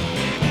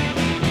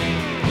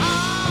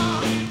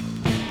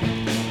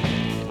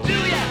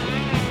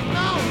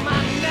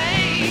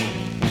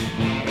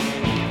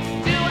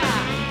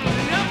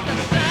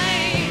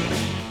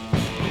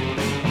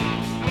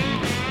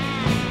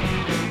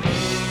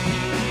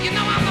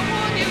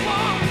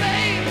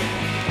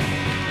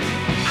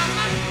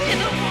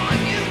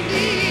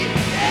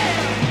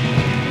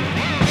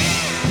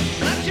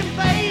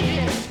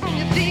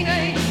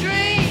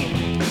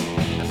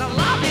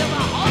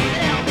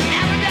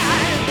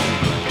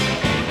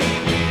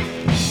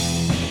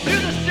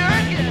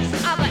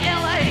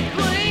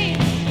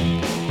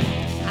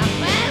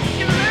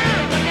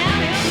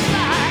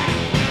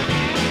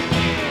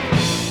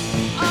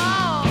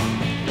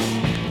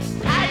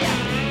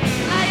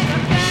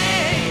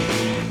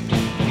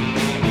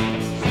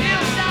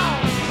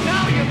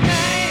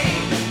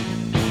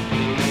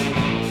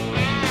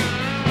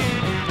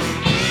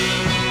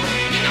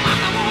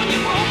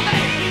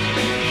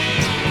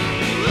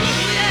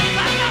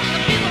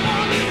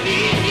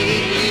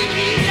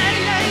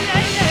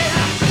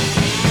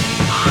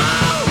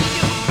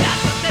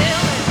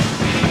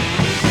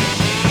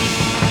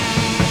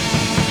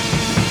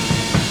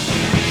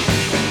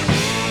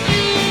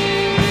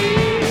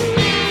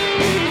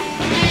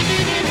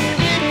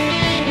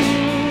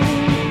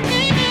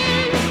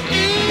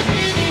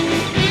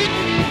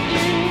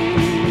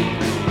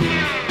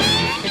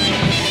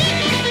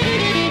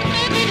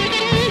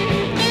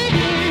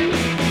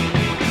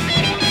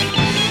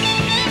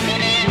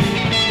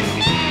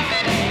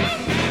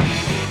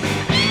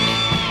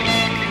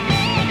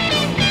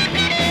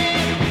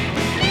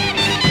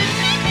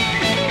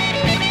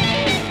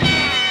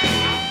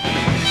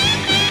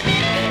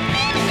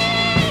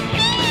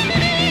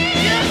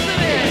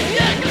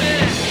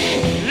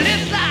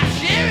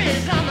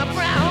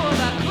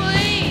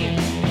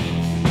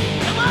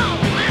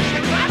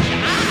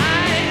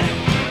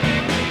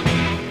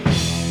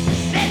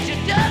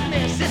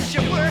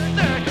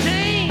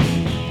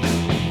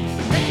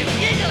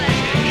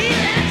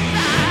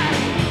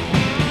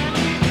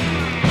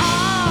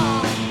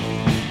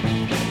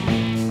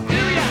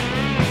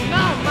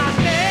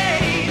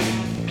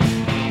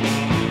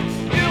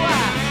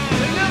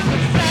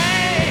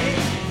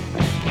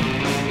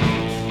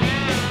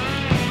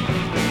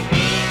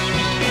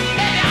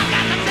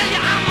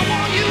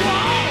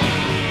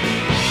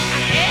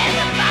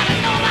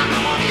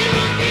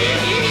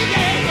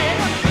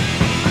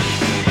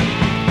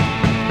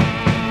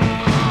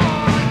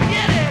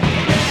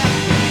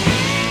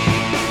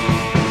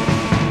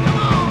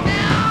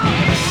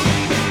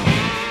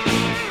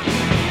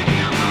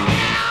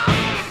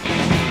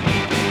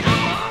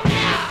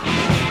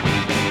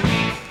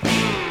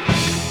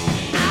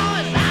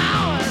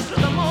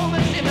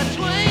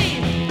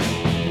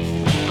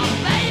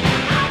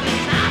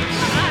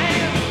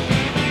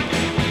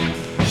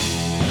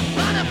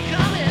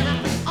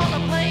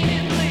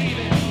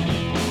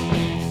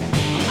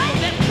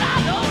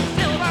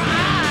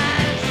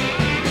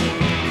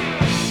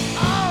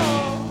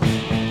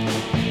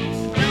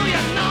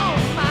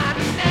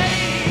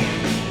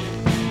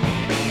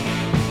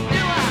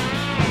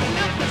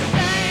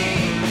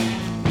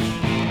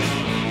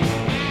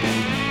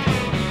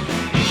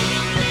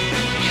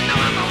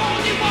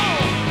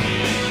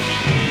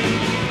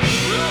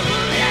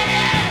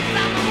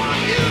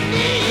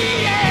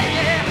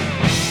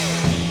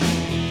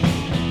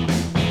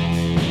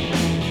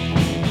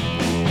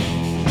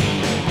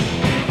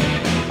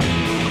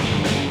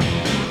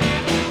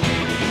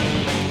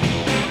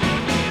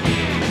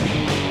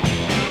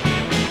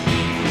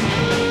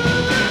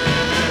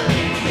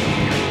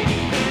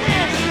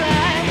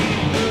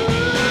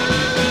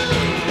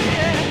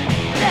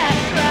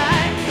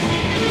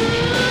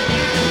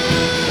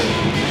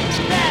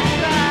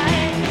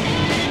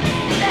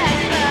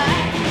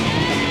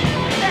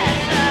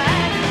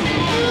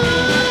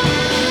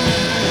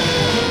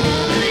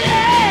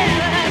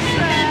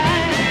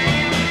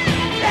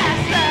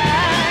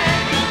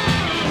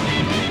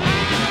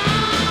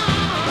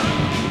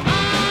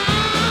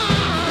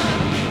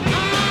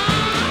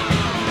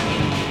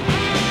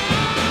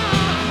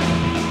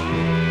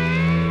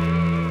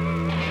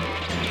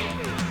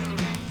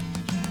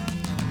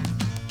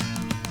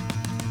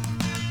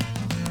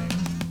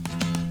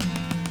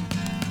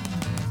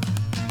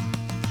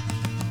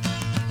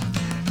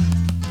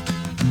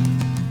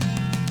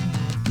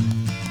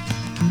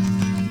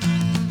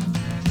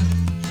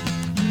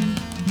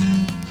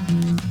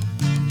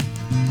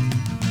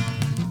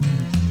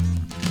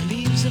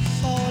 leaves are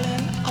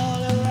falling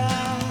all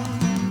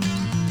around.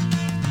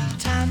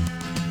 Time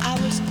I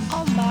was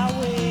on my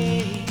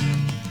way.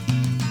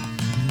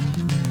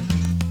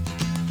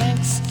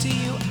 Thanks to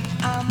you,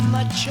 I'm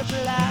much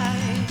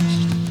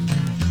obliged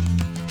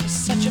for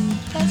such a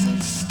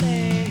pleasant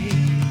stay.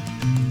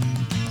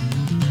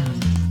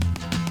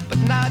 But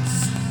now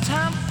it's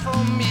time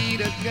for me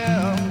to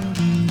go.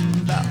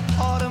 The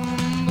autumn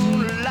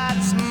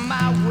moonlight's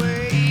my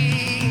way.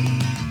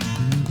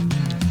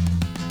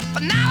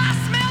 But now I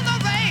smell the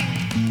rain,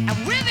 and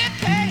with it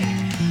pain,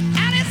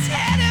 and it's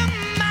heading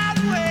my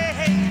way.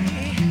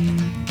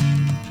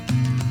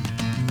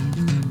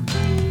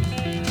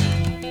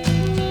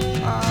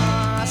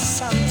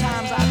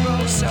 Sometimes I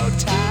grow so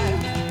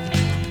tired,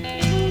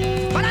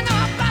 but I know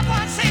I've got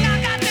one thing I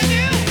got to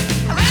do.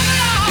 I ran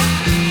along,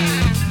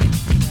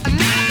 and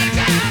now the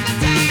time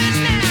is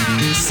now.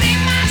 Sing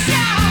my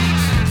song,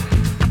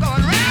 I'm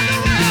going round the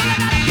world. I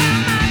gotta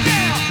find my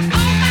girl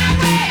on my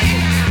way.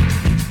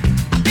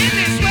 I've been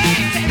this way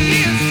 10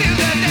 years till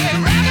the day.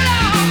 Ran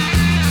along,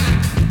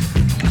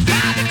 I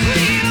found the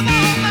queen of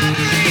all my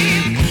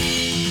dreams.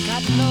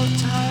 Got no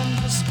time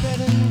for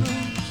spreading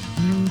rumors.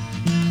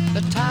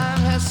 The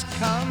time has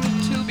come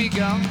to be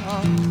gone.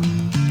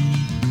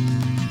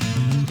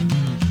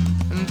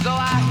 And though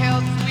our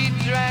health we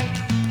drank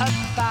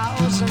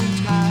 1,000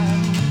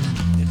 times,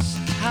 it's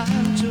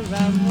time to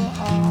ramble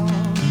on.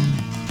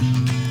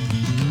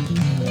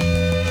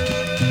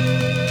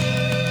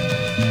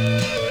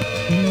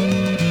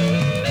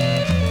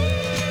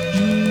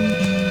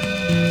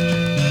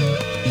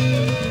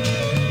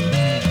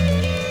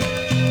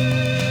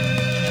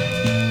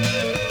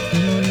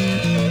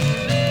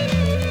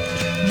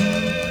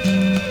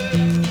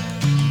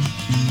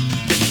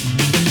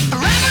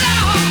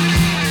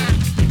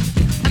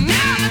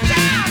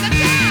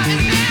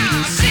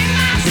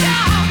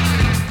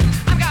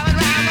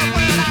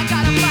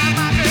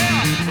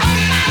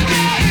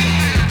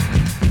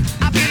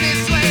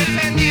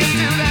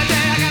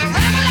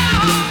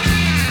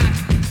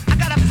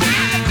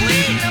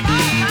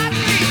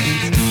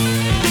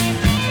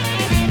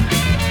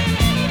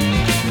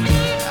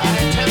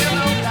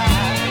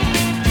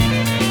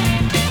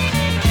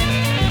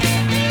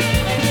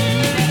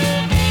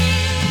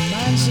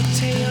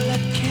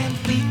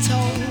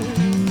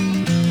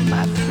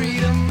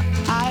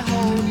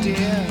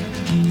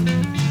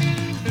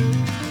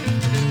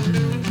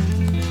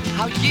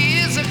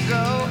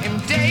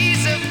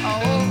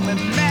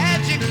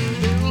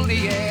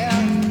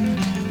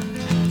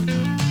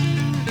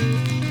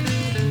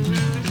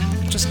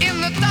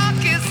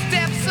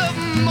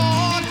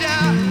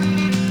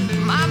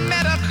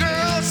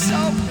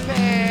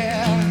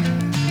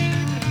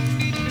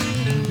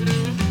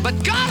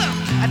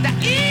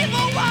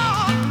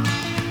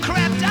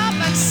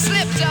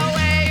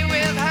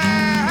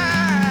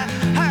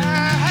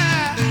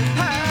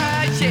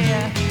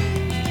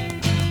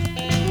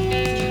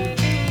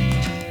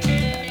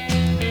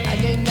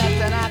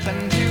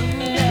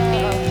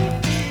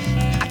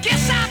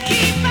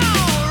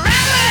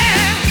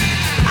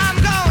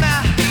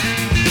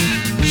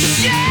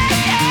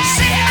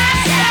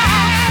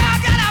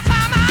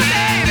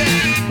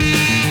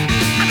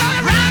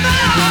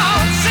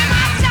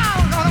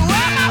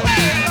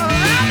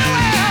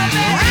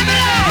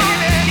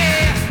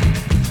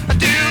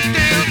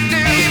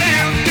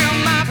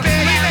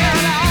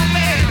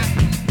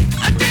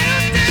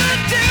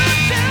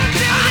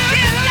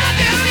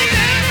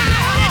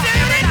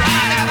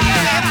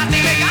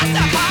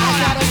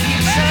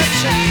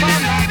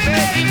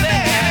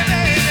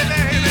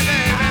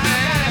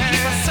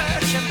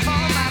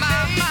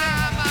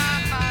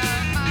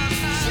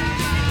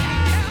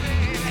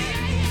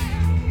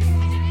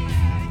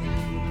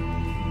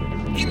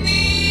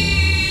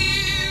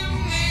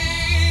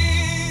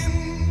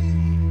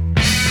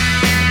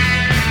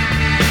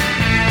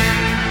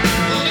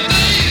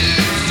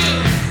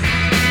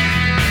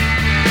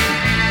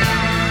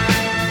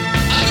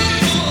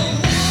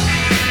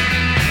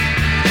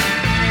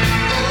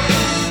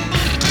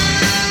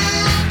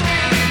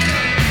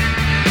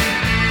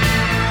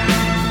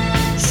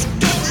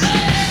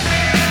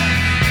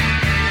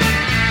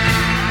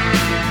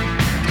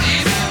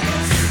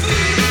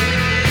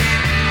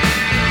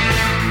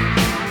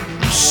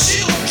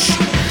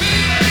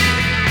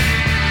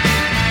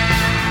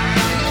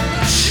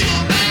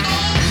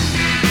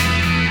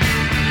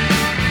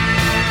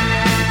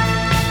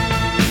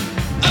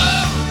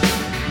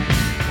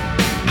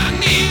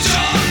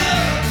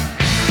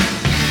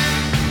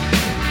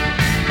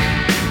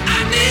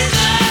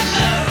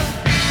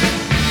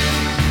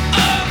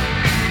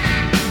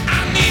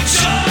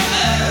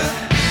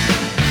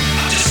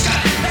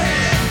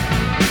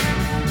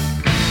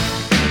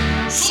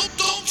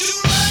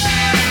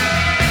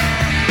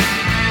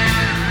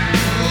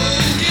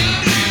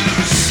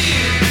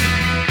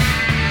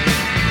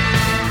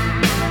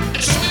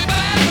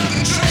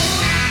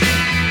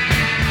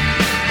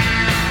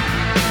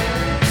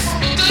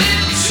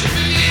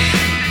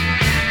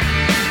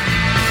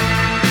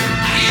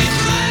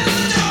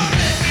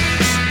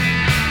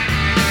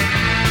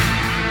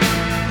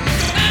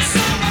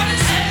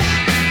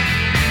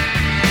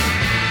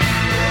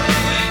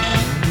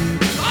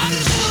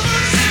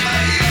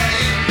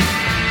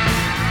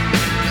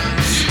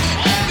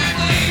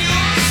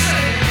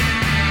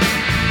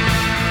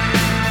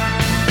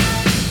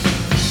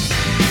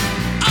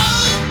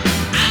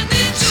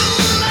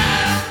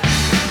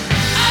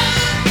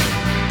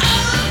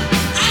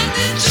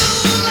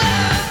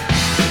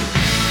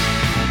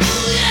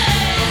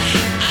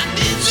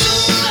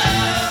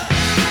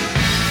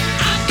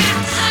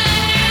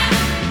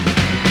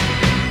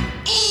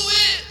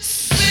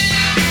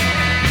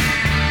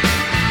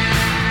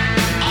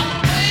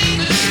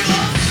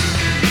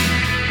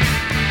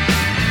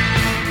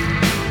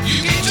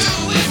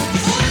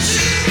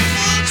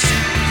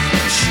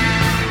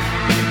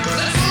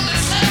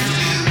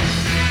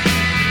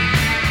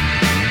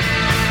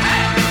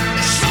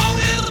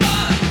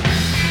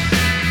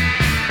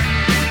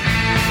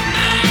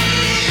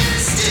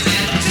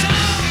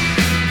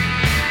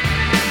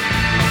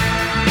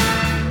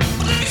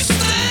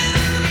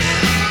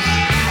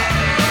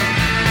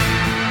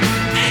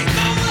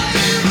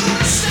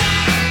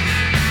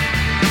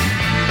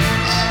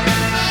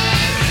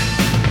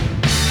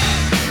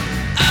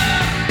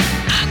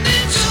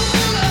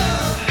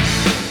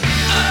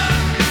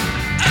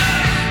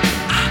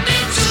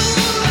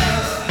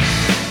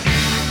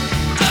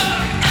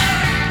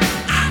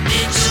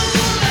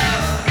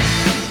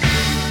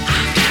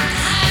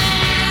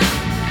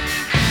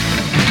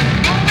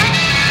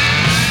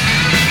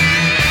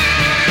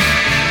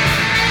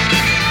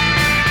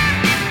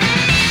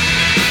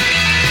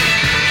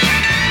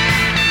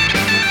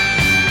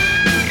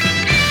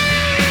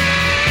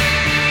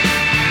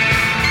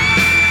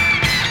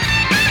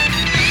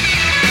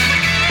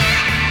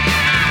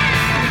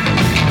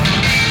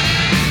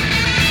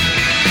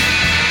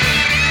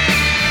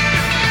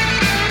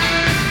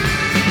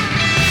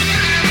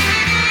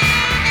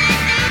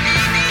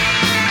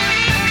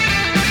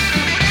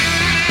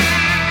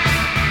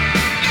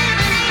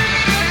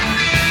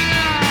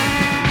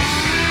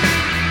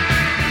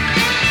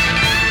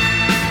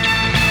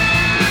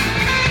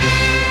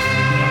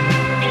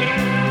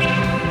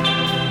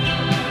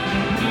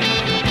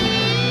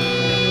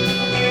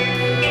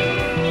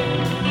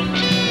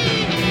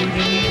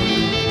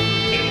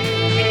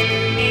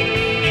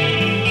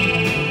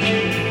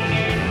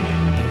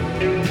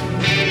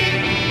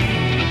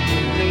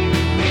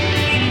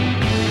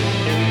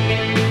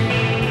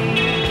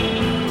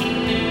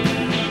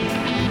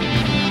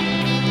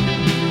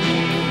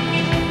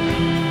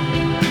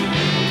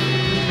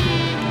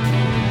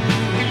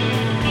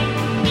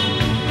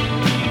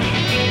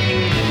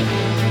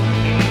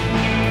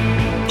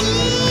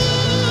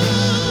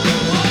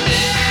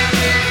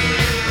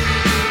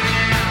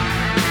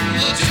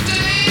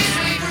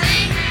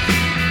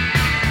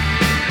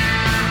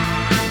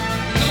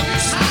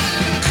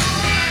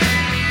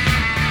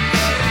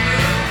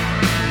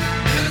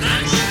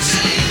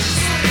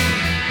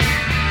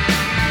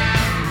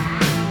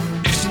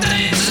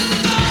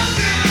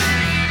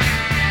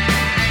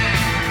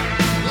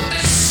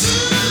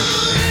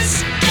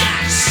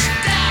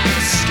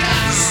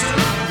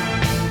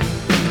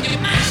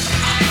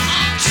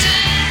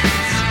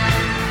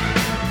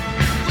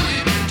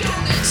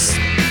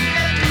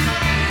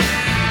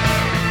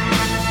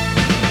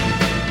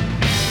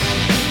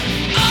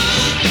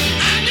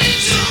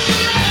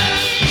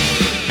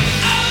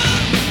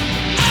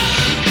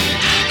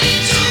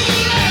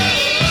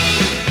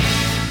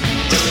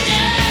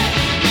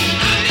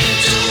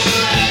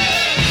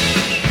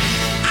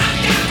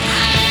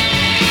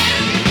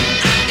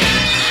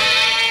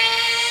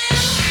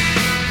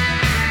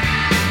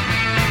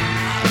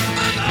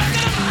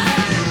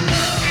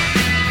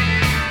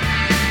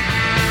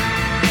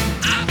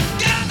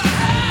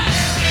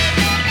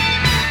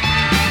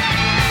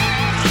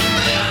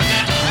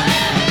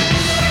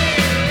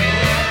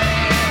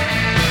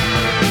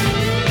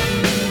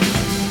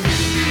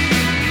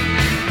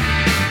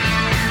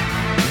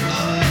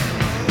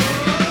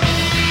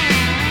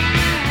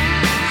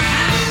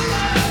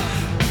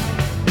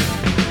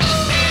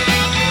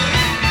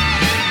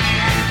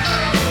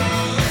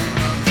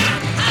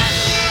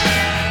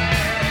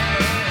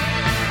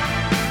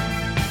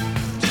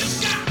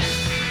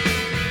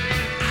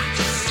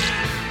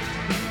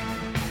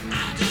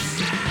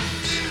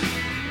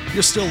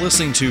 You're still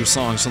listening to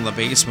Songs from the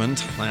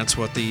Basement. That's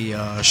what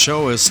the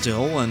show is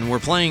still, and we're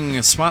playing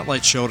a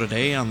spotlight show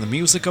today on the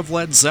music of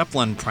Led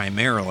Zeppelin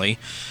primarily.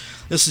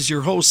 This is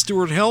your host,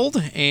 Stuart Held,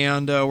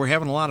 and we're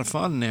having a lot of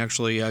fun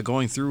actually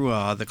going through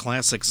the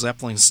classic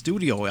Zeppelin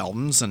studio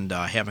albums and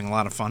having a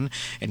lot of fun.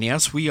 And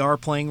yes, we are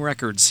playing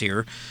records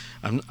here.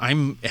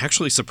 I'm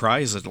actually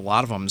surprised that a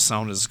lot of them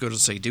sound as good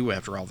as they do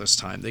after all this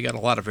time. They got a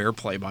lot of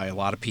airplay by a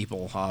lot of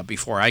people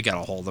before I got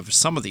a hold of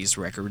some of these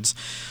records,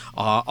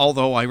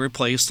 although I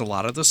replaced a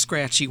lot of the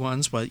scratchy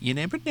ones, but you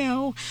never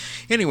know.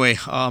 Anyway,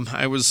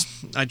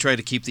 I try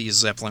to keep these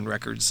Zeppelin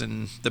records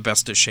in the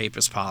best of shape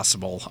as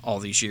possible all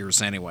these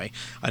years anyway.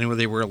 I know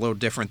they were a little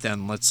different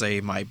than, let's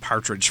say, my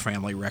Partridge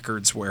Family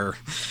records, where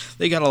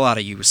they got a lot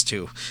of use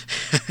too.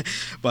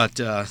 But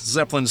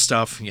Zeppelin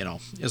stuff,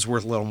 is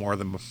worth a little more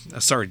than...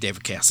 sorry,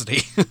 David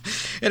Cassidy.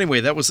 Anyway,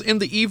 that was In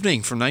the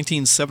Evening from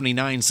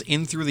 1979's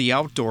In Through the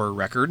Outdoor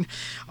record.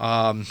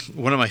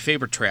 One of my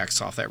favorite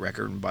tracks off that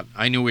record, but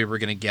I knew we were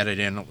going to get it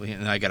in,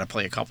 and I got to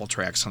play a couple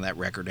tracks on that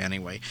record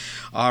anyway.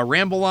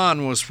 Ramble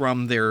On was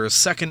from their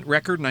second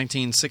record,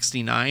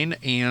 1969,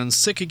 and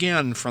Sick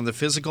Again from the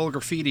Physical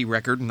Graffiti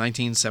record,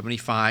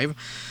 1975.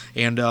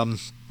 And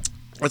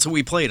that's what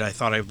we played. I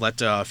thought I'd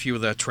let a few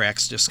of the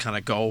tracks just kind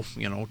of go,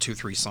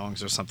 2-3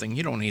 songs or something.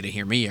 You don't need to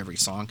hear me every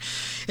song.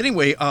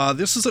 Anyway, I'm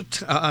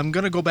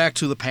going to go back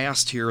to the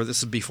past here.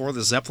 This is before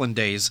the Zeppelin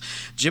days.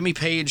 Jimmy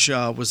Page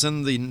was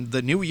in the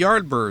new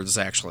Yardbirds,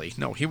 actually.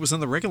 No, he was in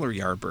the regular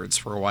Yardbirds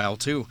for a while,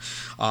 too.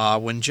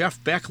 When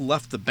Jeff Beck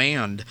left the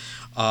band,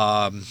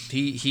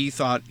 he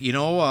thought,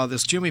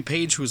 this Jimmy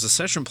Page, who's a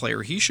session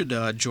player, he should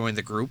join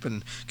the group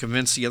and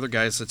convince the other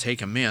guys to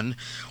take him in.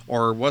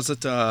 Or was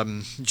it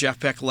Jeff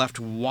Beck left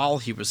while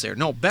he was there?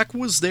 No, Beck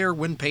was there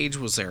when Page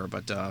was there,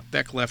 but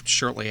Beck left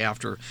shortly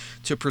after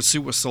to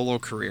pursue a solo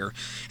career.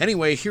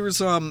 Anyway, here's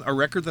a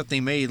record that they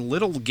made,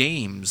 Little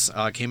Games,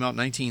 came out in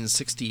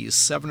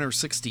 1967 or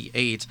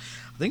 68.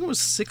 I think it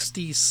was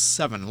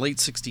 67, late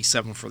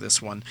 67 for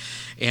this one.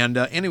 And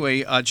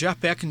anyway, Jeff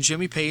Beck and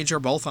Jimmy Page are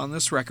both on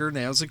this record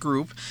as a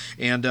group.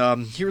 And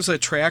here's a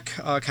track,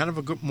 kind of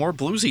a more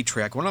bluesy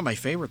track, one of my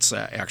favorites,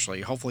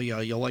 actually. Hopefully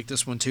you'll like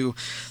this one too.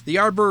 The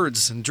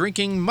Yardbirds and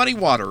Drinking Muddy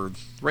Water,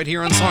 right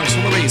here on Songs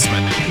from the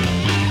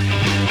Basement.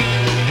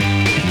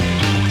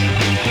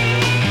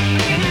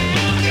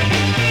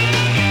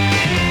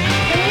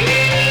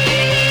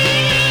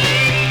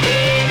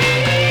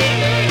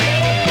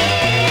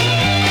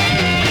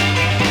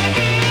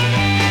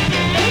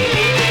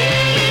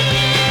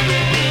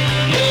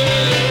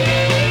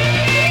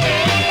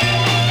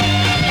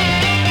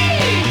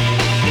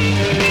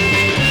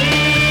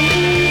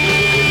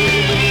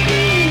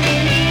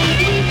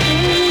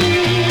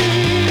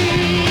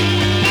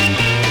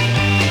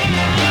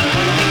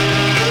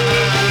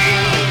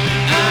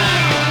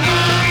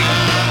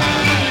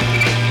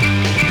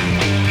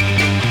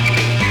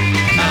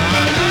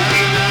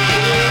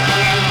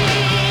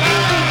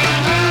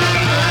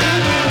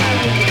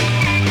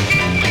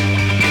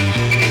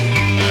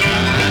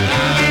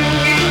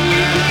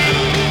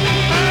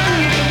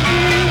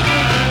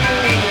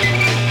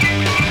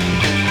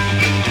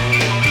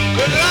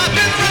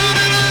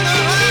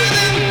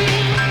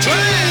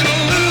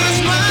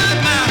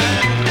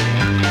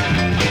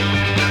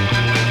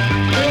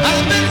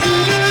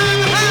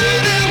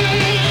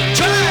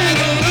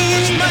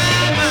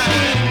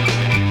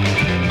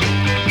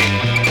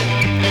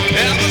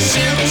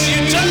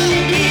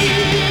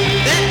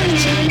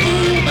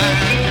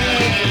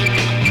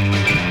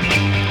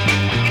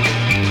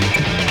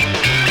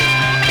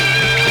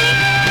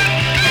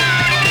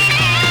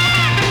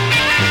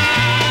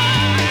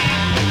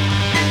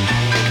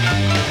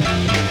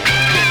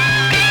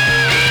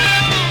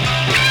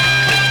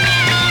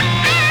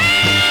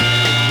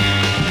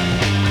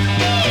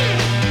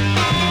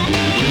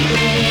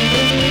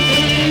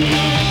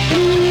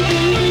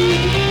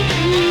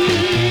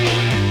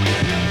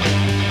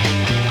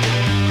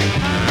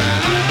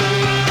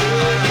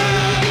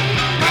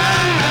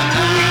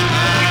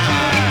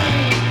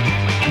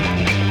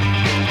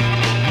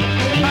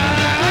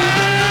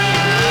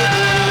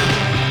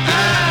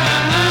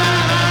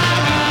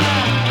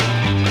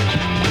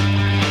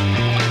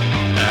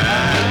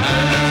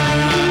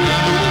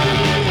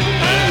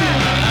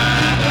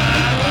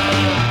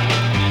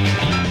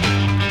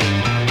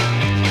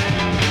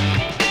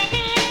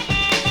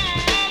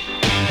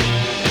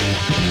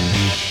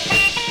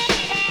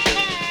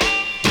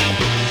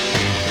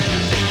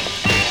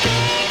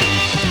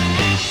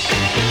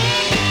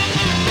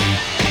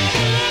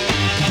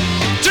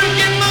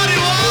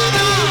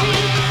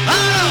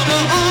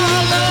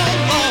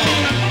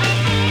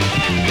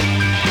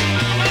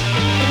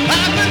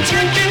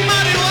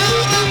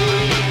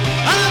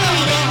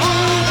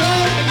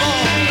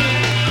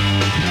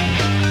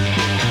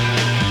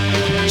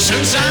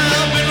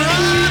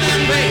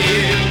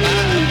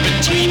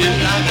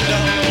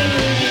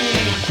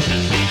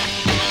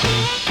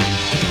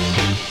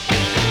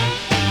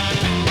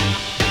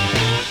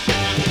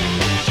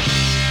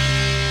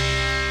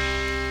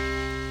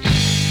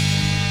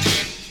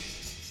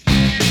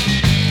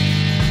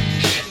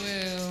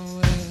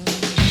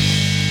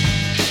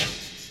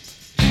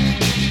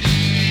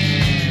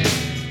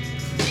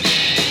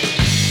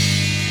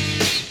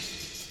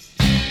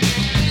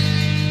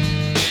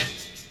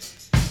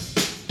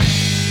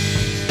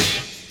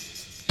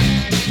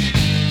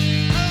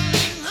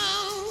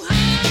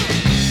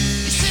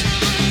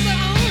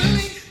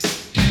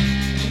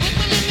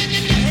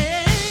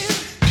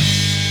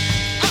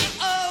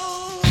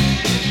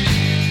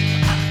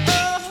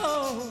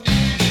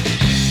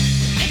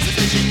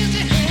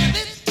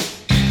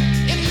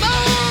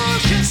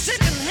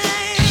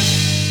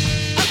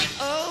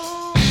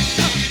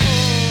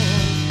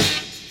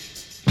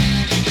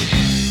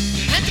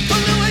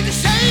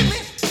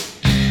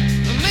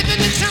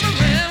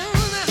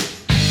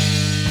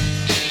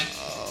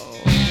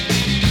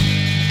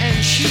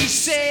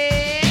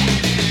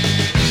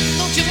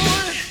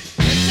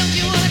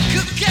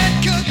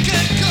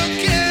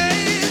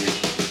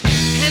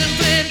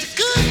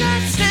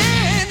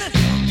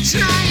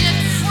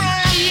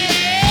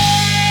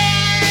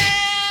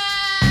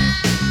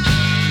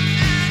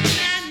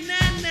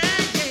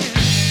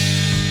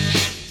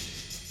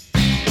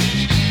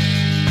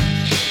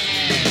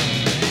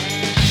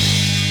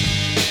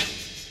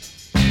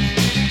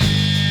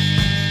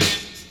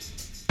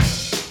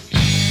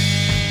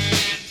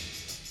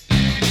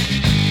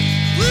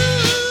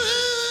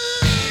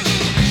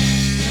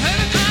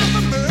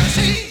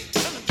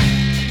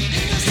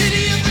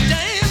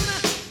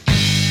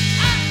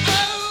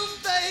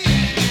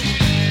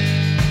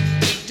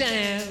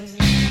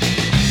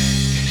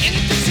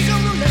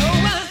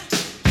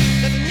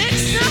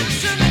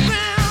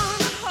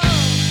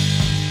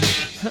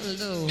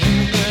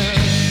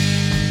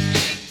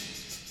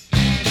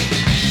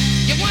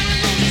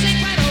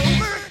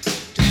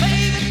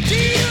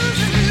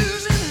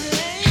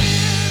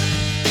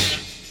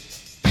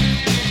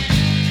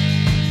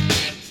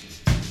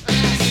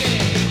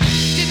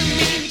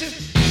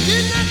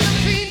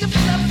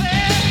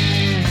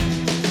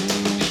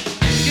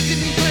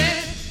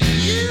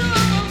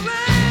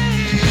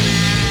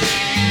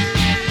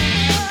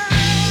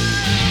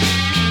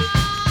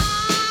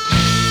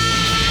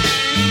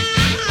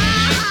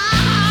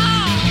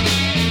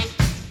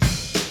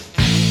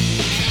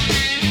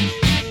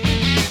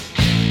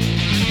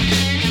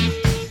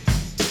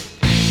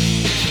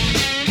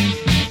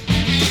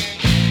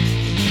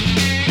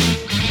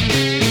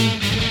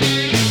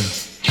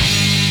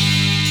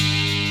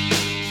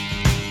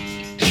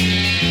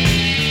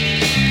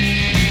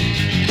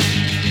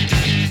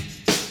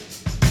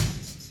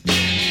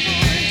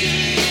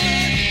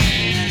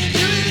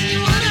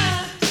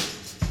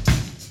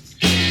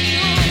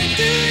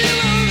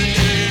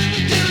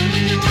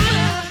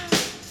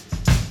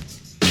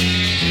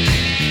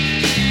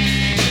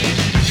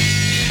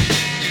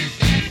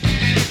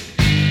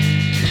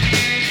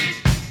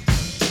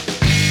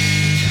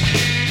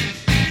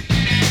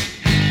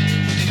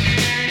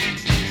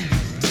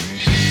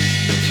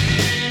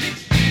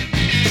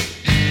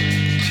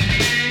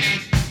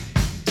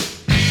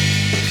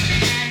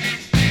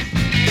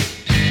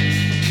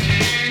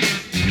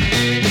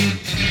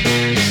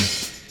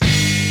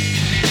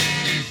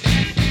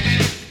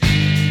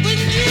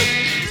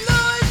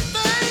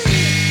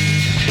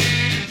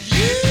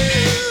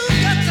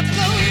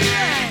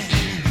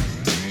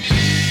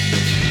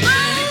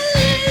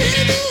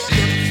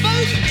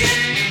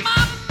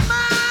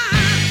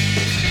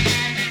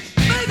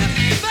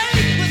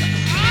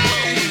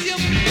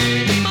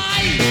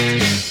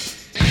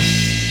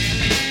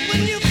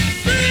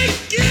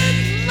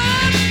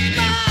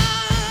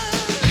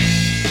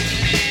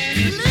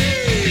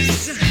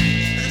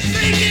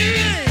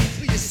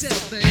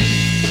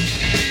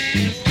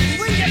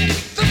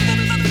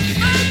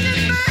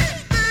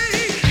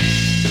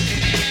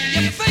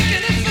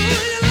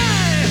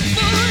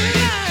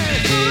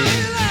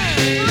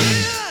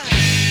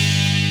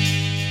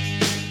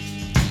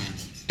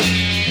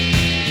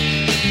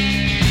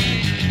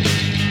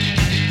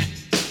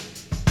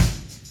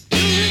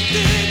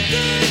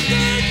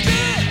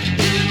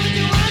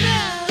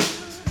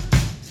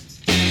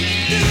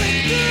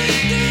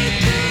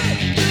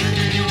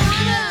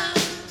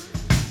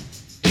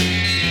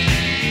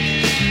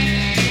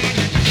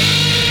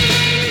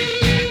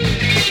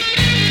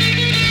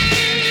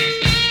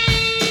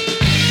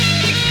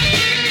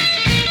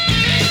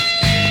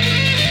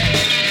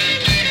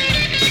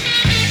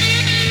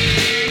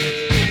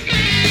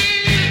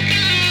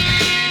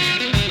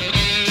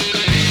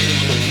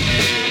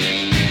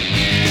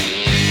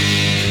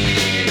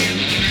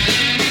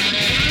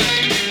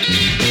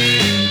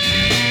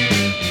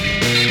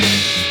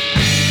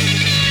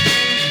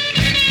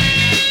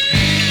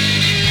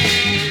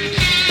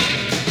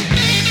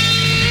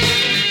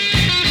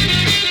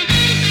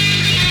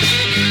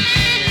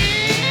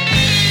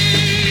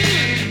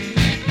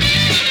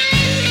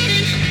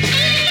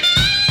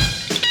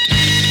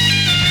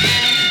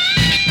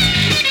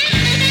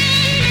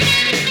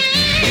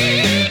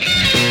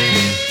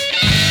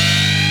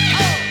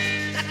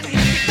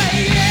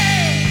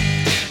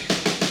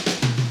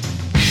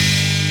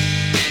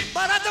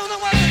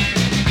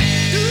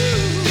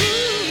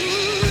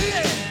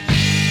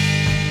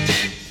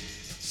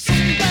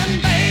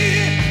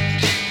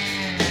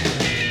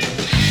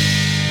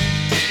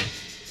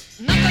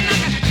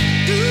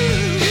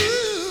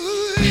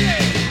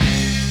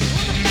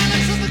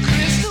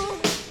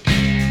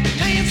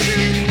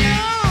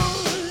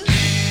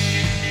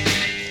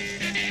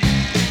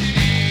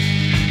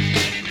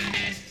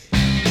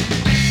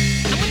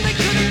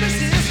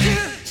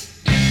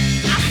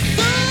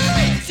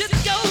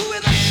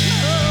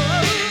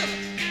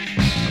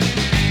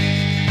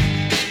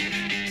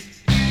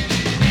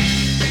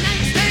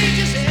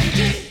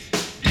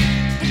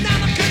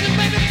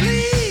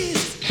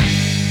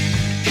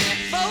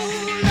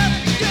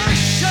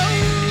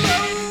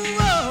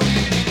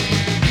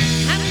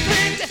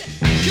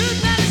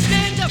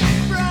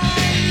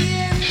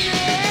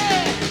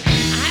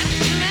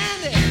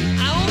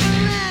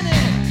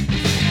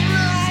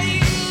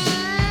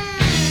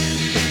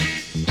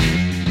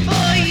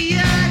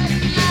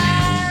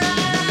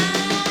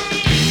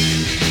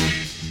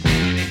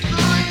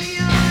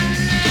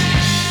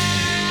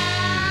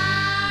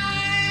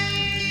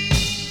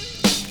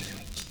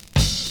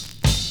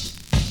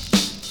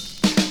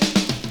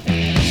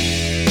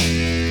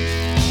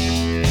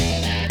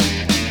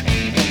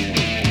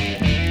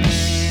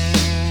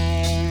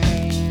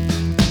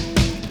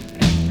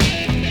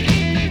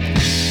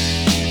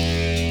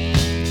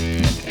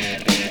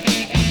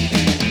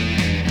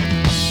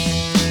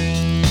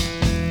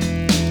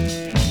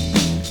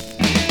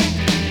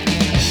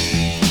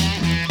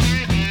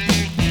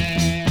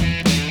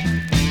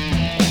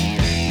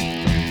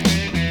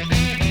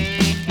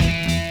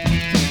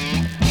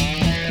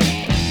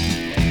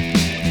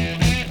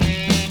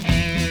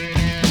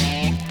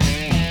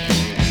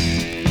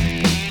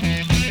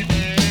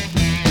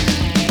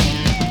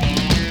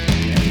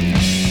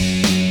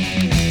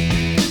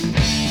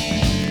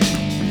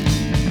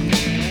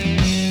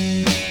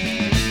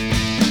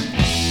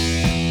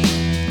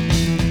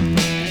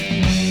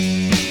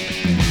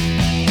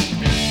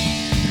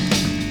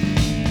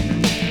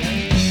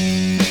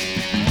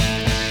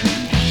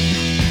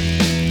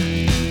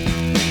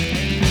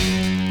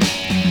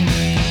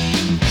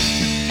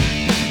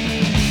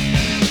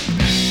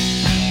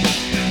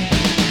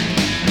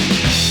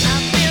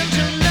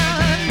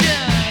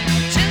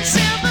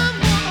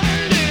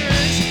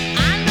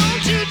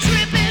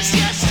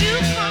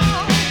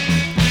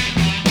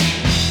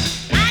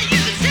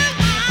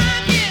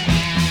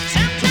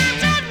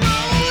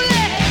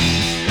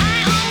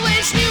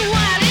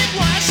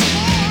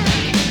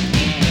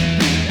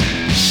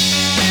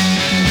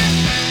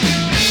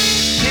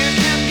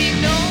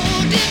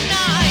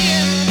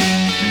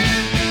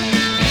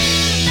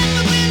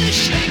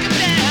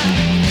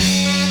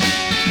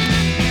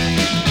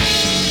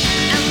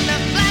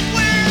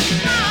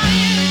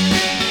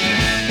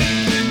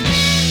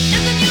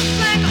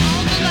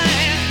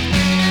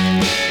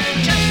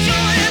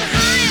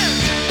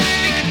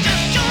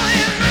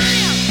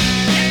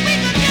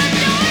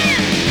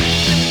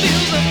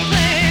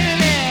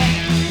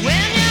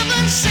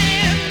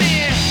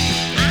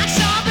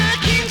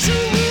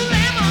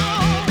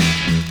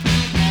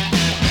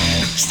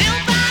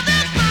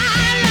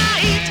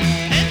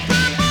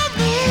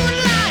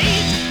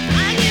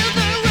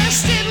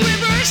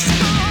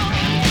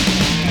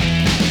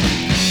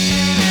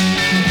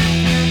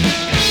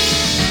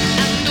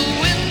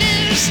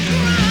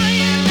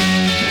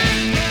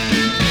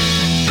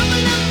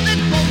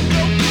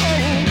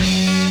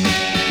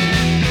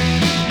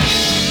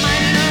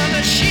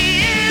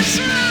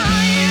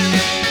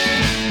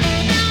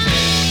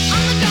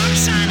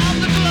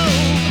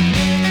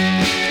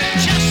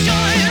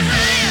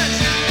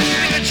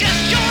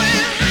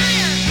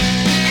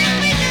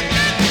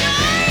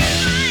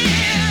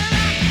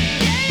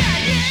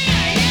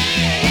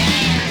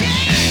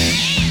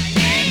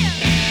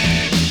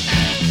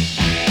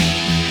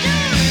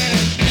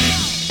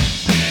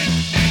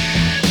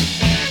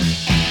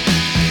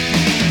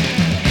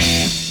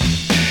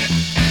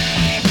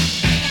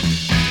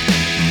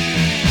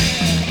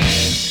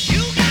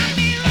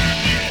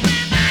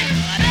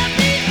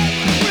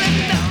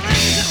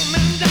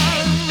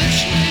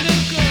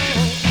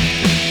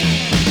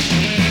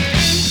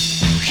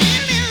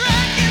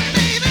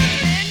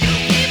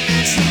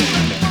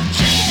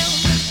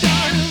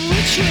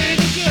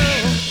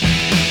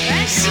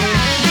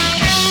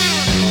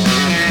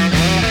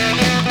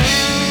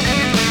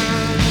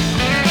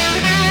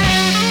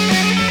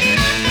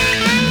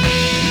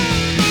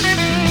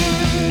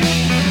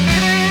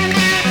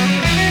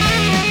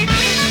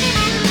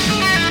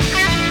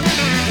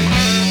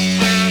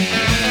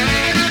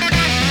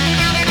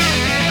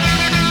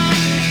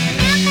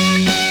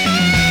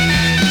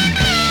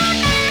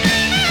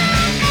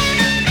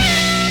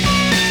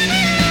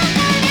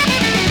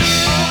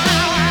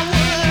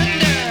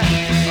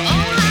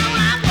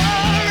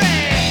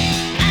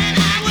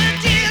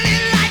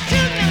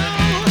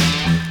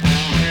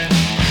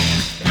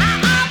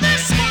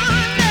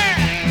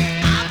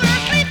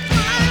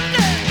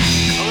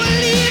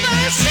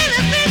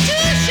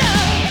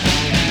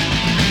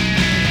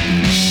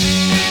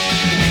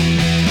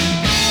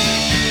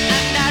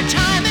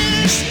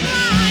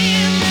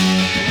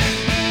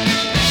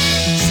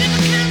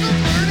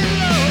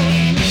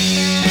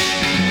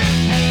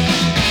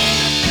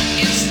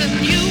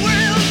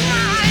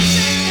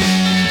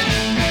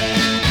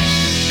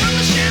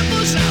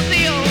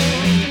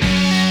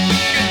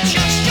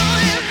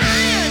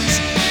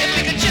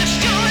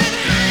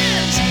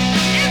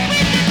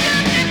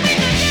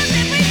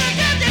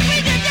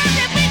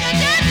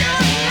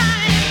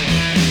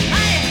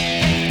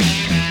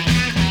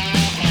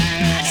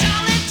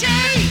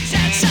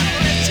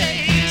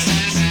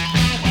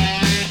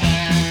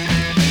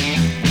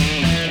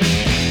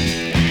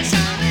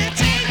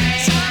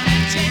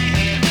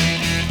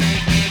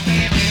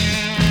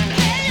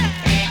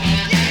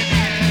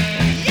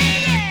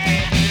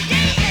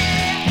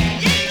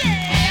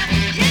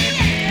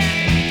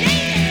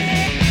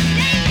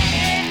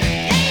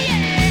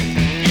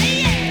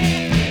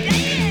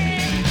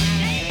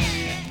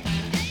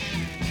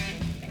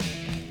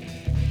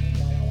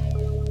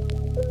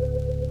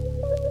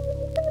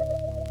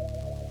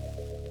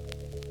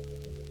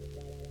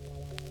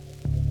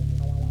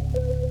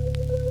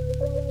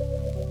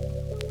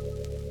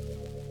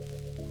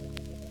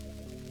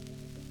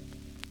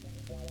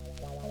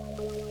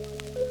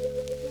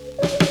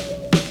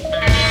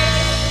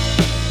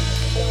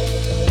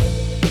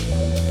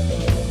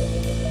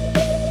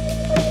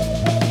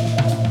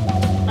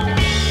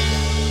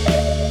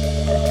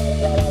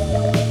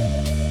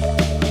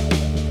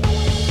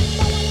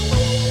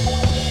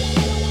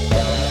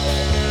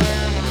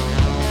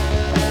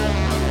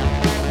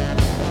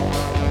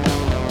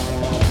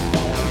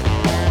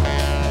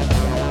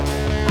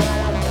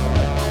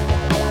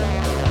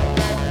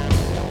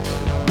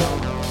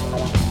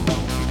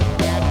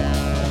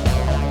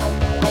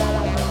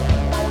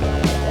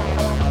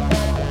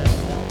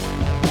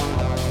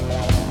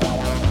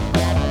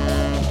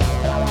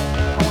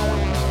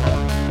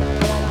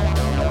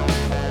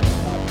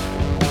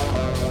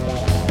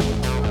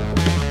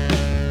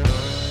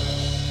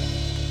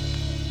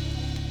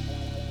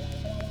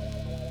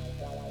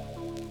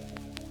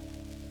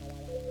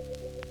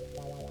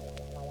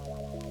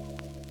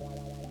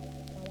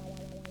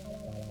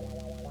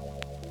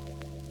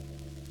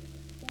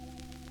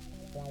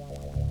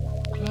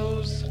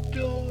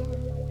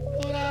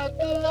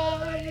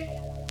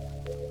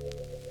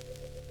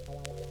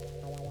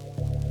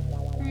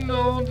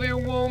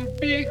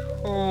 won't be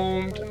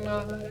home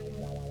tonight.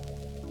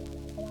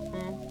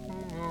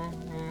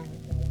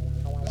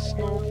 The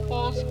snow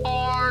falls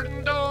hard,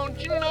 and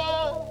don't you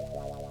know?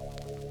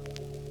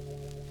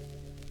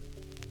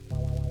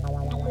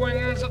 The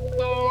winds of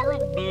Thor are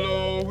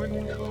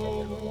blowing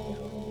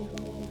cold.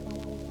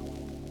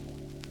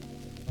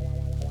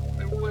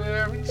 They're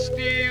wearing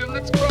steel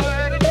that's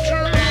bright and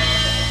true.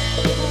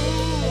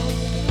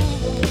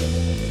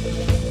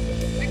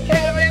 They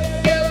carry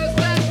news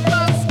that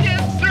must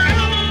get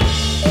through.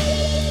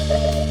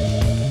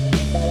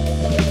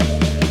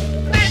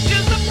 They're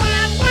just a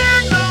path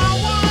where no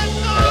one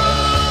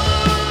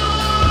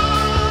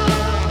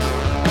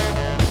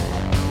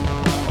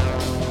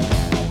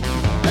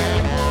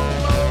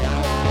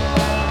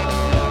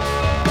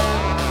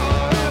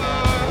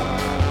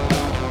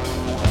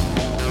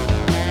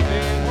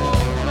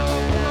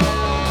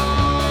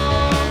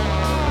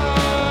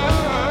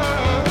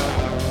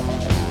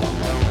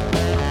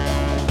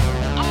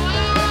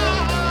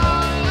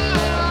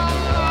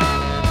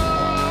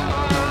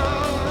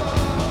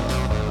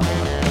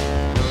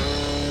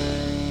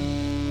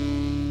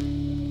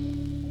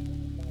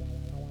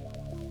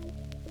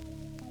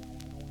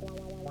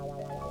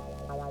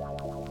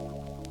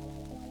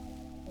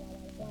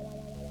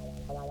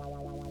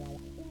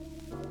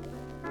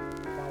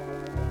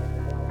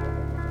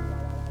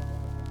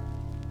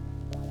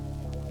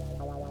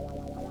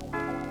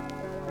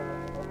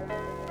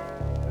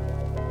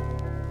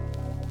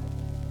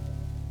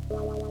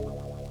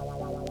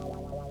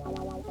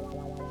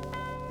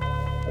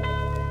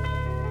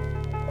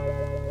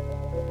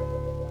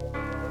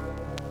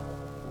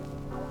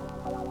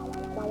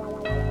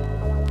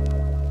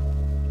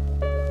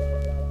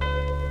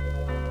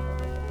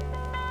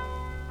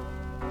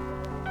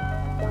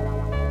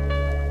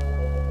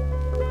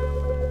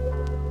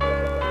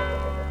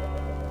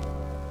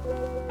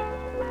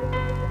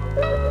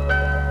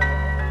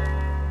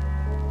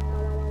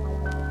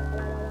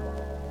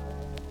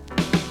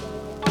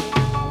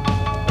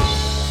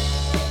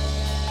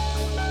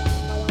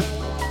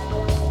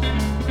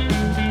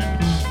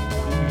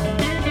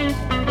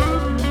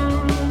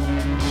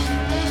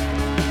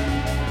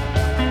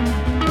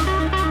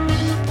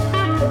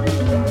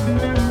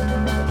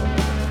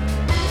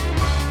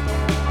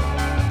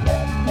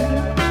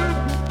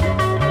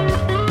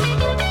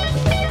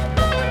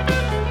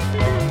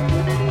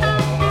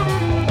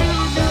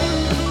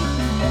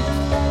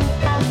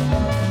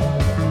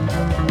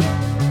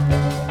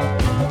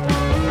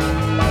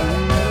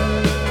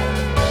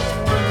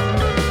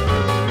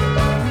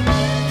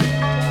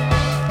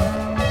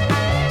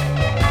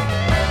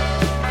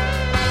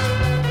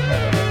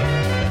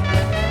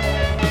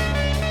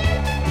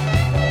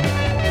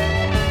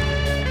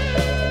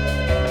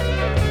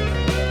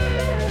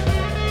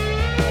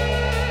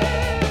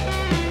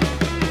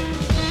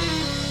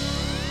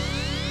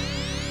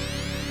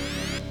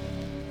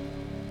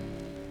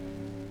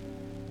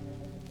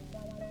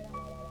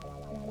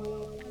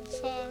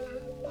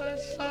side by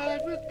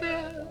side with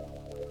them.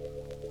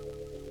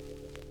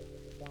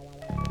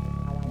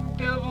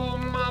 Devil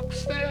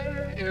mocks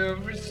their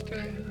every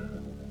step.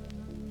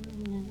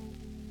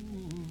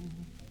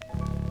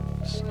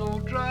 Snow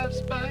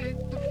drives by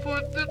the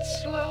foot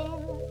that's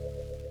slow.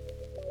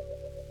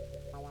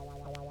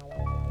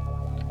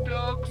 The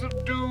dogs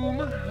of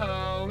doom are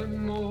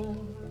howling more.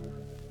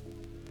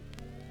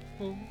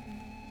 Oh,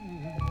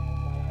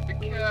 they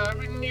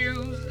carry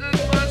news that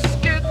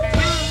must get through.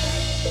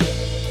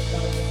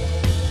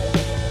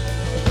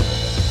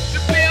 To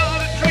build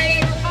a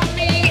dream for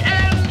me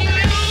and you.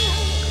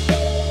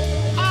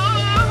 Oh,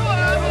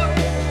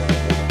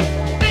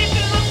 they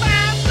do the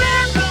path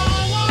where no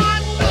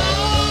one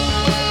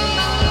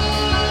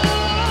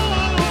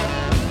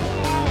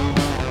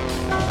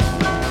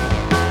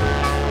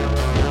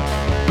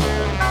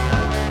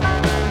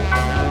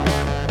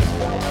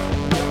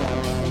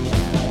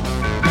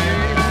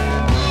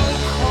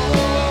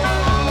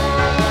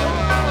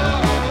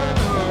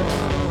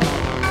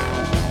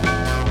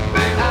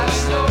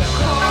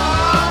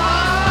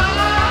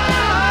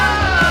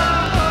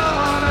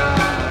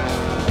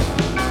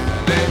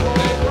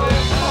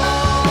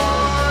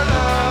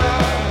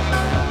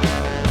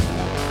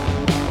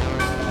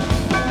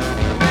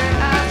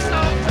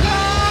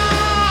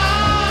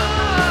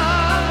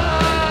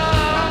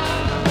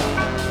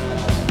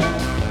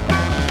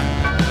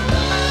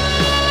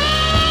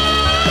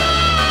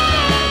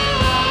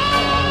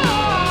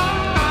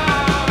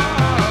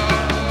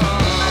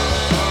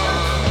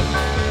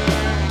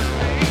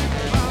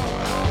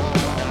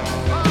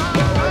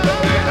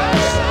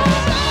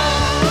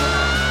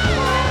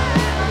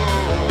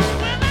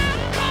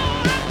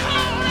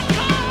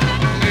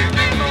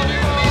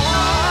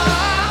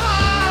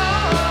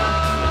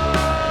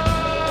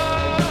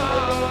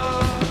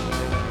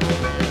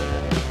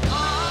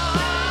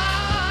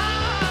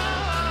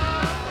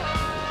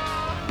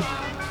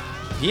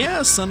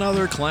Yes,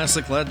 another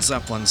classic Led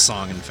Zeppelin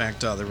song. In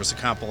fact, there was a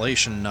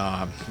compilation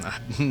not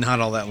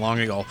all that long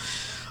ago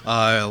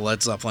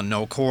Led Zeppelin,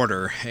 No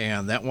Quarter.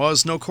 And that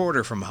was No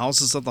Quarter from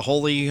Houses of the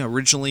Holy,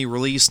 originally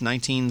released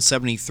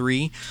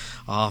 1973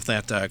 off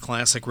that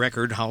classic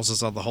record,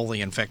 Houses of the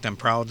Holy. In fact, I'm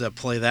proud to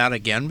play that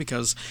again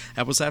because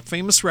that was that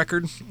famous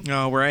record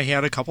where I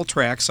had a couple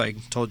tracks. I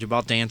told you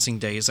about Dancing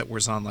Days that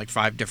was on like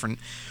 5 different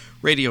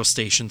radio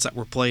stations that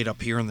were played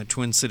up here in the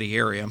Twin City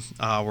area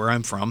where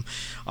I'm from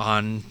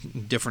on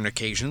different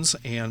occasions.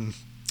 And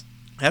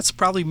that's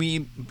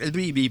probably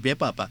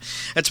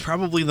that's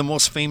probably the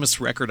most famous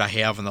record I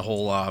have in the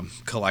whole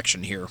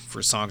collection here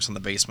for Songs in the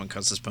Basement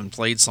because it's been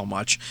played so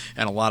much,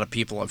 and a lot of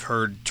people have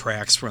heard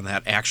tracks from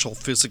that actual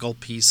physical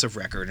piece of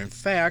record. In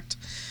fact,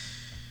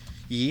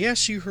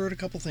 yes, you heard a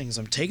couple things.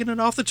 I'm taking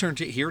it off the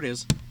turntable. Here it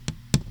is.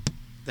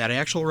 That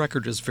actual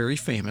record is very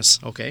famous,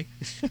 okay?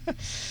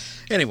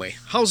 Anyway,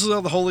 Houses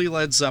of the Holy,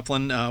 Led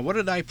Zeppelin. What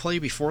did I play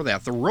before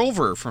that? The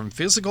Rover from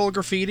Physical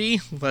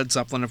Graffiti, Led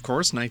Zeppelin, of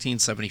course,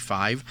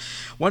 1975.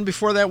 One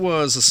before that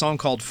was a song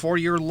called For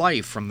Your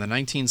Life from the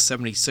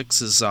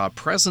 1976's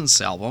Presence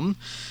album,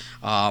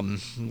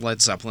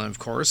 Led Zeppelin, of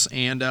course.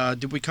 And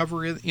did we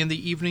cover it in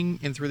the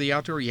evening and through the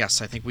outdoor?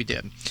 Yes, I think we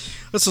did.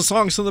 This is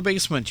Songs in the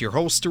Basement. Your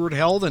host, Stuart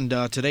Held, and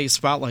today's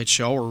Spotlight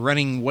Show. We're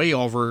running way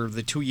over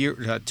the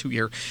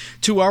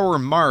 2 hour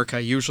mark. I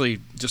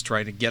usually just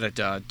try to get it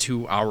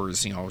 2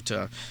 hours,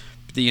 to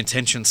the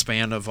attention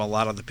span of a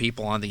lot of the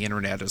people on the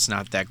internet is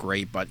not that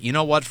great. But you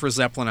know what? For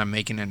Zeppelin, I'm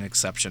making an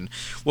exception.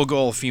 We'll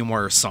go a few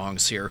more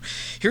songs here.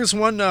 Here's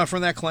one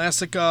from that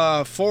classic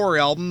 4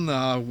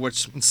 album,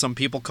 which some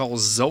people call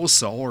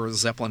Zoso or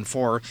Zeppelin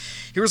 4.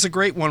 Here's a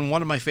great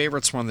one of my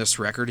favorites from this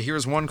record.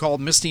 Here's one called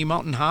Misty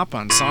Mountain Hop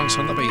on Songs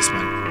from the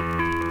Basement.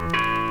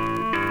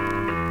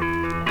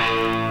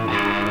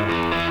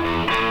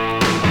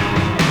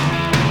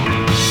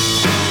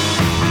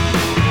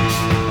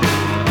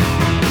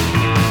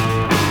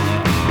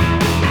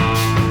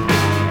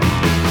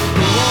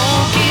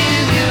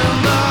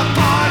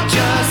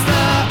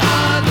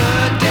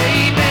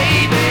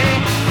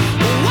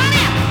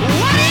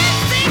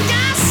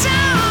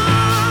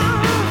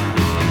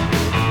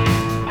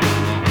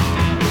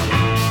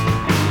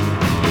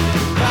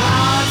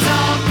 Crowds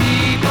of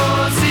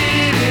people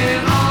sitting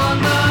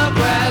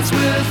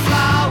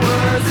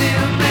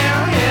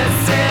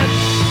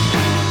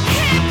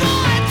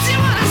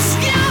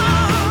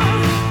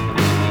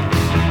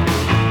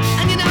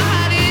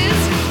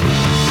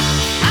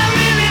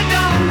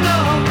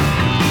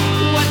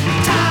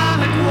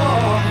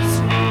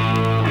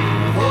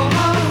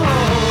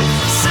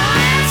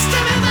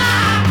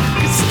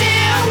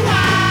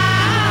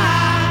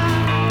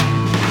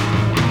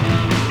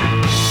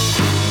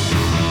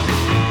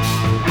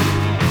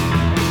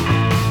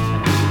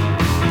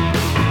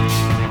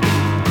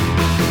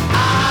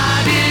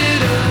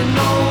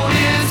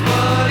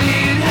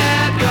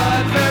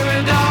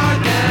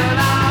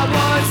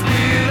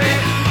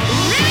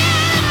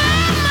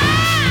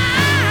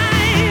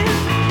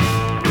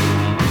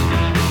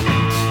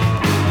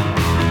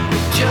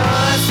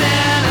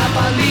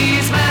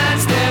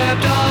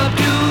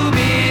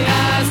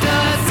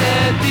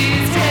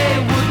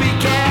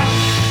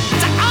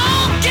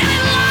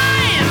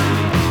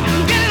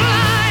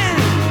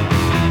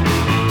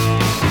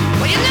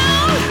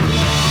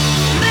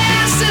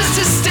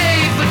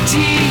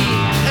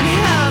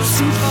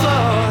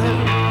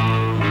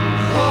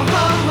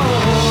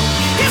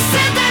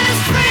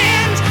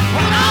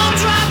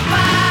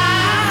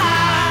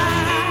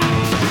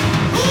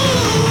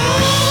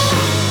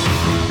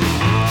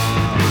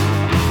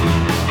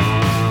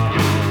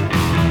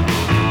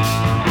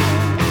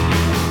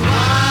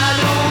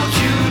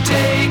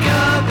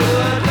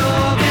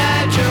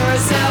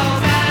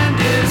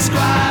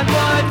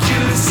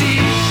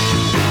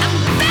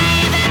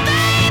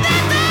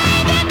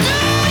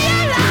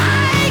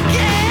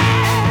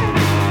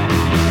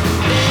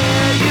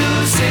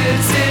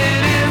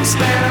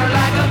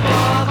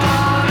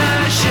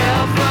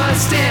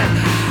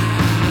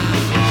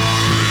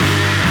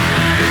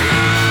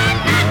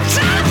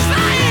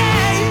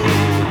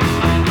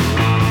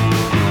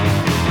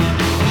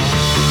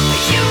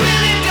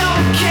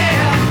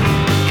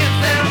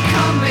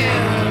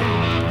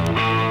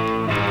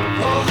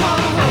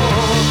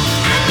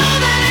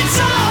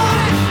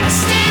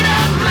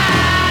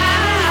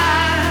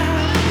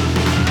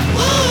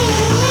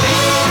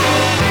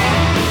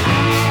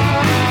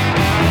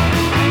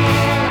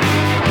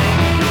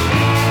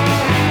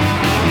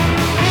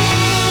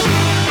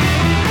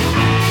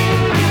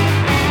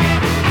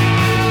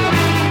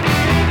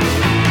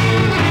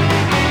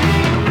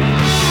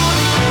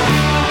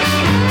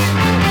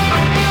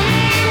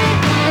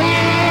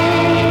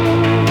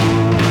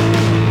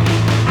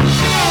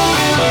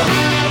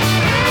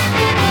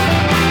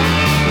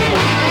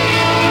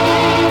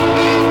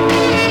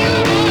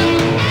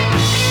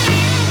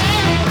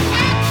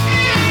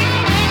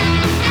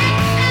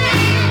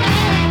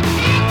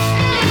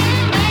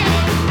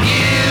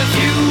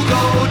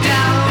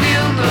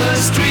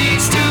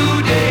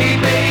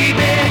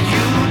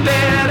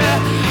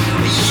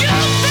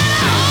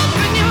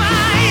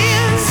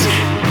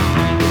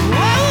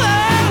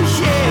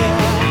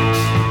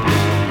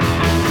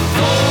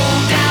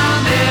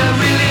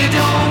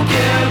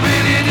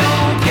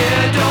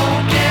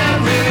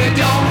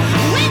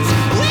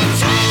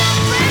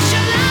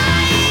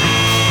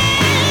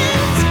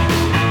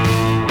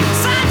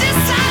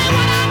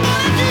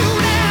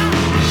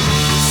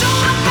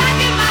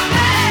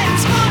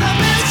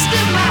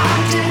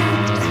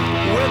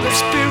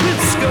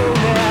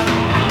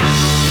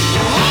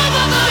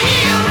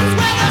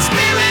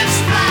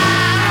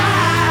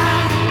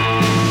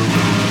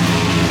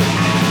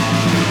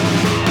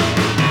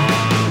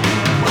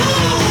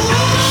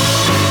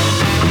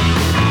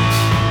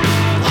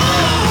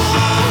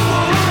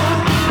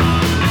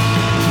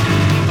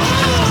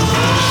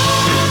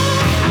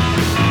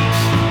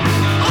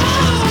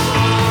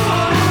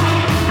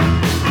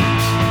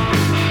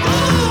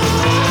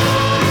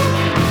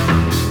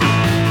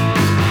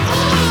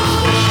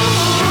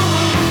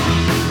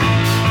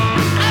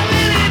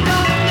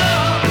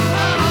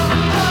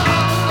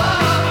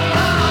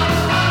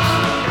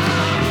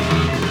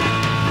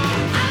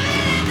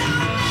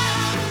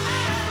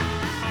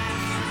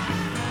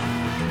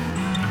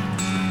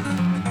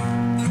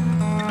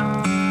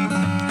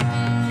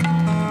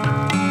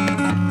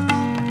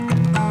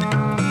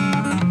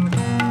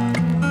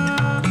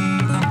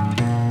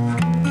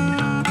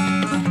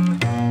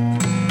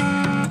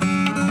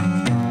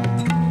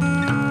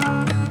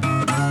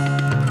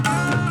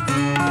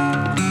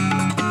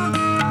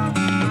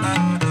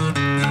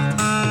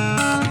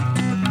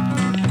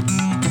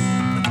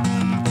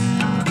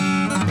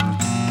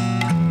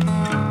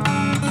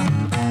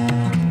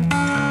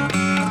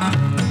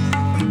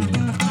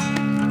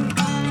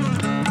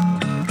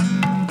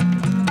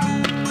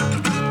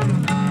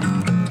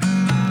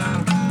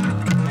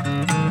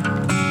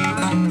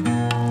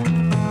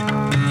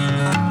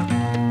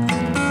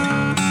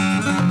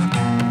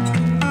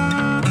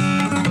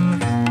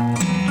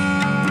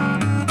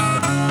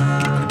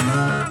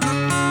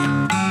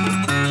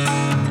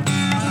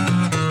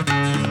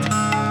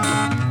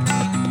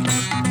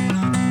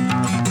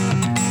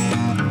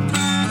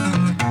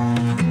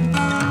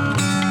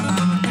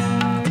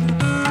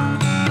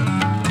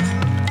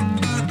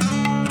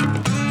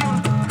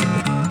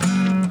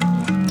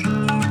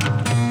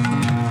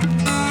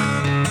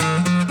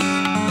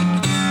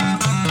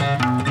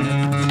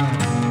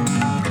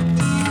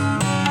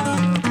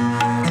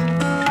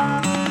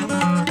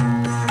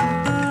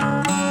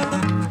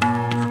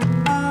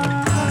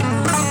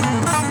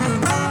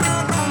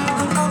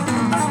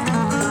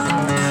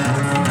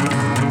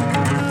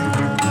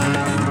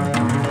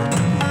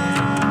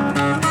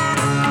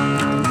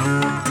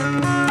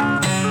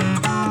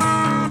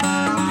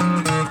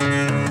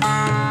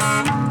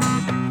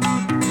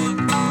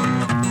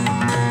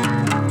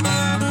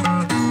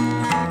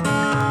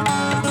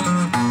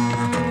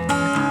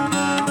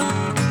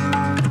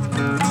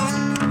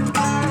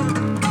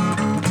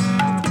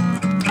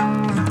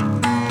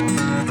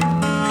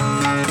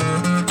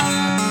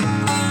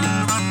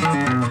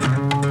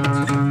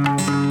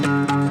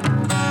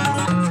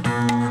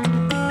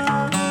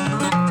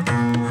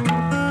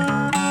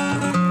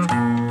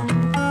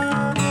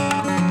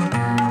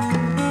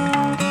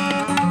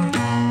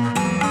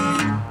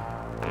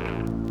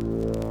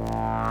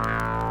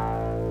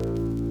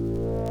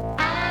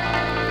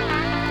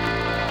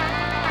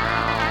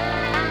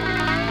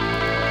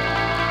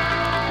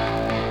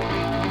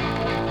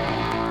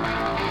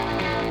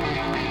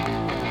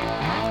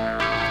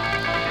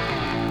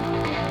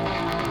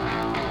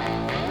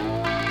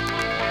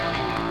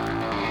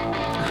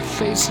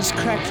face is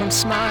cracked from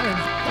smiling,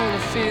 all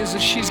the fears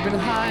that she's been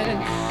hiding.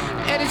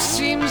 And it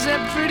seems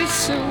that pretty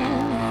soon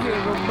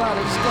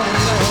everybody's gonna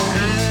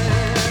know.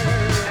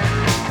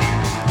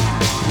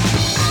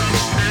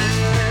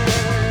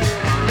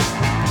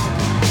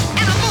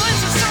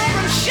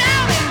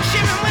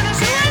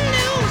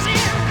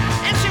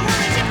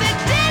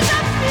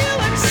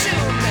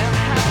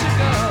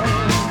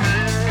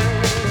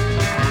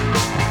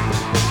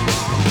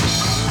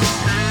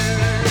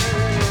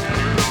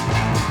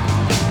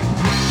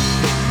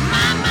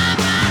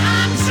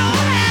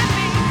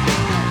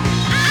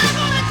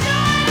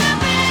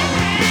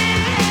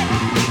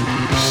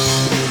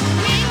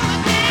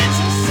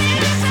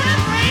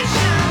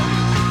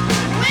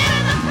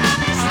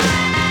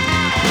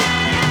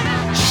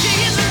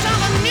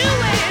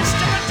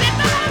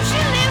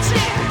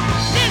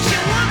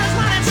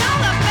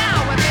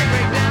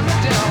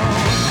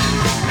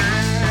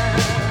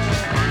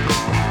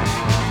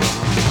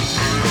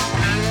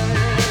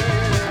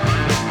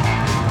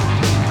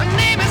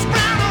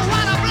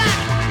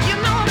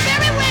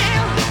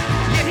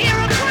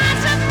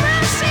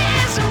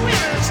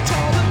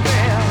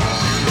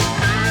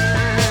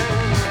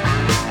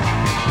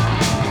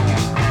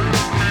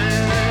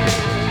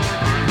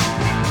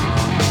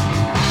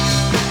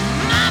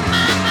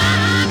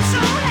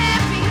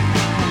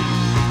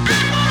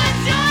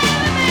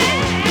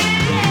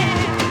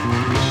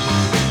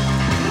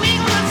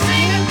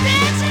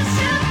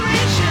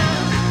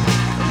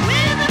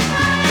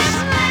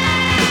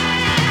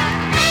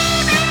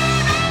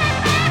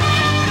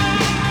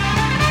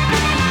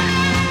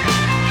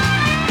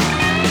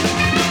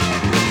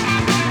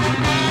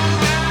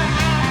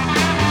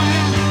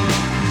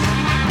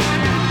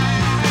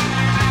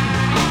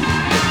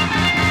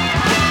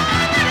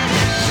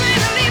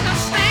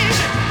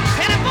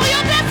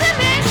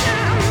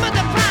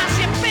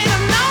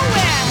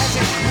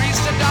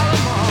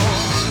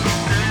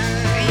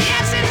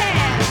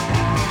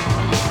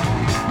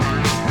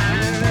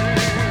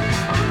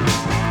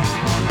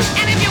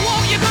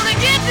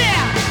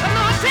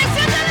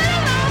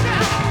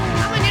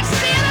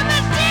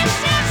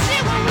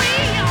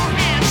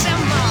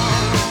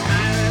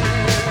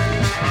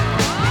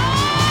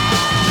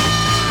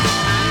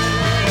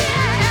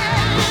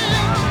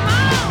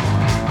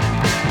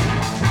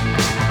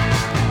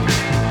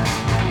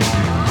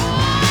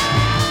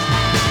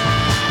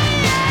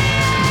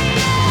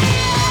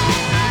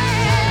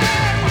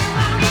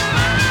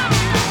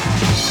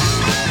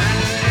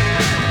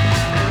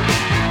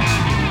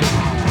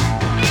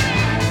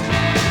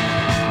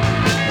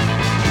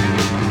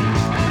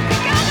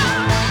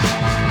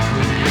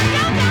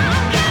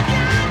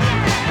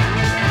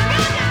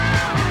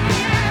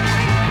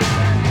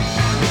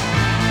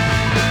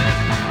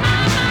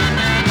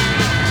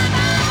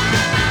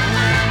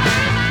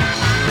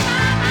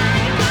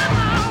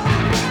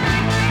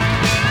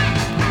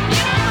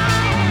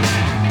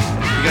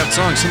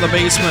 Songs in the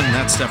Basement,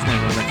 that's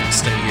definitely one that can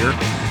stay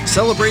here.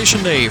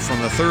 Celebration Day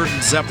from the third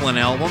Zeppelin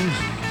album,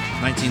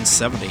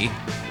 1970.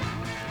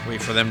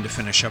 Wait for them to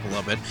finish up a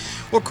little bit.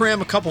 We'll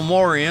cram a couple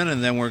more in,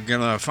 and then we're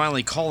going to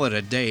finally call it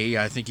a day.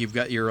 I think you've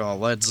got your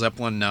Led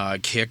Zeppelin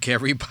kick,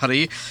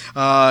 everybody.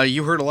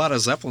 You heard a lot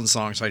of Zeppelin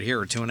songs right here.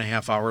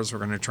 2.5 hours. We're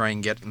going to try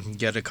and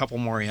get a couple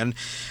more in.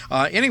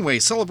 Anyway,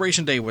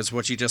 Celebration Day was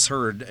what you just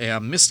heard.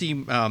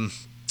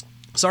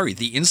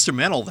 The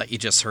instrumental that you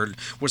just heard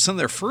was on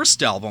their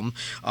first album,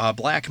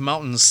 Black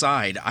Mountain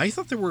Side. I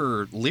thought there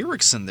were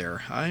lyrics in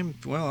there. I'm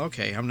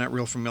not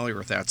real familiar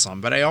with that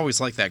song, but I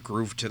always like that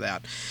groove to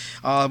that.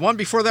 One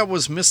before that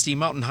was Misty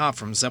Mountain Hop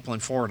from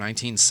Zeppelin 4,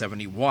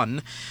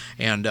 1971,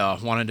 and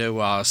wanted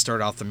to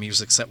start out the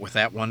music set with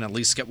that one, at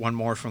least get one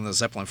more from the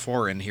Zeppelin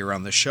 4 in here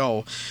on the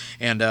show.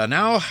 And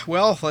now,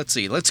 well, let's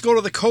see. Let's go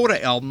to the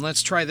Coda album.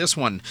 Let's try this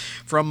one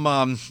from,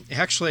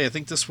 actually, I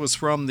think this was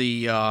from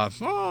the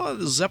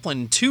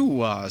Zeppelin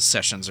 2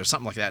 sessions or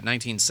something like that,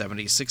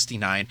 1970,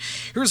 69.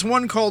 Here's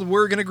one called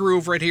We're Gonna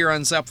Groove right here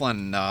on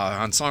Zeppelin,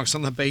 on Songs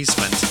from the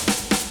Basement.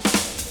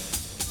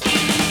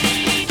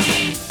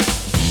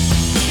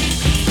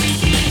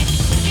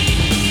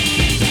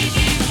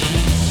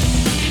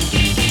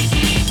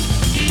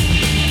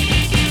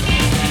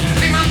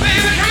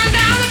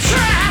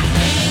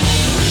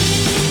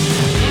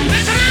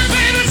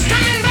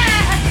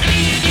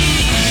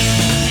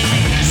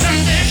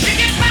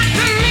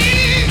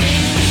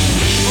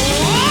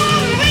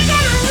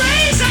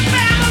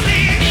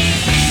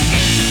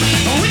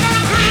 We're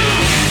gonna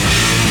groove,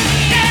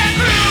 yeah,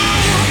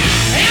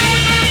 groove.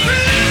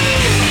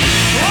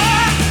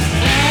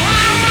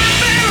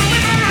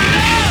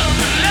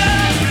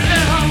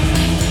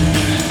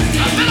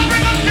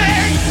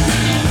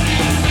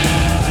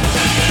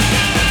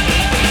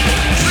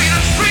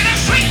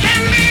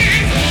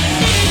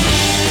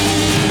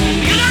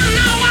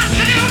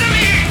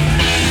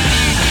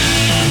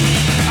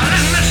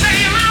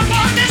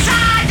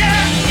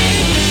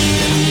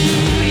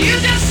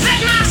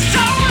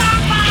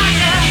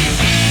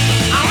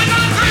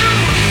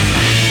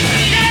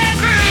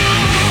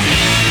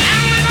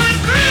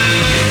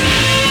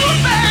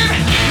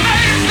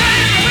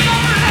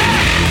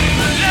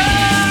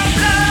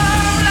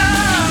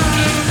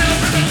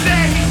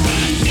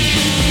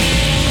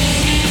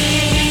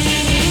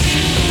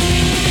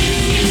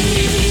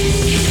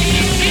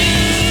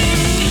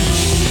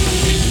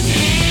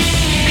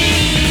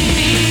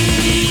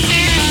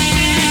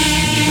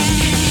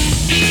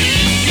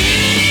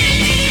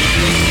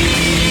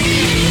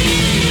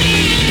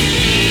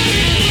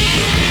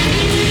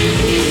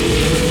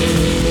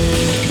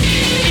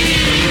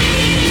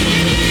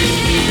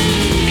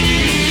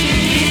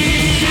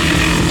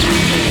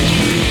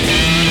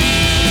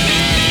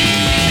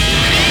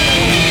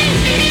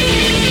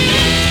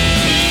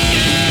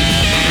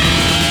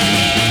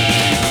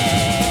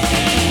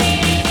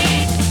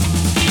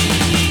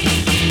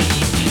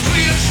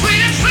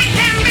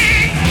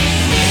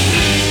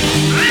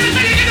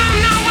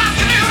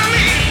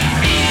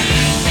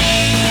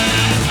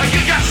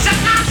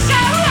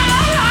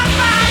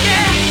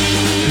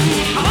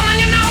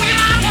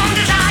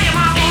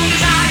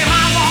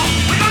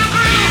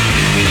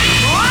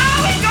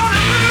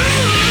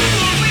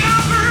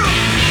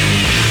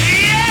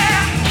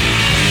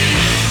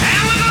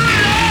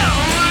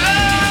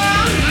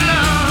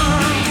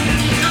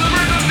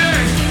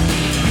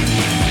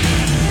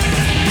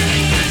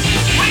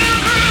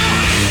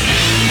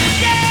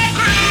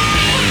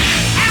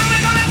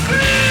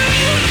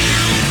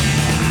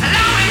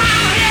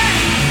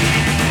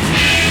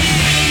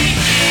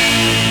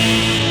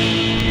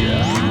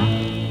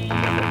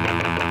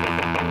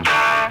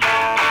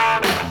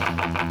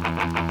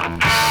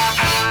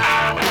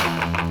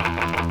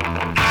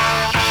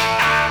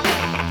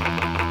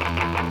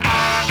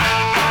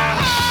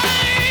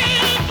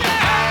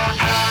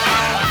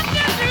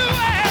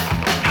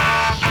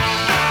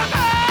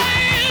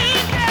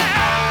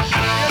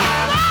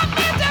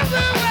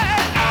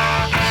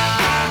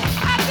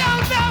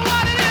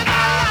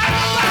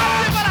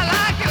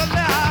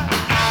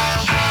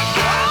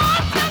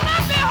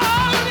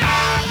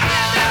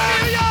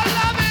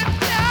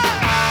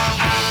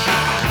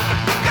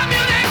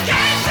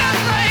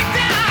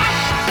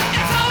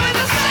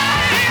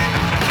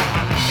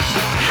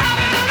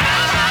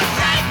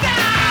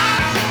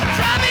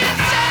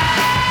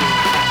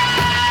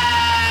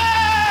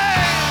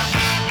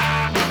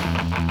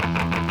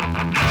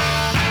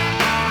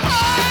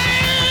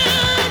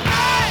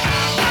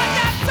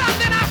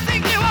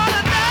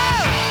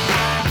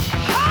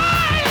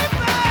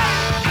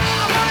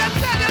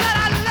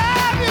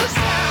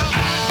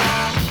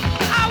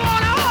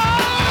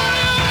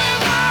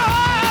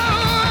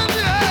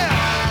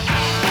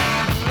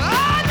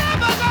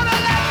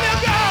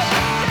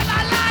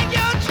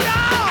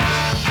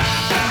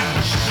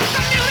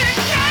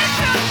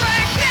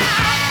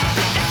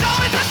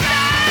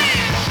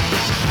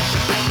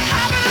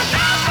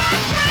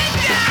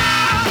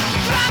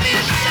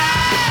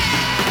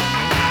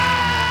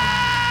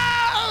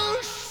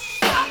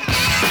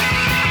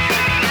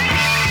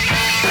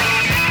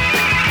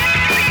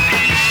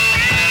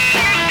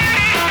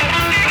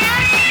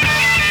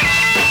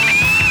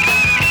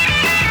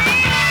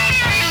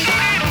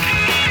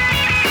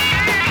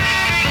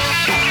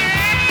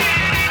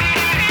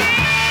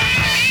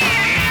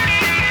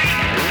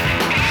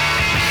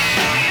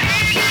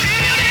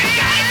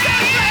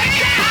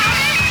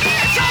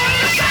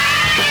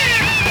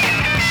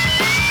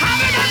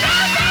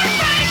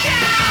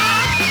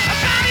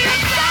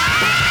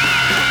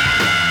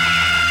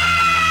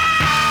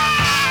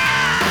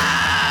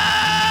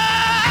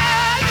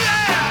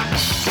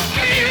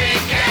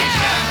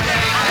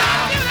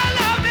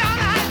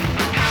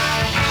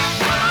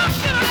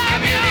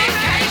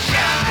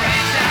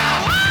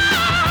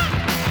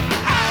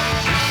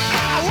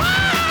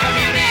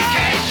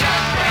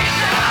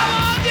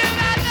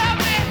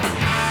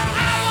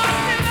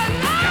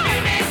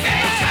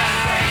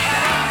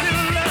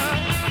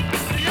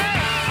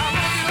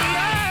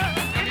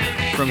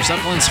 from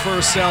Zeppelin's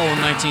first album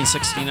in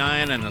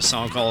 1969, and a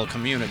song called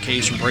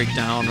Communication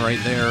Breakdown right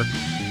there.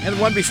 And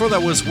the one before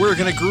that was We're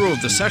Gonna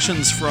Groove, the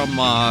sessions from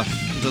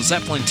the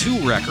Zeppelin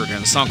 2 record,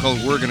 and a song called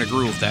We're Gonna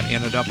Groove that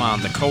ended up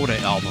on the Coda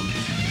album.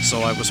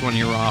 So I was 1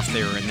 year off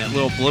there, and that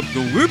little blip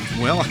go whoop,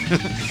 well,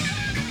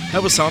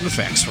 that was sound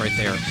effects right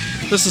there.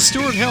 This is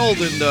Stuart Held,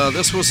 and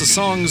this was the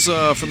songs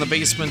from the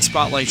Basement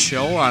Spotlight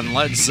Show on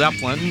Led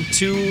Zeppelin.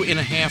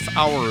 2.5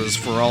 hours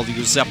for all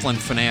you Zeppelin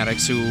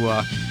fanatics who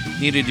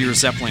needed your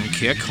Zeppelin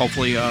kick.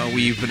 Hopefully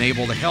we've been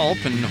able to help,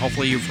 and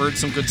hopefully you've heard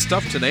some good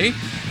stuff today.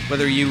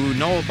 Whether you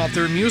know about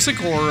their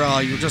music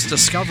or you're just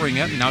discovering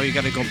it, and now you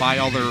got to go buy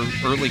all their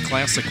early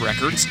classic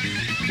records.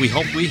 We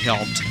hope we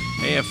helped.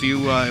 Hey, if you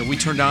we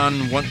turned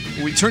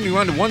you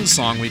on to one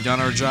song, we've done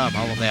our job.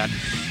 All of that.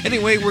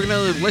 Anyway, we're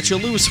gonna let you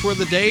loose for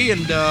the day,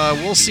 and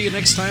we'll see you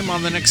next time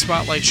on the next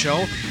Spotlight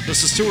Show.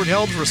 This is Stuart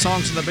Held for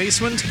Songs in the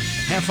Basement.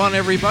 Have fun,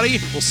 everybody.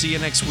 We'll see you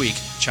next week.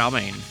 Ciao,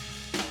 Maine.